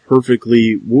this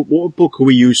what book could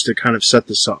we use to kind of set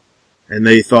this up? And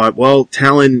they thought, well,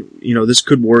 Talon, this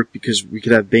could work because we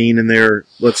could have Bane in there.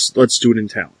 Let's do it in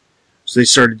Talon. So they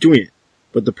started doing it.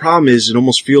 But the problem is, it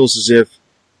almost feels as if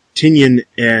Tynion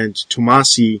and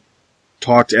Tomasi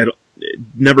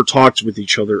never talked with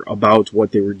each other about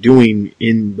what they were doing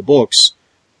in the books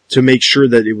to make sure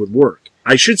that it would work.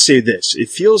 I should say this. It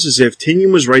feels as if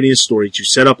Tynion was writing a story to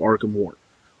set up Arkham War.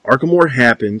 Arkham War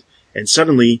happened, and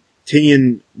suddenly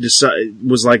Tynion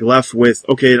was left with,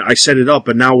 okay, I set it up,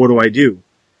 but now what do I do?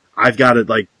 I've got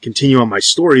to continue on my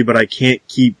story, but I can't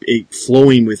keep it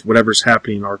flowing with whatever's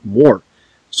happening in Arkham War.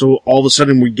 So all of a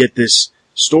sudden we get this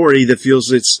story that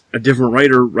feels it's a different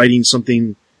writer writing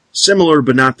something similar,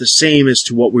 but not the same as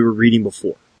to what we were reading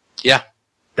before. Yeah.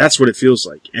 That's what it feels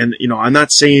like. And, I'm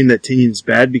not saying that Tynion's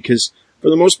bad, because for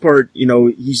the most part,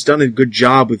 he's done a good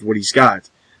job with what he's got.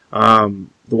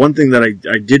 The one thing that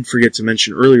I did forget to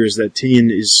mention earlier is that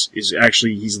Tynion is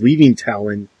actually, he's leaving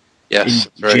Talon. Yes,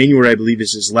 in January, I believe,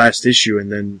 is his last issue,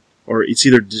 or it's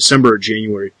either December or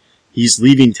January. He's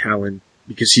leaving Talon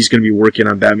because he's going to be working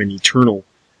on Batman Eternal.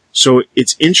 So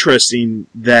it's interesting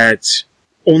that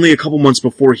only a couple months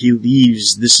before he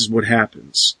leaves, this is what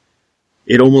happens.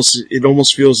 It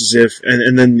almost feels as if,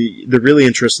 and then the really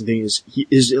interesting thing is,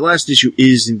 his last issue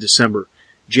is in December.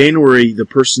 January, the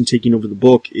person taking over the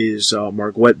book is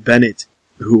Marguerite Bennett,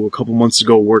 who a couple months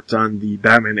ago worked on the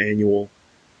Batman Annual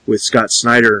with Scott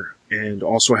Snyder, and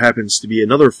also happens to be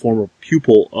another former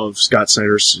pupil of Scott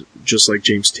Snyder's, just like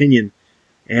James Tynion.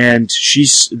 And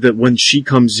when she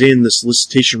comes in, the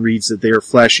solicitation reads that they are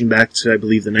flashing back to, I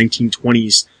believe, the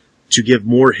 1920s to give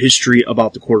more history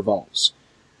about the Court of Owls.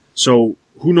 So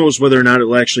who knows whether or not it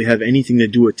will actually have anything to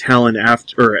do with Calvin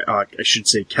after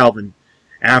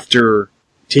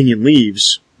Tynion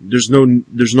leaves. There's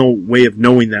no way of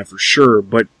knowing that for sure,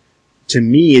 but to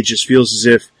me it just feels as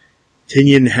if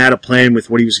Tynion had a plan with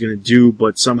what he was going to do,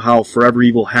 but somehow Forever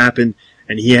Evil happened,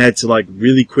 and he had to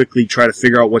really quickly try to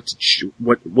figure out what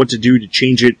to do to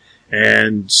change it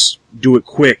and do it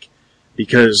quick,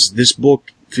 because this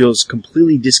book feels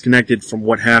completely disconnected from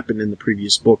what happened in the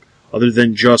previous book, other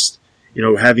than just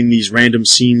having these random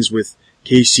scenes with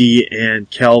Casey and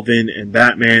Calvin and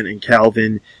Batman and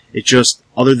Calvin. It just,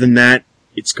 other than that,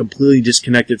 it's completely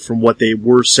disconnected from what they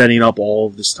were setting up all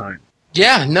of this time.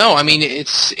 Yeah, no, I mean,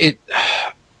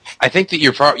 I think that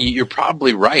you're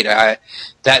probably right.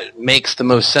 That makes the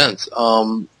most sense.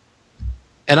 And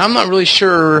I'm not really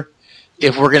sure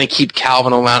if we're going to keep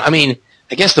Calvin around. I mean,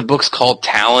 I guess the book's called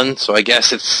Talon, so I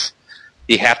guess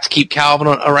you have to keep Calvin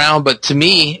around. But to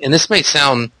me, and this may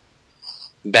sound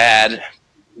bad,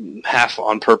 half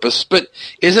on purpose, but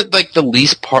isn't the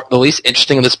least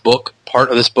interesting of this book? Part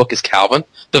of this book is Calvin.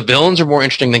 The villains are more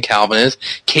interesting than Calvin is.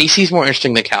 Casey's more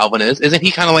interesting than Calvin is. Isn't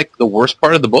he kind of the worst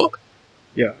part of the book?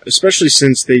 Yeah, especially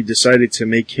since they decided to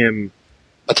make him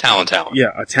a Talon.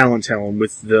 Yeah, a Talon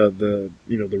with the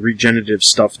regenerative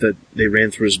stuff that they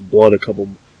ran through his blood a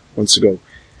couple months ago.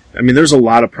 I mean, there's a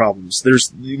lot of problems.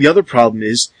 The other problem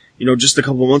is, just a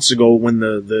couple months ago when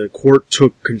the court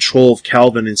took control of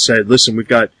Calvin and said, listen, we've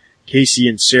got Casey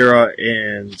and Sarah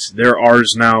and they're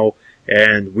ours now,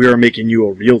 and we are making you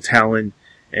a real Talon.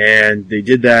 And they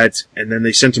did that, and then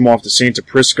they sent him off to Santa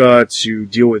Prisca to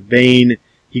deal with Bane.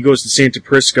 He goes to Santa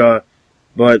Prisca,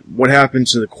 but what happened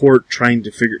to the court trying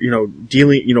to figure,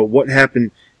 what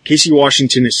happened? Casey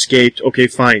Washington escaped, okay,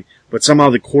 fine, but somehow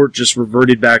the court just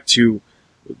reverted back to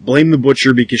blame the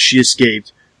Butcher because she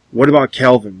escaped. What about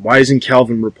Calvin? Why isn't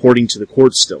Calvin reporting to the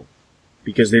court still?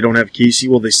 Because they don't have Casey?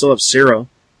 Well, they still have Sarah.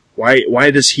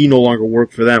 Why does he no longer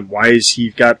work for them? Why is he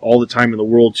got all the time in the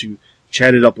world to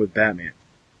chat it up with Batman?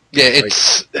 Yeah,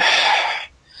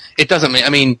 it doesn't make, I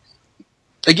mean,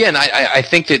 again, I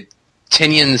think that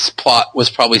Tynion's plot was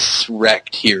probably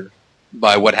wrecked here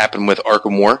by what happened with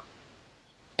Arkham War.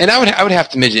 And I would have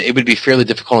to admit it would be fairly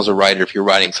difficult as a writer if you're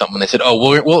writing something and they said, oh,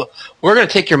 we're going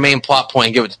to take your main plot point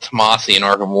and give it to Tomasi in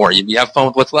Arkham War. You have fun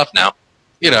with what's left now,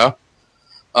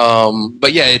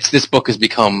 But yeah, this book has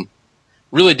become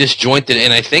really disjointed,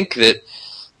 and I think that,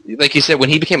 like you said, when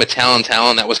he became a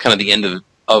Talon, that was kind of the end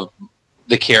of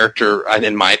the character,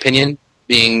 in my opinion,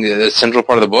 being the central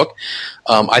part of the book.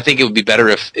 I think it would be better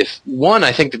if one,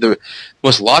 I think that the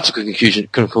most logical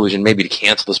conclusion may be to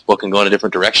cancel this book and go in a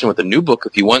different direction with a new book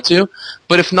if you want to.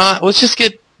 But if not, let's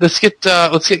get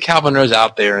Calvin Rose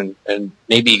out there and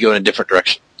maybe go in a different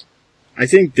direction. I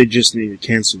think they just need to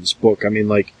cancel this book. I mean,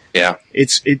 like, yeah,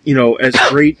 as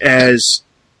great as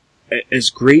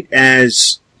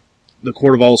the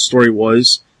Court of Owls story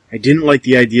was, I didn't like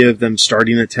the idea of them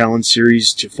starting a Talon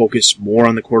series to focus more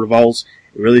on the Court of Owls.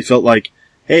 It really felt like,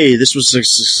 hey, this was a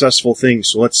successful thing,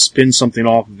 so let's spin something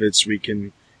off of it so we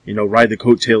can, ride the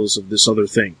coattails of this other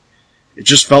thing. It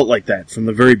just felt like that from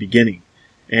the very beginning.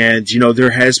 And,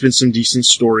 there has been some decent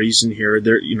stories in here.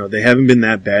 They haven't been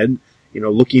that bad.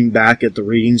 Looking back at the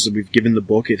ratings that we've given the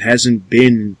book, it hasn't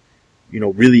been,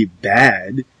 really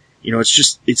bad.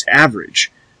 It's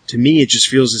average. To me, it just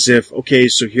feels as if, okay,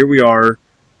 so here we are.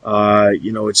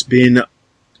 It's been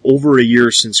over a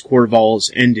year since Court of Owls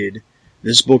ended.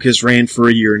 This book has ran for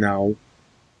a year now.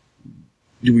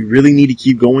 Do we really need to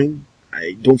keep going?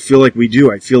 I don't feel like we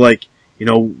do. I feel like,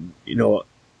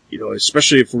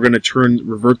 especially if we're going to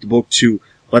revert the book to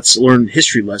let's learn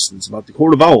history lessons about the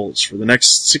Court of Owls for the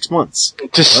next 6 months.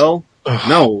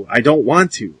 No, I don't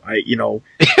want to.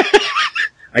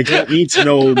 I don't need to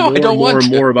know more and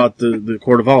more about the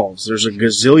Court of Owls. There's a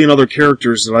gazillion other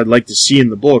characters that I'd like to see in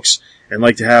the books and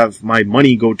like to have my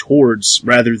money go towards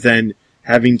rather than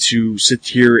having to sit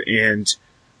here and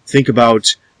think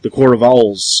about the Court of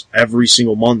Owls every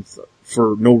single month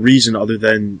for no reason other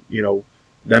than,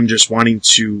 them just wanting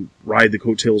to ride the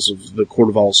coattails of the Court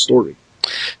of Owls story.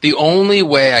 The only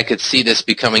way I could see this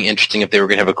becoming interesting if they were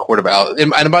going to have a Court of Owls,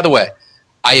 and by the way,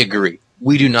 I agree.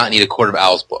 We do not need a Court of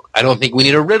Owls book. I don't think we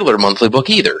need a Riddler monthly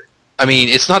book either. I mean,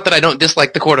 it's not that I don't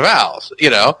dislike the Court of Owls,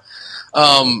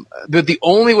 But the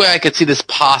only way I could see this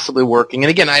possibly working, and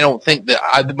again, I don't think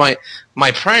that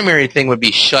my primary thing would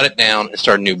be shut it down and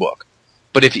start a new book.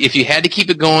 But if you had to keep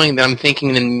it going, then I'm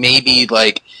thinking then maybe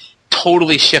like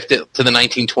totally shift it to the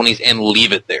 1920s and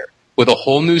leave it there with a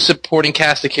whole new supporting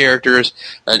cast of characters,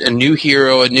 a new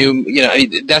hero,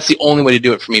 that's the only way to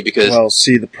do it for me because. Well,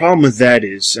 see, the problem with that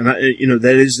is, and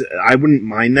I wouldn't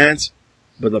mind that,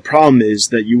 but the problem is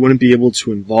that you wouldn't be able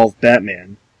to involve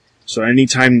Batman. So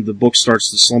anytime the book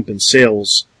starts to slump in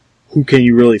sales, who can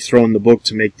you really throw in the book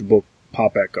to make the book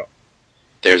pop back up?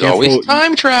 There's always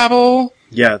time travel.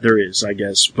 Yeah, there is, I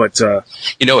guess, but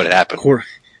you know what happened.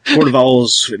 Court of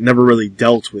Owls never really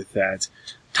dealt with that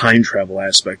time travel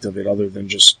aspect of it other than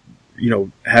just,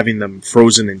 having them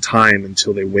frozen in time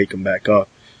until they wake them back up.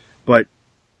 But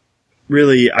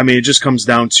really, I mean, it just comes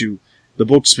down to the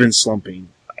book's been slumping,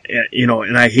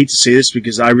 and I hate to say this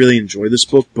because I really enjoy this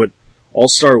book, but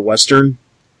All-Star Western,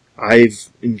 I've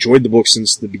enjoyed the book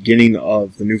since the beginning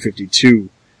of the New 52,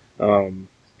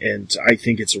 and I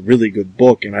think it's a really good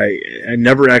book, and I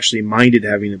never actually minded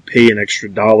having to pay an extra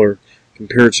 $1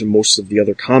 compared to most of the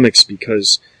other comics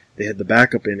because they had the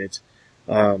backup in it.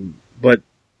 But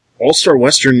All-Star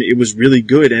Western, it was really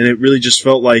good, and it really just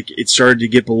felt like it started to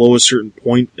get below a certain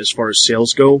point as far as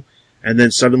sales go, and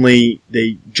then suddenly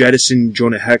they jettisoned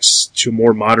Jonah Hex to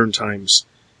more modern times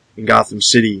in Gotham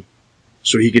City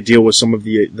so he could deal with some of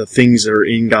the things that are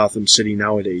in Gotham City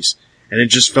nowadays. And it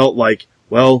just felt like,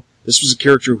 well, this was a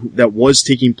character that was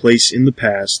taking place in the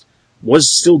past,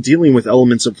 was still dealing with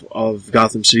elements of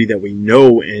Gotham City that we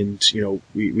know and,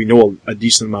 we know a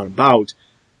decent amount about,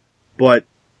 but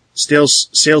sales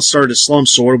started to slump,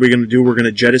 so what are we going to do? We're going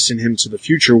to jettison him to the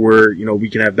future where, we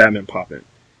can have Batman pop in.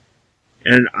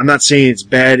 And I'm not saying it's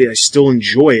bad, I still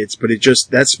enjoy it, but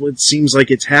that's what it seems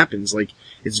like it happens. Like,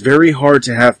 it's very hard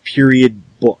to have period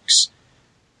books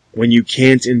when you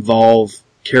can't involve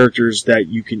characters that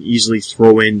you can easily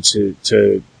throw in to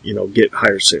get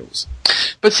higher sales.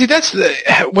 But see,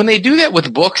 when they do that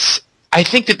with books, I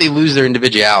think that they lose their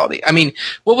individuality. I mean,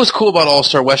 what was cool about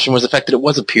All-Star Western was the fact that it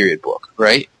was a period book,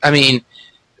 right? I mean,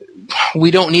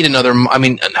 we don't need another,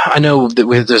 I know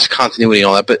that there's continuity and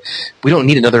all that, but we don't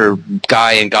need another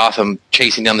guy in Gotham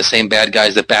chasing down the same bad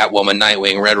guys that Batwoman,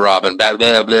 Nightwing, Red Robin, blah,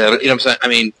 blah, blah, you know what I'm saying? I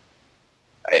mean,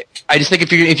 I just think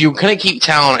if you're going to keep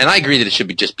Talon, and I agree that it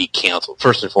should just be canceled,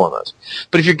 first and foremost,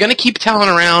 but if you're going to keep Talon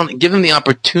around, give them the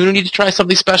opportunity to try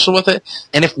something special with it,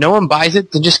 and if no one buys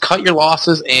it, then just cut your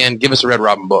losses and give us a Red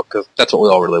Robin book, because that's what we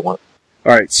all really want.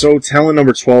 Alright, so Talon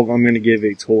number 12, I'm going to give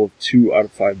a total of 2 out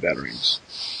of 5 batarangs.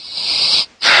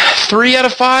 3 out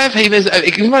of 5? Hey,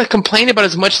 I'm not complaining about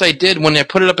as much as I did when I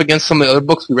put it up against some of the other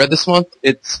books we read this month.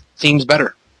 It seems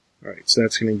better. Alright, so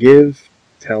that's going to give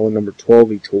Talon number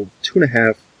 12 a total of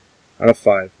 2.5 out of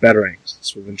 5 batarangs.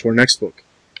 Let's move into our next book.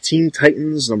 Teen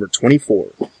Titans number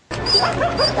 24.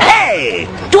 Hey!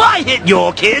 Do I hit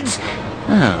your kids?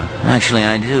 Oh, actually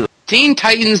I do. Teen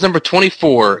Titans number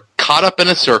 24, Caught Up in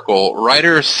a Circle.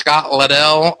 Writer Scott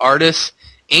Liddell, artist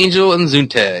Angel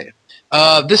Nzunte.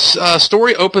 This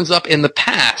story opens up in the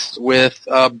past with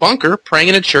Bunker praying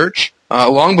in a church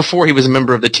long before he was a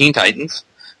member of the Teen Titans.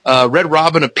 Red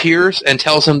Robin appears and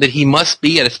tells him that he must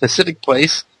be at a specific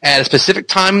place at a specific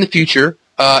time in the future,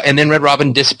 and then Red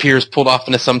Robin disappears, pulled off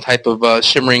into some type of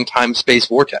shimmering time-space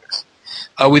vortex.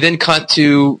 We then cut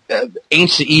to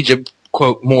ancient Egypt,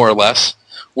 quote, more or less,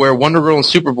 where Wonder Girl and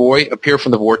Superboy appear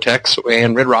from the vortex,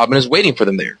 and Red Robin is waiting for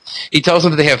them there. He tells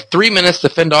them that they have 3 minutes to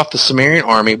fend off the Sumerian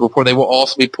army before they will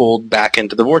also be pulled back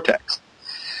into the vortex.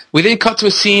 We then cut to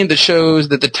a scene that shows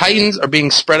that the Titans are being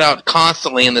spread out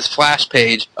constantly in this flash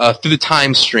page through the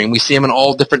time stream. We see them in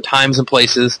all different times and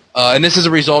places, and this is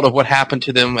a result of what happened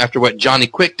to them after what Johnny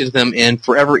Quick did to them in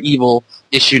Forever Evil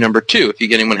issue number 2,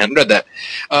 if anyone hadn't read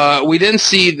that. We then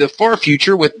see the far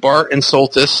future with Bart and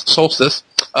Solstice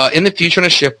in the future on a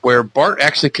ship where Bart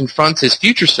actually confronts his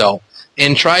future self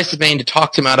and tries to Bane to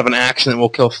talk him out of an action that will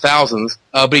kill thousands,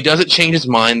 but he doesn't change his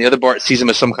mind. The other Bart sees him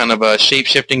as some kind of a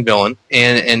shape-shifting villain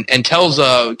and tells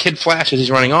Kid Flash as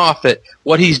he's running off that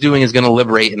what he's doing is going to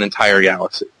liberate an entire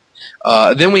galaxy.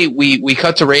 Then we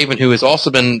cut to Raven, who has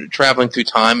also been traveling through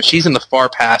time. She's in the far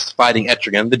past fighting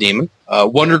Etrigan, the demon.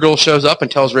 Wonder Girl shows up and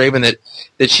tells Raven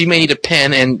that she may need a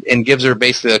pen and gives her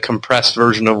basically a compressed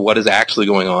version of what is actually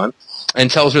going on, and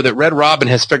tells her that Red Robin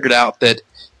has figured out that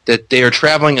they are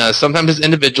traveling sometimes as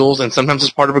individuals and sometimes as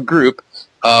part of a group,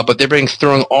 but they're being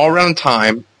thrown all around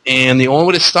time, and the only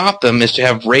way to stop them is to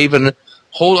have Raven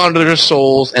hold onto their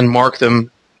souls and mark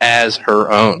them as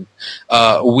her own.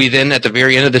 We then, at the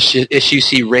very end of the issue,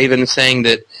 see Raven saying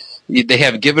that they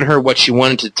have given her what she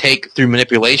wanted to take through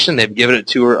manipulation. They've given it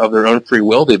to her of their own free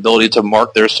will, the ability to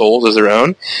mark their souls as their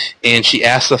own, and she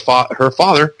asks her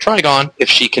father, Trigon, if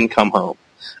she can come home.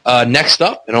 Next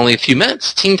up, in only a few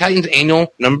minutes, Teen Titans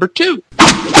Annual number 2.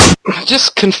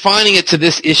 Just confining it to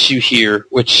this issue here,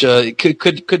 which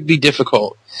could be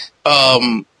difficult.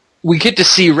 We get to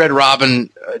see Red Robin,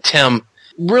 Tim,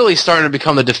 really starting to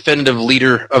become the definitive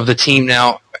leader of the team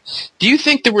now. Do you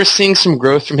think that we're seeing some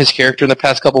growth from his character in the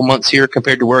past couple months here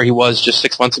compared to where he was just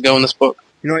 6 months ago in this book?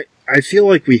 You know, I feel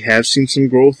like we have seen some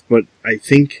growth, but I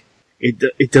think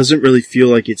it doesn't really feel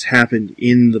like it's happened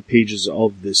in the pages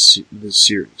of this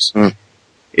series.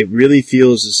 It really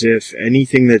feels as if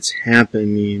anything that's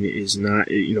happening is not,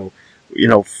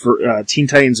 for Teen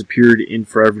Titans appeared in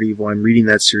Forever Evil. I'm reading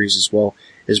that series as well.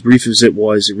 As brief as it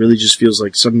was, it really just feels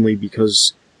like suddenly,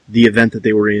 because the event that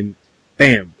they were in,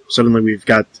 bam, suddenly we've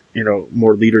got,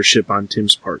 more leadership on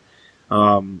Tim's part.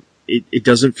 It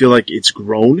doesn't feel like it's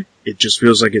grown. It just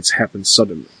feels like it's happened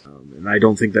suddenly. And I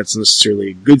don't think that's necessarily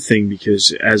a good thing,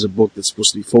 because as a book that's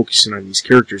supposed to be focusing on these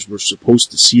characters, we're supposed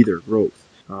to see their growth.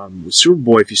 With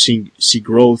Superboy, if you see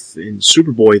growth in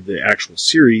Superboy, the actual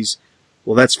series,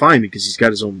 well, that's fine because he's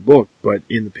got his own book. But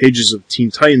in the pages of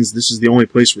Teen Titans, this is the only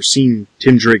place we're seeing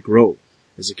Tim Drake grow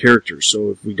as a character.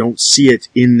 So if we don't see it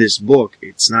in this book,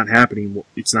 it's not happening.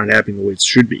 It's not happening the way it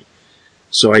should be.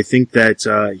 So I think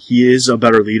that he is a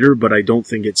better leader, but I don't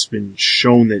think it's been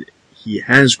shown that he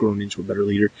has grown into a better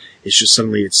leader. It's just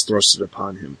suddenly it's thrusted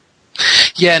upon him.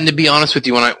 Yeah, and to be honest with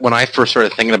you, when I first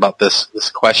started thinking about this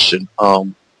question,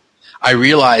 I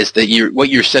realized that what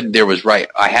you said there was right.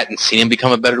 I hadn't seen him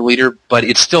become a better leader, but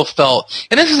it still felt,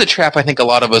 and this is a trap I think a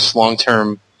lot of us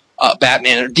long-term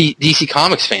Batman or DC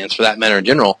Comics fans, for that matter in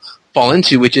general, fall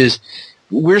into, which is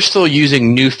we're still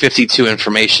using New 52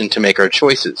 information to make our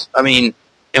choices. I mean,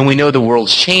 and we know the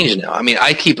world's changed now. I mean,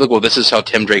 I keep looking, well, this is how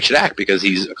Tim Drake should act because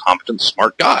he's a competent,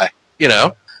 smart guy,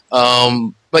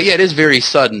 But yeah, it is very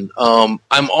sudden.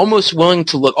 I'm almost willing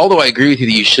to look, although I agree with you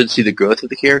that you should see the growth of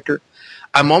the character,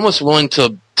 I'm almost willing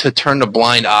to turn a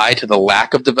blind eye to the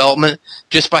lack of development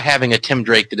just by having a Tim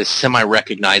Drake that is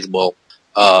semi-recognizable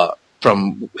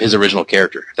from his original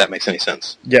character, if that makes any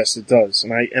sense. Yes, it does.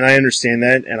 And I understand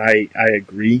that, and I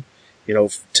agree.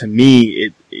 To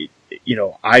me,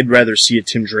 I'd rather see a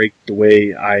Tim Drake the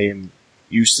way I am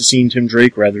used to seeing Tim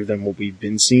Drake rather than what we've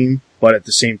been seeing. But at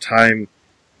the same time,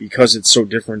 because it's so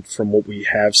different from what we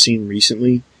have seen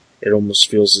recently, it almost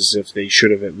feels as if they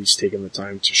should have at least taken the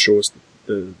time to show us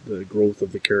the growth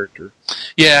of the character.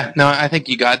 Yeah, no, I think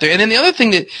you got there. And then the other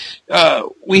thing that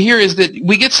we hear is that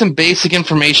we get some basic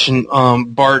information,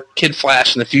 Bart, Kid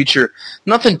Flash in the future.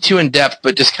 Nothing too in-depth,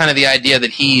 but just kind of the idea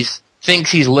that he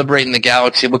thinks he's liberating the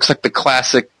galaxy. It looks like the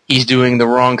classic he's doing the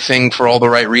wrong thing for all the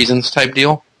right reasons type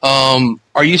deal.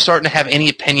 Are you starting to have any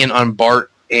opinion on Bart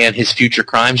and his future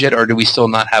crimes yet, or do we still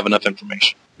not have enough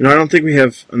information? I don't think we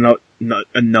have not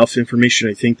enough information.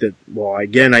 I think that, well,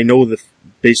 again, I know that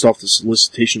based off the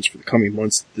solicitations for the coming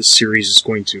months, this series is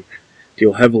going to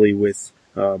deal heavily with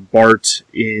Bart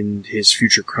in his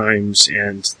future crimes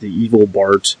and the evil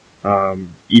Bart,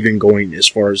 even going as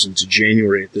far as into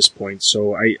January at this point.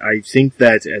 So I think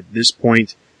that at this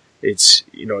point, it's,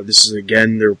 this is,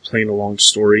 again, they're playing a long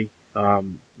story.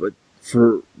 But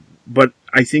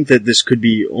I think that this could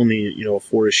be only, a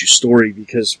 4-issue story,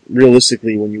 because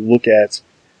realistically, when you look at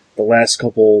the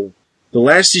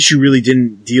last issue really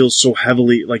didn't deal so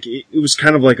heavily, like, it was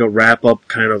kind of like a wrap-up,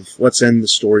 kind of, let's end the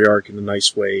story arc in a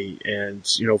nice way, and,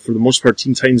 for the most part,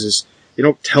 Teen Titans they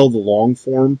don't tell the long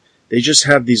form, they just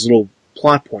have these little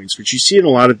plot points, which you see in a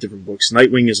lot of different books.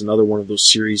 Nightwing is another one of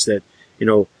those series that,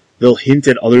 they'll hint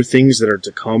at other things that are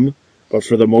to come, but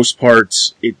for the most part,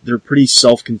 they're pretty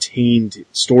self-contained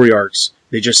story arcs.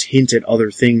 They just hint at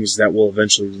other things that will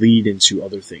eventually lead into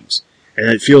other things. And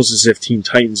it feels as if Teen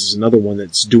Titans is another one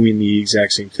that's doing the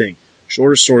exact same thing.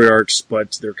 Shorter story arcs,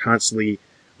 but they're constantly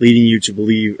leading you to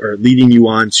believe, or leading you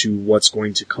on to what's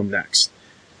going to come next.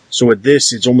 So with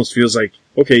this, it almost feels like,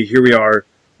 okay, here we are.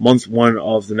 Month 1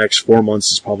 of the next 4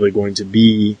 months is probably going to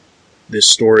be this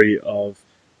story of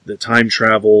the time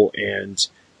travel and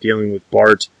dealing with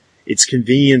Bart. It's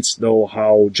convenient, though,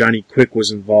 how Johnny Quick was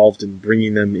involved in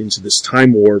bringing them into this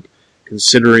time warp,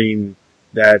 considering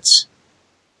that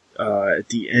at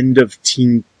the end of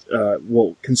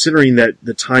considering that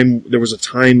there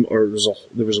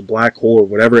was a black hole or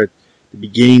whatever at the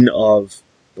beginning of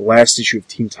the last issue of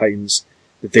Teen Titans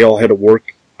that they all had to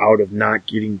work out of not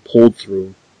getting pulled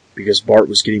through, because Bart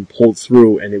was getting pulled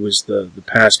through and it was the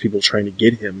past people trying to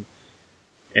get him.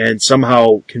 And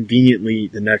somehow, conveniently,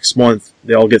 the next month,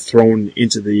 they all get thrown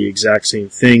into the exact same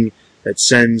thing that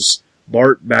sends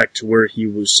Bart back to where he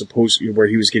was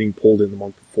getting pulled in the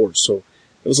month before. So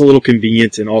it was a little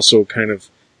convenient, and also kind of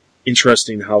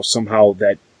interesting how somehow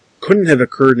that couldn't have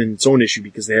occurred in its own issue,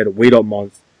 because they had to wait a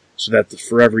month so that the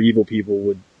Forever Evil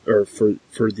people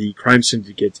for the crime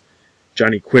syndicate,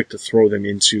 Johnny Quick, to throw them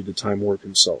into the time warp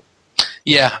himself.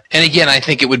 Yeah, and again, I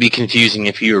think it would be confusing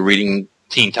if you were reading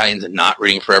Teen Titans and not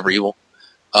reading Forever Evil.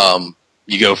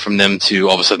 You go from them to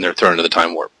all of a sudden they're thrown into the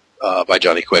time warp by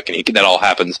Johnny Quick, and that all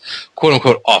happens, quote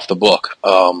unquote, off the book.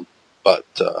 But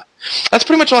that's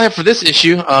pretty much all I have for this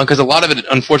issue, because a lot of it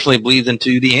unfortunately bleeds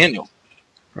into the annual.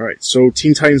 All right, so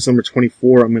Teen Titans number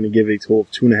 24, I'm going to give a total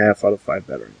of 2.5 out of 5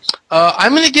 veterans.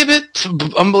 I'm going to give it,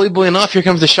 unbelievably enough, here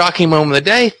comes the shocking moment of the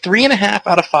day, 3.5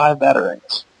 out of 5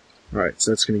 veterans. All right,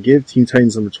 so that's going to give Teen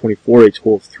Titans number 24 a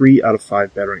total of 3 out of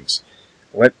 5 veterans.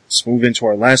 Let's move into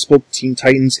our last book, Teen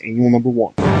Titans Annual number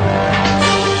 1.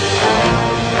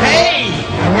 Hey,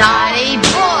 naughty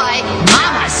boy,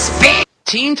 Mama spit.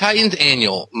 Teen Titans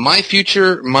Annual, My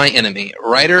Future, My Enemy.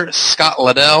 Writer, Scott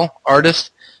Liddell.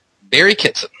 Artist, Barry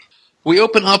Kitson. We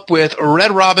open up with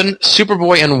Red Robin,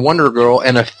 Superboy, and Wonder Girl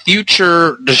in a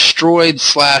future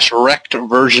destroyed/wrecked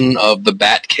version of the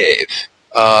Batcave.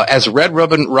 As Red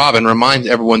Robin reminds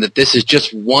everyone that this is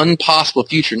just one possible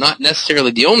future, not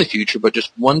necessarily the only future, but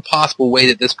just one possible way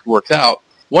that this could work out.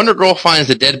 Wonder Girl finds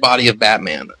the dead body of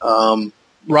Batman.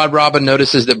 Red Robin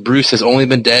notices that Bruce has only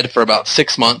been dead for about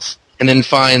 6 months, and then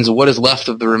finds what is left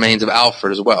of the remains of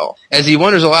Alfred as well. As he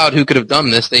wonders aloud who could have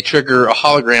done this, they trigger a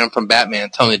hologram from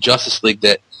Batman telling the Justice League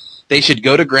that they should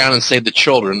go to ground and save the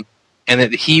children, and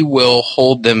that he will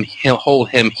hold him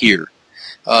here.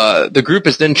 The group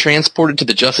is then transported to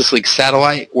the Justice League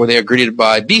satellite, where they are greeted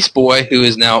by Beast Boy, who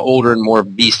is now older and more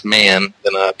Beast Man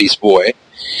than Beast Boy.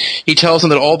 He tells them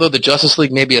that although the Justice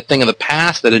League may be a thing of the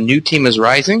past, that a new team is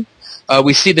rising.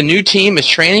 We see the new team is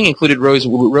training, included Rose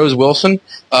Wilson,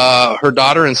 her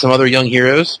daughter, and some other young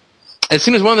heroes. As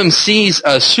soon as one of them sees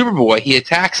Superboy, he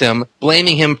attacks him,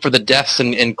 blaming him for the deaths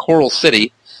in Coral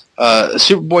City.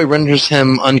 Superboy renders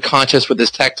him unconscious with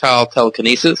his tactile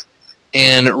telekinesis,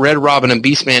 and Red Robin and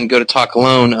Beastman go to talk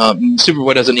alone.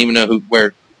 Superboy doesn't even know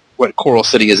what Coral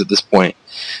City is at this point.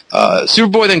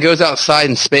 Superboy then goes outside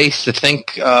in space to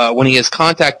think when he is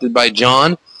contacted by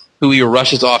John, who he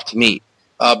rushes off to meet.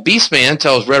 Beastman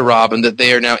tells Red Robin that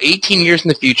they are now 18 years in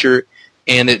the future,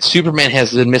 and that Superman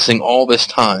has been missing all this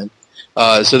time,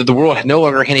 so that the world no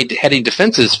longer had any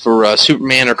defenses for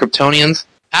Superman or Kryptonians.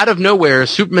 Out of nowhere,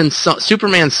 Superman's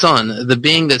son, the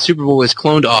being that Superboy was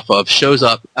cloned off of, shows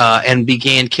up and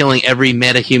began killing every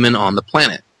metahuman on the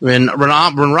planet. When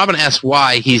Robin asks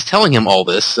why he's telling him all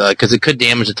this, because it could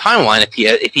damage the timeline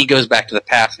if he goes back to the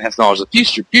past and has knowledge of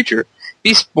the future,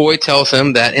 Beast Boy tells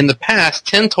him that in the past,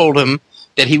 Ten told him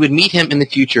that he would meet him in the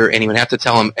future, and he would have to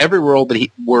tell him every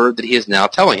word that he is now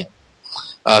telling him.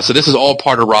 So this is all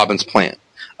part of Robin's plan.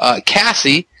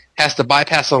 Cassie has to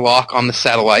bypass a lock on the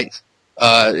satellite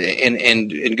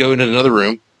and go into another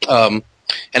room.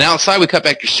 And outside, we cut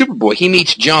back to Superboy. He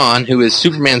meets John, who is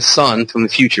Superman's son from the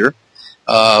future,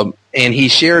 and he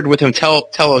shared with him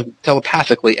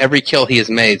telepathically every kill he has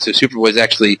made. So Superboy's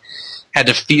actually had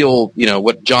to feel,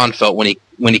 what John felt when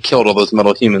he killed all those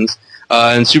metal humans.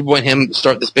 And Superboy and him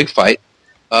start this big fight.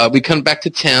 We come back to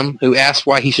Tim, who asks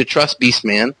why he should trust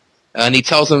Beastman, and he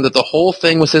tells him that the whole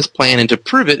thing was his plan, and to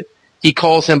prove it, he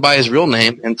calls him by his real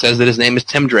name and says that his name is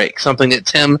Tim Drake, something that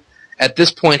Tim, at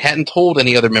this point, hadn't told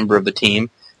any other member of the team,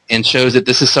 and shows that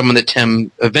this is someone that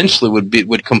Tim eventually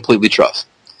would completely trust.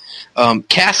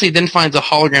 Cassie then finds a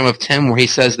hologram of Tim where he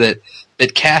says that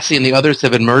Cassie and the others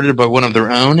have been murdered by one of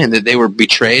their own and that they were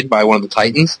betrayed by one of the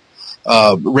Titans.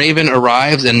 Raven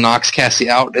arrives and knocks Cassie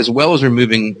out, as well as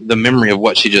removing the memory of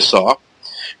what she just saw.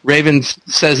 Raven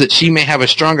says that she may have a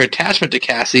stronger attachment to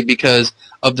Cassie because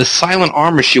of the silent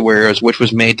armor she wears, which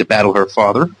was made to battle her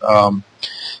father.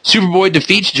 Superboy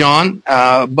defeats John,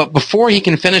 but before he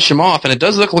can finish him off, and it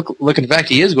does look in fact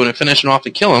he is going to finish him off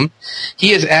and kill him,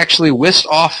 he is actually whisked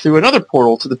off through another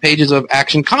portal to the pages of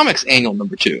Action Comics Annual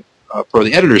number 2, per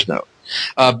the editor's note.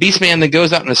 Beastman then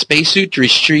goes out in a spacesuit to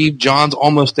retrieve John's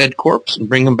almost dead corpse and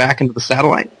bring him back into the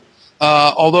satellite.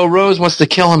 Although Rose wants to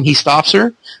kill him, he stops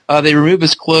her. They remove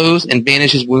his clothes and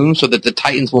bandage his wounds so that the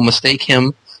Titans will mistake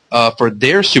him for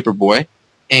their Superboy.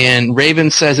 And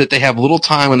Raven says that they have little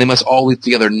time and they must all leave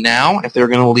together now if they're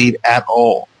going to leave at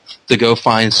all to go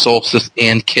find Solstice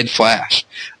and Kid Flash.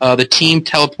 The team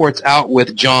teleports out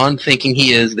with John thinking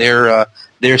he is their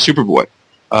Superboy.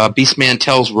 Beastman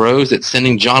tells Rose that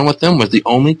sending John with them was the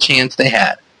only chance they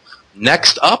had.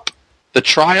 Next up, the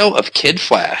trial of Kid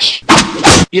Flash.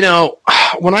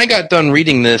 When I got done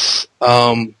reading this,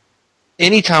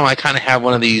 anytime I kind of have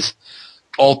one of these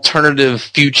alternative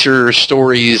future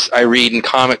stories I read in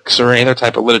comics or any other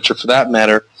type of literature for that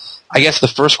matter, I guess the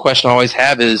first question I always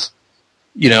have is,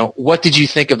 what did you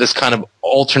think of this kind of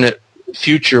alternate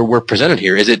future we're presented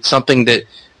here? Is it something that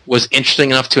was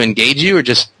interesting enough to engage you or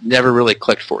just never really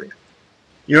clicked for you?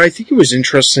 I think it was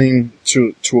interesting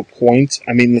to a point.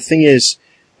 I mean, the thing is,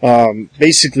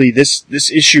 basically this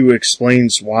issue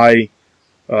explains why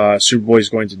Superboy is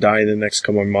going to die in the next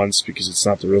couple of months because it's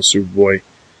not the real Superboy.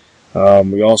 I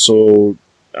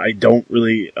don't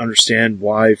really understand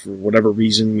why, for whatever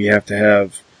reason, we have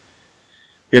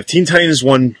Teen Titans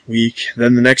 1 week,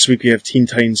 then the next week we have Teen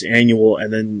Titans Annual,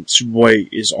 and then Superboy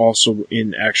is also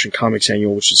in Action Comics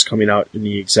Annual, which is coming out in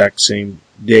the exact same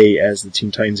day as the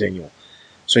Teen Titans Annual.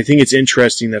 So I think it's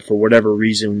interesting that for whatever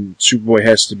reason, Superboy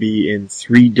has to be in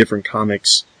 3 different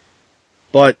comics,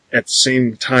 but at the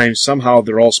same time, somehow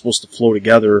they're all supposed to flow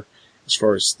together as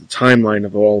far as the timeline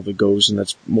of all of it goes, and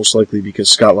that's most likely because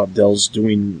Scott Lobdell's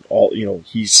doing all,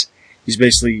 he's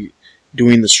basically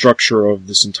doing the structure of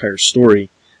this entire story.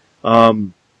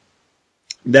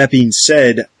 That being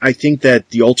said, I think that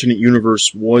the alternate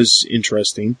universe was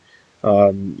interesting.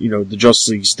 The Justice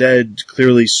League's dead.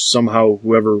 Clearly, somehow,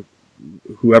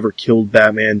 whoever killed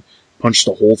Batman punched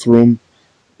a hole through him,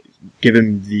 give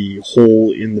him the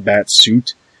hole in the bat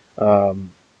suit.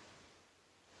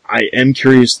 I am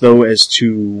curious, though, as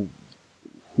to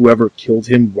whoever killed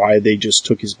him, why they just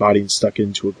took his body and stuck it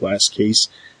into a glass case.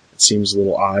 It seems a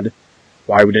little odd.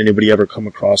 Why would anybody ever come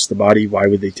across the body? Why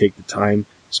would they take the time?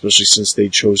 Especially since they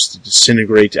chose to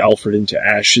disintegrate Alfred into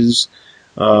ashes.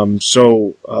 My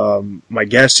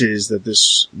guess is that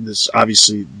this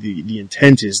obviously, the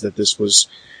intent is that this was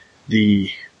the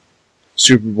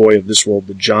Superboy of this world,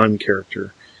 the John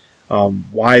character.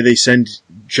 Why they send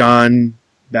John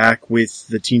back with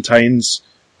the Teen Titans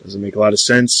doesn't make a lot of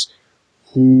sense.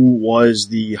 Who was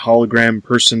the hologram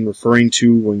person referring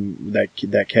to when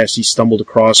that Cassie stumbled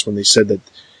across when they said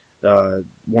that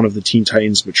one of the Teen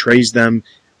Titans betrays them?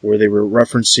 Were they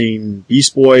referencing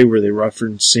Beast Boy? Were they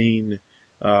referencing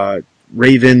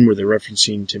Raven? Were they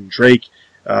referencing Tim Drake?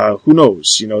 Who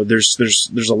knows?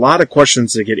 There's a lot of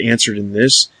questions that get answered in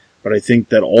this, but I think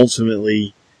that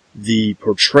ultimately the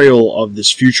portrayal of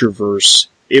this future verse,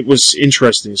 it was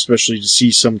interesting, especially to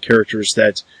see some characters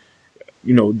that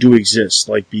do exist,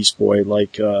 like Beast Boy,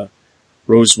 like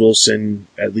Rose Wilson.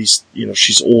 At least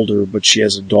she's older, but she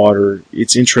has a daughter.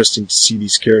 It's interesting to see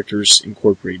these characters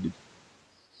incorporated.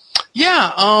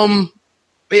 Yeah,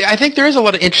 I think there is a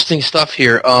lot of interesting stuff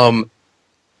here. And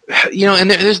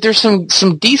there's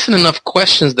some decent enough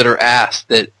questions that are asked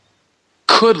that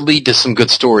could lead to some good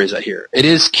stories. I hear it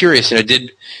is curious.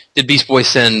 Did Beast Boy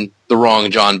send the wrong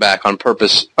John back on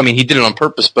purpose? I mean, he did it on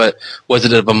purpose, but was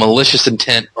it of a malicious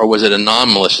intent or was it a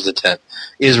non-malicious intent?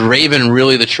 Is Raven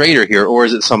really the traitor here, or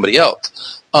is it somebody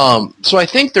else? So I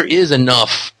think there is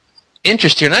enough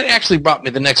interest here, and that actually brought me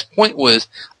to the next point was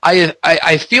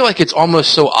I feel like it's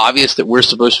almost so obvious that we're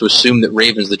supposed to assume that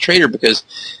Raven's the traitor because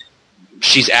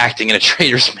she's acting in a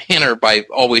traitor's manner by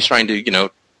always trying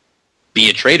to, be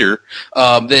a traitor.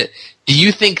 Do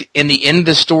you think in the end of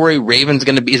the story, Raven's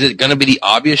going to be, is it going to be the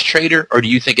obvious traitor, or do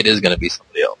you think it is going to be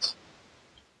somebody else?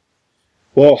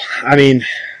 Well, I mean,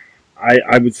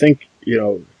 I would think,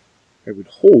 I would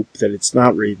hope that it's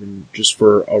not Raven just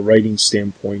for a writing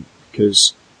standpoint,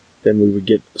 because then we would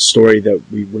get a story that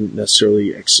we wouldn't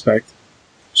necessarily expect.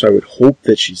 So I would hope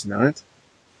that she's not.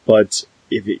 But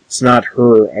if it's not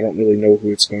her, I don't really know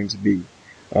who it's going to be.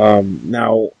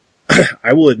 Now,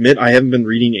 I will admit I haven't been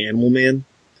reading Animal Man,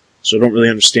 so I don't really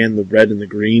understand the red and the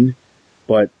green.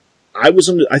 But I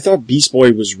thought Beast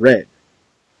Boy was red.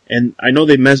 And I know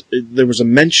there was a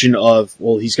mention of,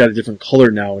 well, he's got a different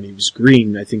color now and he was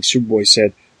green. I think Superboy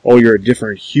said, oh, you're a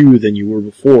different hue than you were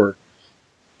before.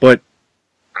 But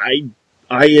I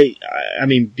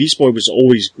mean, Beast Boy was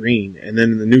always green, and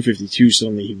then in the New 52,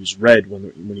 suddenly he was red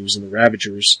when he was in the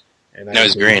Ravagers. And now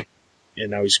he's green.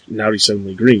 And now he's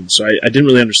suddenly green. So I didn't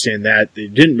really understand that. They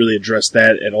didn't really address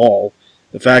that at all.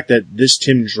 The fact that this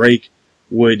Tim Drake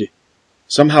would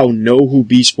somehow know who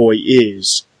Beast Boy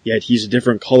is, yet he's a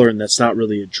different color, and that's not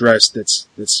really addressed. That's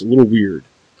a little weird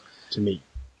to me.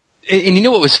 And you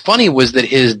know what was funny was that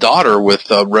his daughter with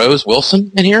Rose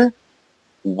Wilson in here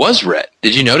was red.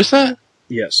 Did you notice that?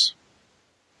 Yes.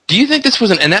 Do you think this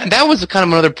was and that was kind of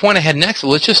another point I had next, but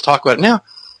let's just talk about it now.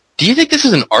 Do you think this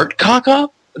is an art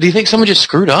cock-up? Do you think someone just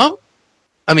screwed up?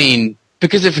 I mean,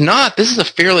 because if not, this is a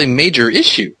fairly major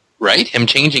issue, right? Him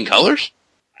changing colors?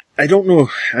 I don't know.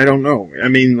 I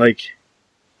mean,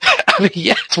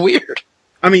 yeah, it's weird.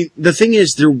 I mean, the thing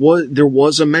is, there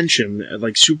was a mention,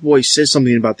 like Superboy says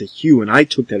something about the hue, and I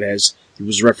took that as he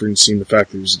was referencing the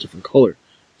fact that it was a different color.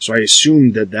 So I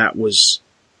assumed that was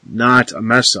not a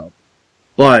mess up.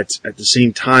 But at the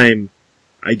same time,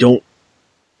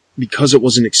 because it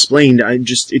wasn't explained,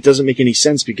 it doesn't make any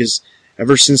sense, because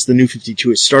ever since the New 52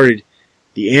 has started,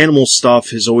 the animal stuff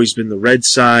has always been the red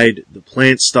side, the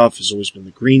plant stuff has always been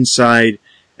the green side,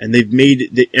 and they've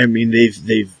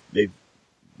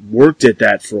worked at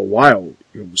that for a while.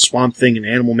 Swamp Thing and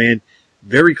Animal Man,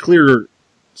 very clear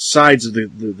sides of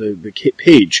the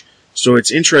page. So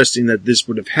it's interesting that this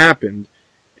would have happened,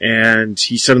 and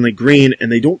he's suddenly green,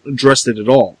 and they don't address it at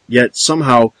all. Yet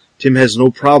somehow Tim has no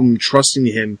problem trusting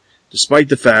him, despite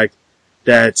the fact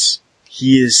that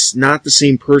he is not the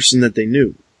same person that they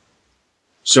knew.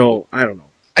 So I don't know.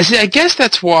 I guess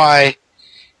that's why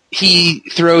he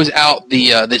throws out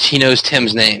that he knows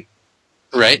Tim's name,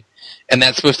 right? And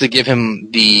that's supposed to give him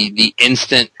the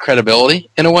instant credibility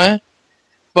in a way.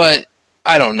 But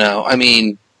I don't know. I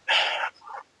mean,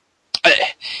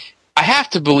 I have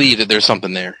to believe that there's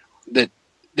something there, that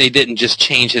they didn't just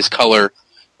change his color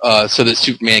so that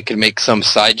Superman could make some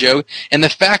side joke. And the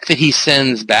fact that he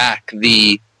sends back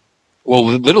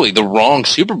literally the wrong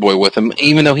Superboy with him,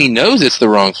 even though he knows it's the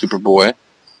wrong Superboy.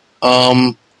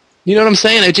 You know what I'm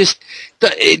saying?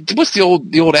 What's the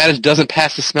old adage? Doesn't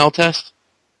pass the smell test.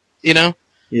 You know?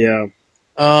 Yeah.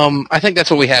 I think that's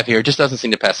what we have here. It just doesn't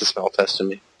seem to pass the smell test to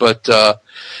me. But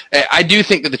I do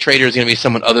think that the traitor is going to be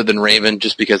someone other than Raven,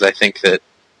 just because I think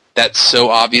that's so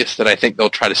obvious that I think they'll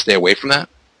try to stay away from that.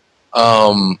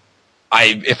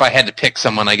 If I had to pick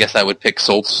someone, I guess I would pick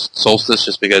Solstice,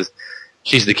 just because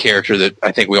she's the character that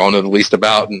I think we all know the least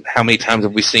about, and how many times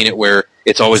have we seen it where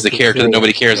it's always the character that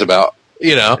nobody cares about,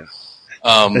 you know? Yeah.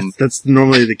 That's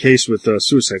normally the case with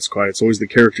Suicide Squad. It's always the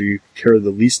character you care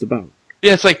the least about.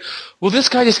 Yeah, it's like, well, this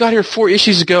guy just got here 4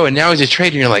 issues ago, and now he's a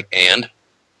traitor, and you're like, and?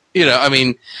 You know, I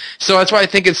mean, so that's why I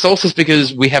think it's Solstice,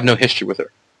 because we have no history with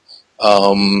her.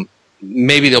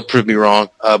 Maybe they'll prove me wrong,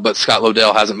 but Scott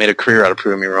Lobdell hasn't made a career out of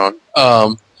proving me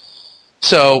wrong.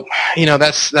 So, you know,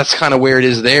 that's kind of where it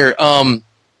is there.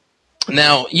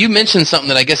 Now, you mentioned something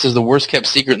that I guess is the worst kept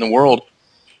secret in the world.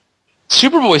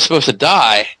 Superboy's supposed to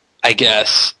die, I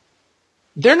guess.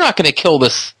 They're not going to kill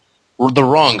the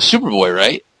wrong Superboy,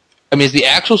 right? I mean, is the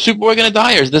actual Superboy going to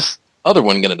die, or is this other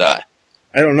one going to die?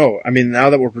 I don't know. I mean, now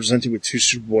that we're presented with 2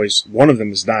 Superboys, one of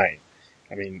them is dying.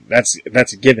 I mean, that's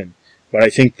a given. But I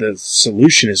think the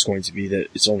solution is going to be that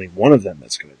it's only one of them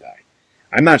that's going to die.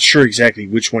 I'm not sure exactly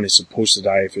which one is supposed to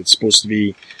die, if it's supposed to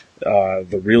be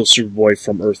the real Superboy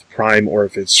from Earth Prime, or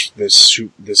if it's this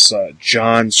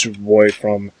John Superboy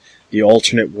from the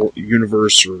alternate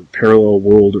universe or parallel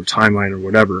world or timeline or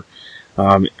whatever.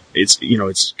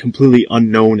 It's completely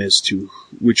unknown as to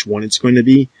which one it's going to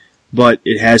be, but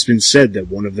it has been said that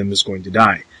one of them is going to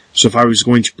die. So if I was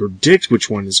going to predict which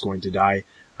one is going to die,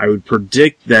 I would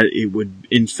predict that it would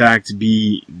in fact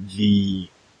be the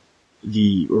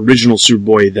the original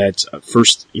Superboy that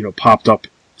first, popped up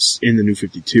in the New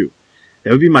 52.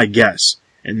 That would be my guess.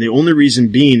 And the only reason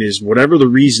being is whatever the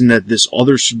reason that this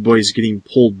other Superboy is getting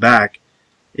pulled back,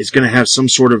 it's going to have some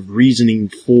sort of reasoning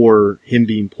for him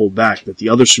being pulled back, that the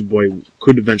other Superboy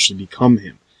could eventually become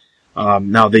him.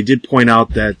 Now, they did point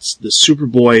out that the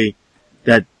Superboy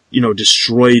that,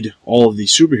 destroyed all of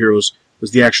these superheroes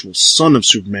was the actual son of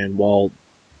Superman, while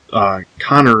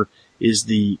Connor is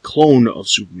the clone of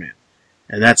Superman.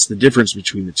 And that's the difference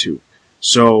between the two.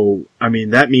 So,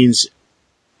 that means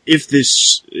if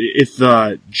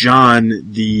John,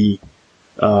 the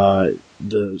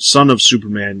son of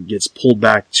Superman, gets pulled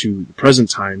back to the present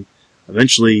time,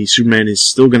 eventually Superman is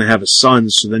still going to have a son,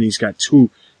 so then he's got two,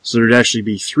 so there'd actually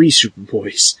be 3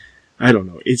 Superboys. I don't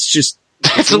know.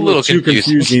 It's a little too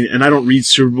confusing, and I don't read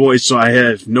Superboy, so I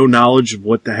have no knowledge of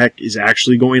what the heck is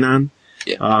actually going on.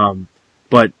 Yeah.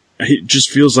 But it just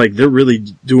feels like they're really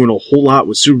doing a whole lot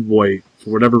with Superboy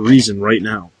for whatever reason right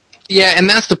now. Yeah, and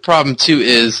that's the problem, too,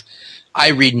 is I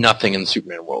read nothing in the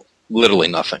Superman world. Literally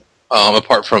nothing.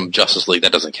 Apart from Justice League.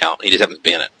 That doesn't count. He just happens to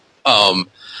be in it.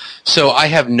 So I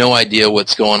have no idea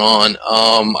what's going on.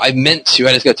 I meant to.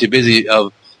 I just got too busy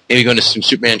of maybe going to some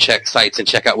Superman check sites and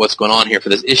check out what's going on here for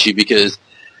this issue, because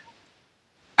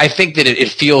I think that it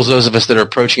feels those of us that are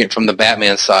approaching it from the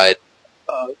Batman side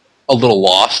a little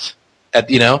lost.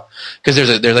 Because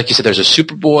there's like you said, there's a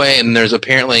Superboy, and there's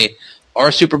apparently our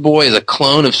Superboy is a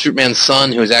clone of Superman's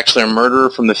son who is actually a murderer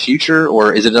from the future,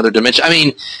 or is it another dimension?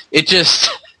 It just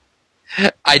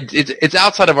it's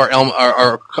outside of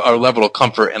our level of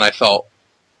comfort, and I felt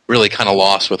really kind of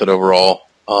lost with it overall.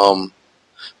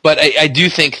 But I do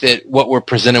think that what we're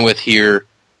presented with here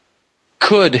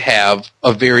could have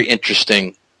a very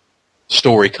interesting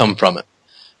story come from it.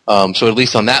 So at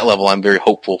least on that level, I'm very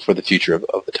hopeful for the future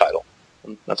of the title.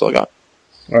 And that's all I got.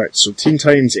 Alright, so Teen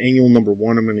Titans Annual number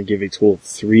 1, I'm going to give a total of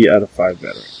 3 out of 5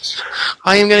 Batarangs.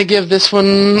 I am going to give this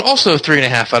one also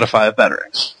 3.5 out of 5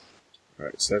 Batarangs.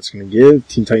 Alright, so that's going to give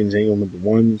Teen Titans Annual number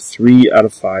 1, 3 out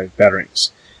of 5 Batarangs.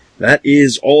 That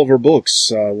is all of our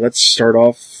books. Let's start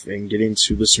off and get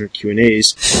into listener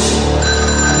Q&As.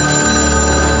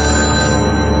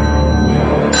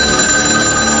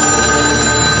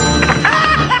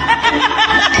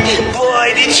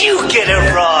 Boy, did you get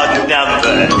a wrong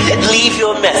number. Leave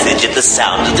your message at the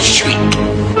sound of the shriek.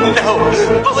 No,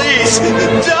 please,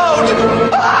 don't!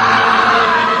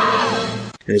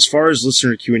 And as far as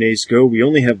listener Q&As go, we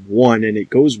only have one, and it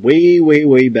goes way, way,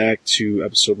 way back to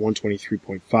episode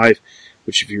 123.5,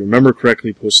 which, if you remember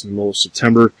correctly, posted in the middle of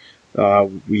September.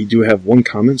 We do have one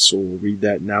comment, so we'll read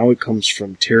that now. It comes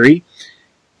from Terry.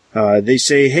 They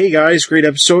say, "Hey guys, great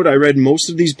episode. I read most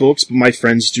of these books, but my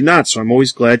friends do not, so I'm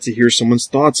always glad to hear someone's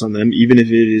thoughts on them, even if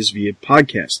it is via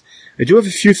podcast. I do have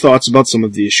a few thoughts about some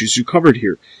of the issues you covered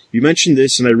here. You mentioned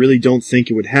this, and I really don't think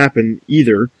it would happen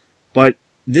either, but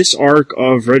this arc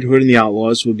of Red Hood and the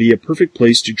Outlaws would be a perfect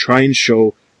place to try and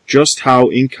show just how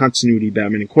in continuity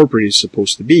Batman Incorporated is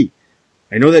supposed to be.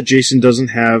 I know that Jason doesn't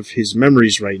have his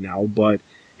memories right now, but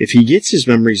if he gets his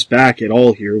memories back at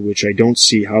all here, which I don't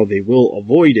see how they will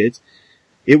avoid it,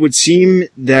 it would seem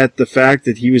that the fact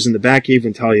that he was in the Batcave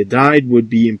when Talia died would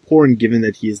be important, given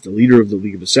that he is the leader of the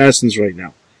League of Assassins right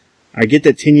now. I get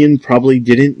that Tynion probably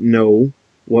didn't know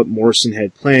what Morrison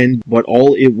had planned, but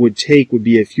all it would take would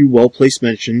be a few well-placed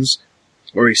mentions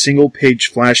or a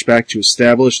single-page flashback to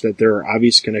establish that there are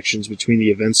obvious connections between the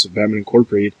events of Batman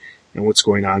Incorporated and what's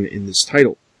going on in this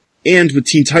title. And with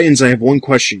Teen Titans, I have one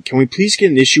question. Can we please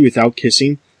get an issue without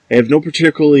kissing? I have no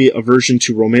particularly aversion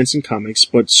to romance in comics,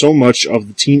 but so much of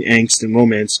the teen angst and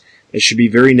romance that should be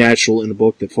very natural in a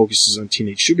book that focuses on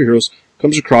teenage superheroes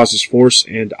comes across as forced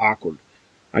and awkward.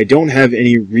 I don't have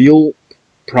any real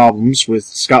problems with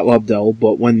Scott Lobdell,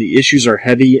 but when the issues are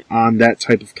heavy on that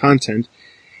type of content,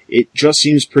 it just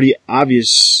seems pretty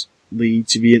obviously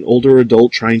to be an older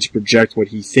adult trying to project what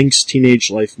he thinks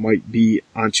teenage life might be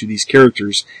onto these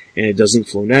characters, and it doesn't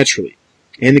flow naturally.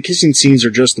 And the kissing scenes are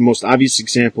just the most obvious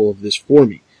example of this for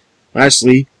me.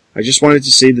 Lastly, I just wanted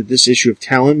to say that this issue of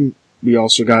Talon, we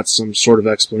also got some sort of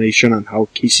explanation on how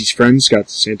Casey's friends got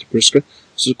to Santa Prisca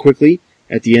so quickly.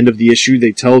 At the end of the issue,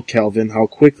 they tell Calvin how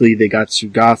quickly they got to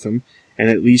Gotham, and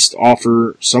at least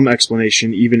offer some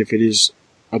explanation, even if it is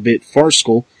a bit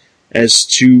farcical, as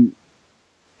to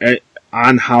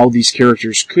on how these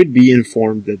characters could be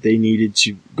informed that they needed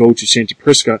to go to Santa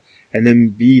Prisca and then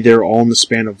be there all in the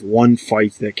span of one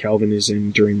fight that Calvin is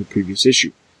in during the previous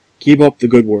issue. Keep up the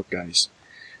good work, guys.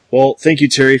 Well, thank you,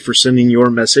 Terry, for sending your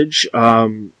message.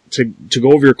 To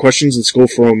go over your questions, let's go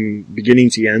from beginning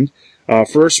to end.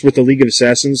 First, with the League of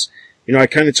Assassins, I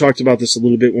kind of talked about this a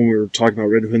little bit when we were talking about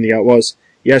Red Hood and the Outlaws.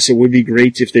 Yes, it would be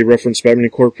great if they referenced Batman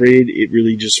Incorporated. It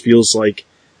really just feels like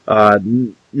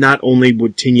not only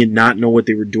would Tynion not know what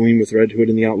they were doing with Red Hood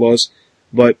and the Outlaws,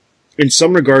 but in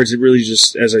some regards, it really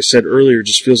just, as I said earlier,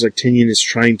 just feels like Tynion is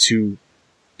trying to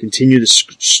continue the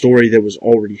story that was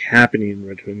already happening in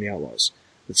Red Hood and the Outlaws,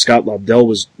 that Scott Lobdell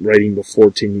was writing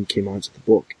before Tynion came onto the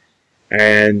book.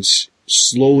 And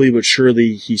slowly but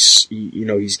surely, he's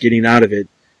getting out of it.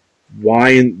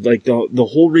 Why? And like the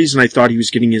whole reason I thought he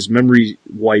was getting his memory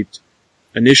wiped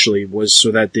initially was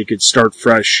so that they could start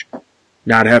fresh,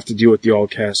 not have to deal with the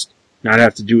Allcast, not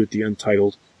have to deal with the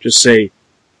Untitled. Just say,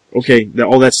 okay,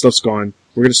 all that stuff's gone.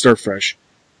 We're going to start fresh.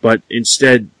 But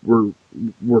instead, we're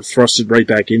thrusted right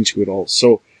back into it all.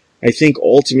 So I think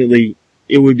ultimately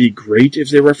it would be great if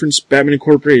they referenced Batman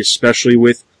Incorporated, especially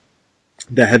with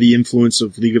the heavy influence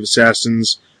of League of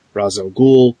Assassins, Ra's al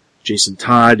Ghul, Jason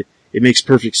Todd. It makes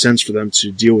perfect sense for them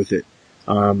to deal with it.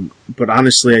 But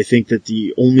honestly, I think that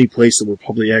the only place that we're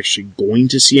probably actually going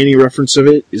to see any reference of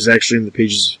it is actually in the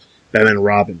pages of Batman and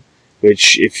Robin,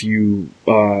 which if you,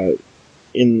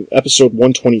 in episode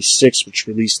 126, which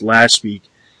released last week,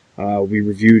 we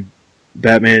reviewed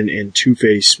Batman and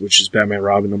Two-Face, which is Batman and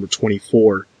Robin number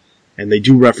 24, and they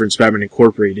do reference Batman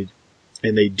Incorporated,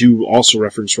 and they do also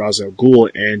reference Ra's al Ghul,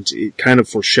 and it kind of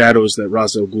foreshadows that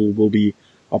Ra's al Ghul will be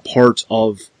a part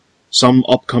of some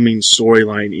upcoming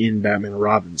storyline in Batman and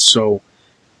Robin. So,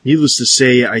 needless to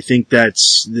say, I think that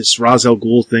this Ra's al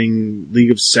Ghul thing, League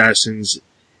of Assassins,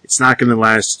 it's not going to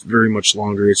last very much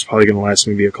longer. It's probably going to last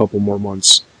maybe a couple more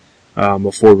months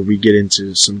before we get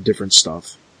into some different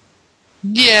stuff.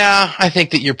 Yeah, I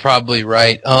think that you're probably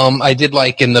right. I did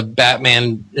like in the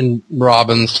Batman and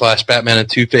Robin / Batman and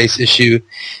Two-Face issue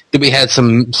that we had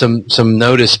some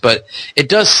notice, but it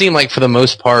does seem like for the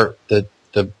most part that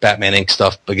the Batman Inc.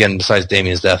 stuff, again, besides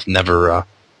Damian's death, never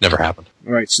happened.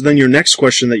 All right, so then your next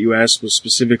question that you asked was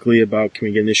specifically about can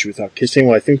we get an issue without kissing?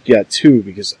 Well, I think you got two,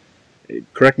 because,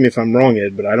 correct me if I'm wrong,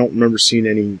 Ed, but I don't remember seeing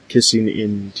any kissing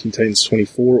in Teen Titans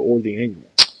 24 or the annual.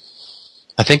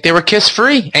 I think they were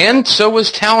kiss-free, and so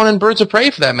was Talon and Birds of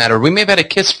Prey, for that matter. We may have had a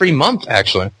kiss-free month,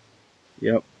 actually.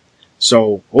 Yep.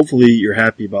 So, hopefully you're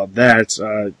happy about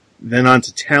that. Then on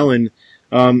to Talon.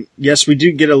 Yes, we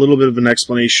do get a little bit of an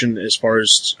explanation as far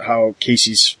as how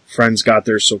Casey's friends got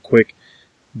there so quick,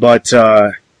 but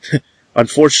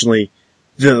unfortunately,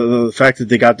 the fact that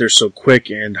they got there so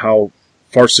quick and how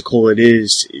farcical it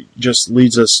just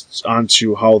leads us on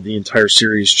to how the entire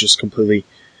series just completely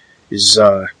is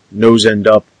nose end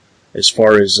up as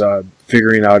far as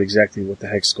figuring out exactly what the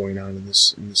heck's going on in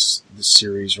this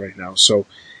series right now. So,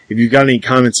 if you've got any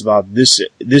comments about this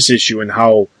issue and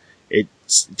how it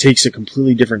takes a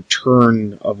completely different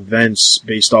turn of events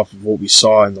based off of what we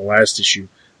saw in the last issue,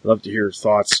 I'd love to hear your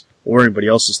thoughts, or anybody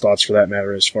else's thoughts for that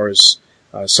matter, as far as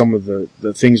some of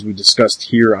the things we discussed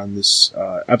here on this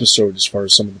episode, as far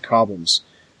as some of the problems.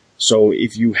 So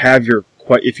if you have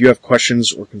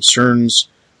questions or concerns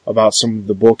about some of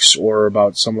the books or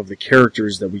about some of the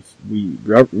characters that we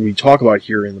talk about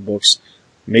here in the books,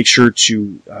 make sure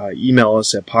to email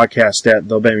us at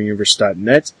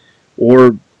podcast@thebatmanuniverse.net,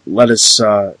 or let us,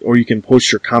 or you can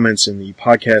post your comments in the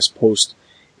podcast post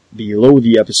below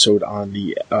the episode on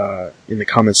in the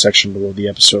comment section below the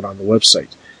episode on the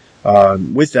website.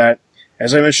 With that,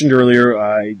 as I mentioned earlier,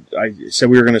 I said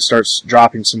we were going to start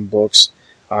dropping some books.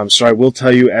 So I will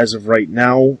tell you, as of right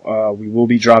now, we will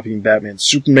be dropping Batman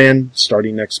Superman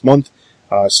starting next month,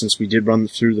 since we did run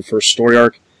through the first story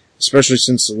arc, especially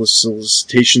since the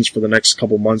solicitations for the next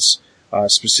couple months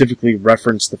specifically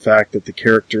reference the fact that the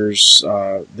characters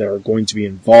that are going to be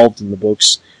involved in the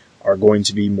books are going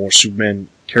to be more Superman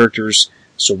characters,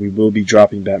 so we will be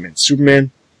dropping Batman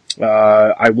Superman.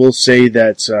 I will say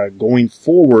that going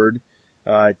forward,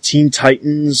 Teen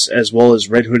Titans as well as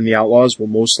Red Hood and the Outlaws will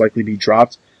most likely be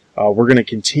dropped. We're going to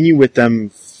continue with them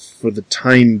for the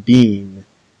time being,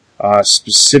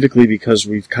 specifically because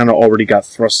we've kind of already got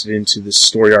thrusted into this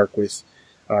story arc with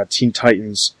Teen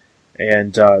Titans.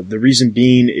 And the reason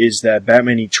being is that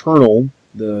Batman Eternal,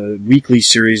 the weekly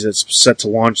series that's set to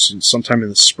launch sometime in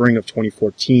the spring of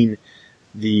 2014,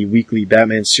 the weekly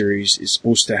Batman series, is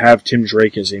supposed to have Tim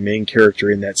Drake as a main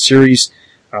character in that series.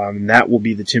 And that will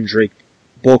be the Tim Drake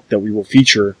book that we will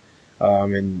feature.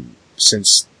 And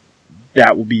since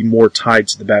that will be more tied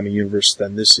to the Batman universe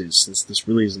than this is, since this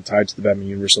really isn't tied to the Batman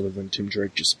universe other than Tim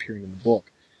Drake just appearing in the book.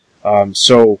 And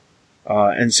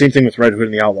same thing with Red Hood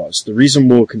and the Outlaws. The reason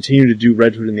we'll continue to do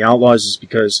Red Hood and the Outlaws is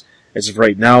because, as of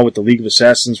right now, with the League of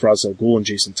Assassins, Ra's al Ghul and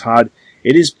Jason Todd,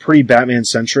 it is pretty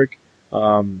Batman-centric.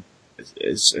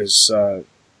 As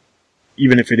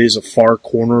even if it is a far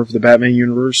corner of the Batman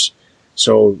universe.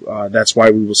 So that's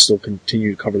why we will still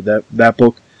continue to cover that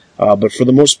book. But for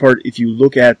the most part, if you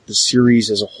look at the series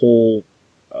as a whole,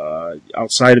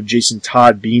 outside of Jason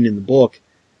Todd being in the book,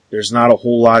 there's not a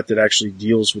whole lot that actually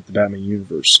deals with the Batman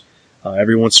universe.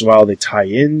 Every once in a while they tie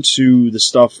into the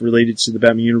stuff related to the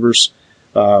Batman universe,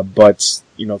 but,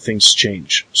 things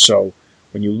change. So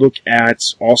when you look at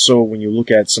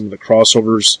some of the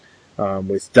crossovers,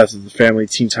 with Death of the Family,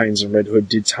 Teen Titans and Red Hood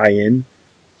did tie in.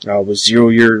 With 0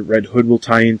 Year, Red Hood will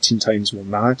tie in, Teen Titans will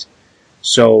not.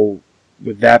 So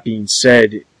with that being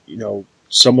said,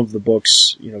 some of the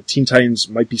books, Teen Titans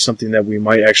might be something that we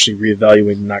might actually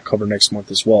reevaluate and not cover next month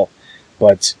as well.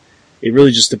 But it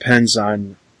really just depends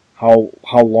on how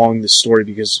long the story,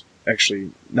 because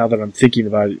actually, now that I'm thinking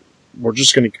about it, we're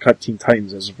just going to cut Teen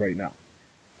Titans as of right now.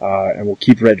 And we'll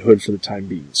keep Red Hood for the time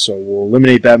being. So we'll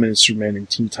eliminate Batman and Superman and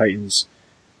Teen Titans,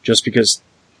 just because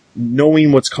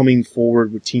knowing what's coming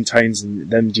forward with Teen Titans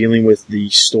and them dealing with the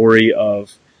story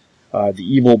of the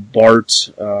evil Bart,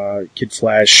 Kid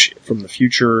Flash from the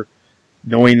future,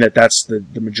 knowing that that's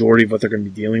the majority of what they're going to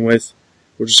be dealing with,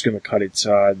 we're just going to cut it.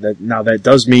 Now that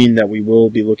does mean that we will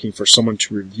be looking for someone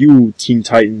to review Teen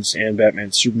Titans and Batman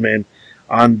and Superman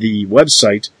on the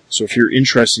website. So if you're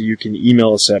interested, you can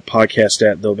email us at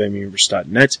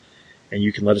podcast@thebatmanuniverse.net, and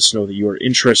you can let us know that you are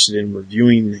interested in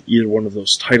reviewing either one of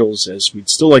those titles, as we'd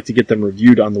still like to get them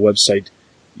reviewed on the website,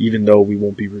 even though we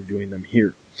won't be reviewing them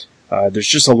here. There's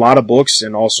just a lot of books,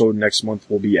 and also next month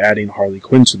we'll be adding Harley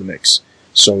Quinn to the mix.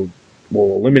 So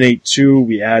we'll eliminate 2,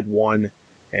 we add 1,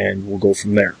 and we'll go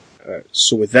from there.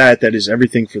 So with that is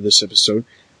everything for this episode.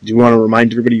 I do want to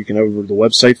remind everybody you can head over to the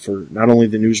website for not only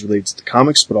the news related to the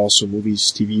comics, but also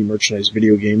movies, TV, merchandise,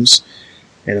 video games,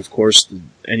 and of course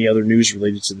any other news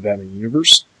related to the Batman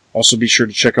universe. Also be sure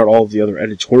to check out all of the other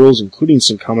editorials, including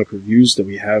some comic reviews that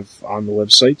we have on the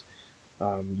website.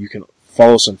 You can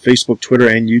follow us on Facebook, Twitter,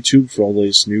 and YouTube for all the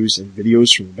latest news and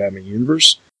videos from the Batman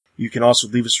universe. You can also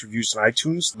leave us reviews on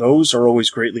iTunes. Those are always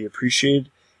greatly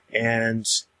appreciated. And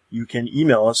you can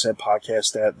email us at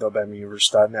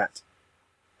podcast@thebatmanuniverse.net.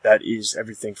 That is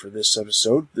everything for this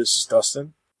episode. This is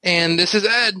Dustin. And this is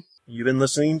Ed. You've been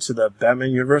listening to the Batman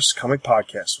Universe Comic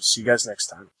Podcast. We'll see you guys next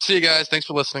time. See you guys. Thanks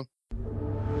for listening.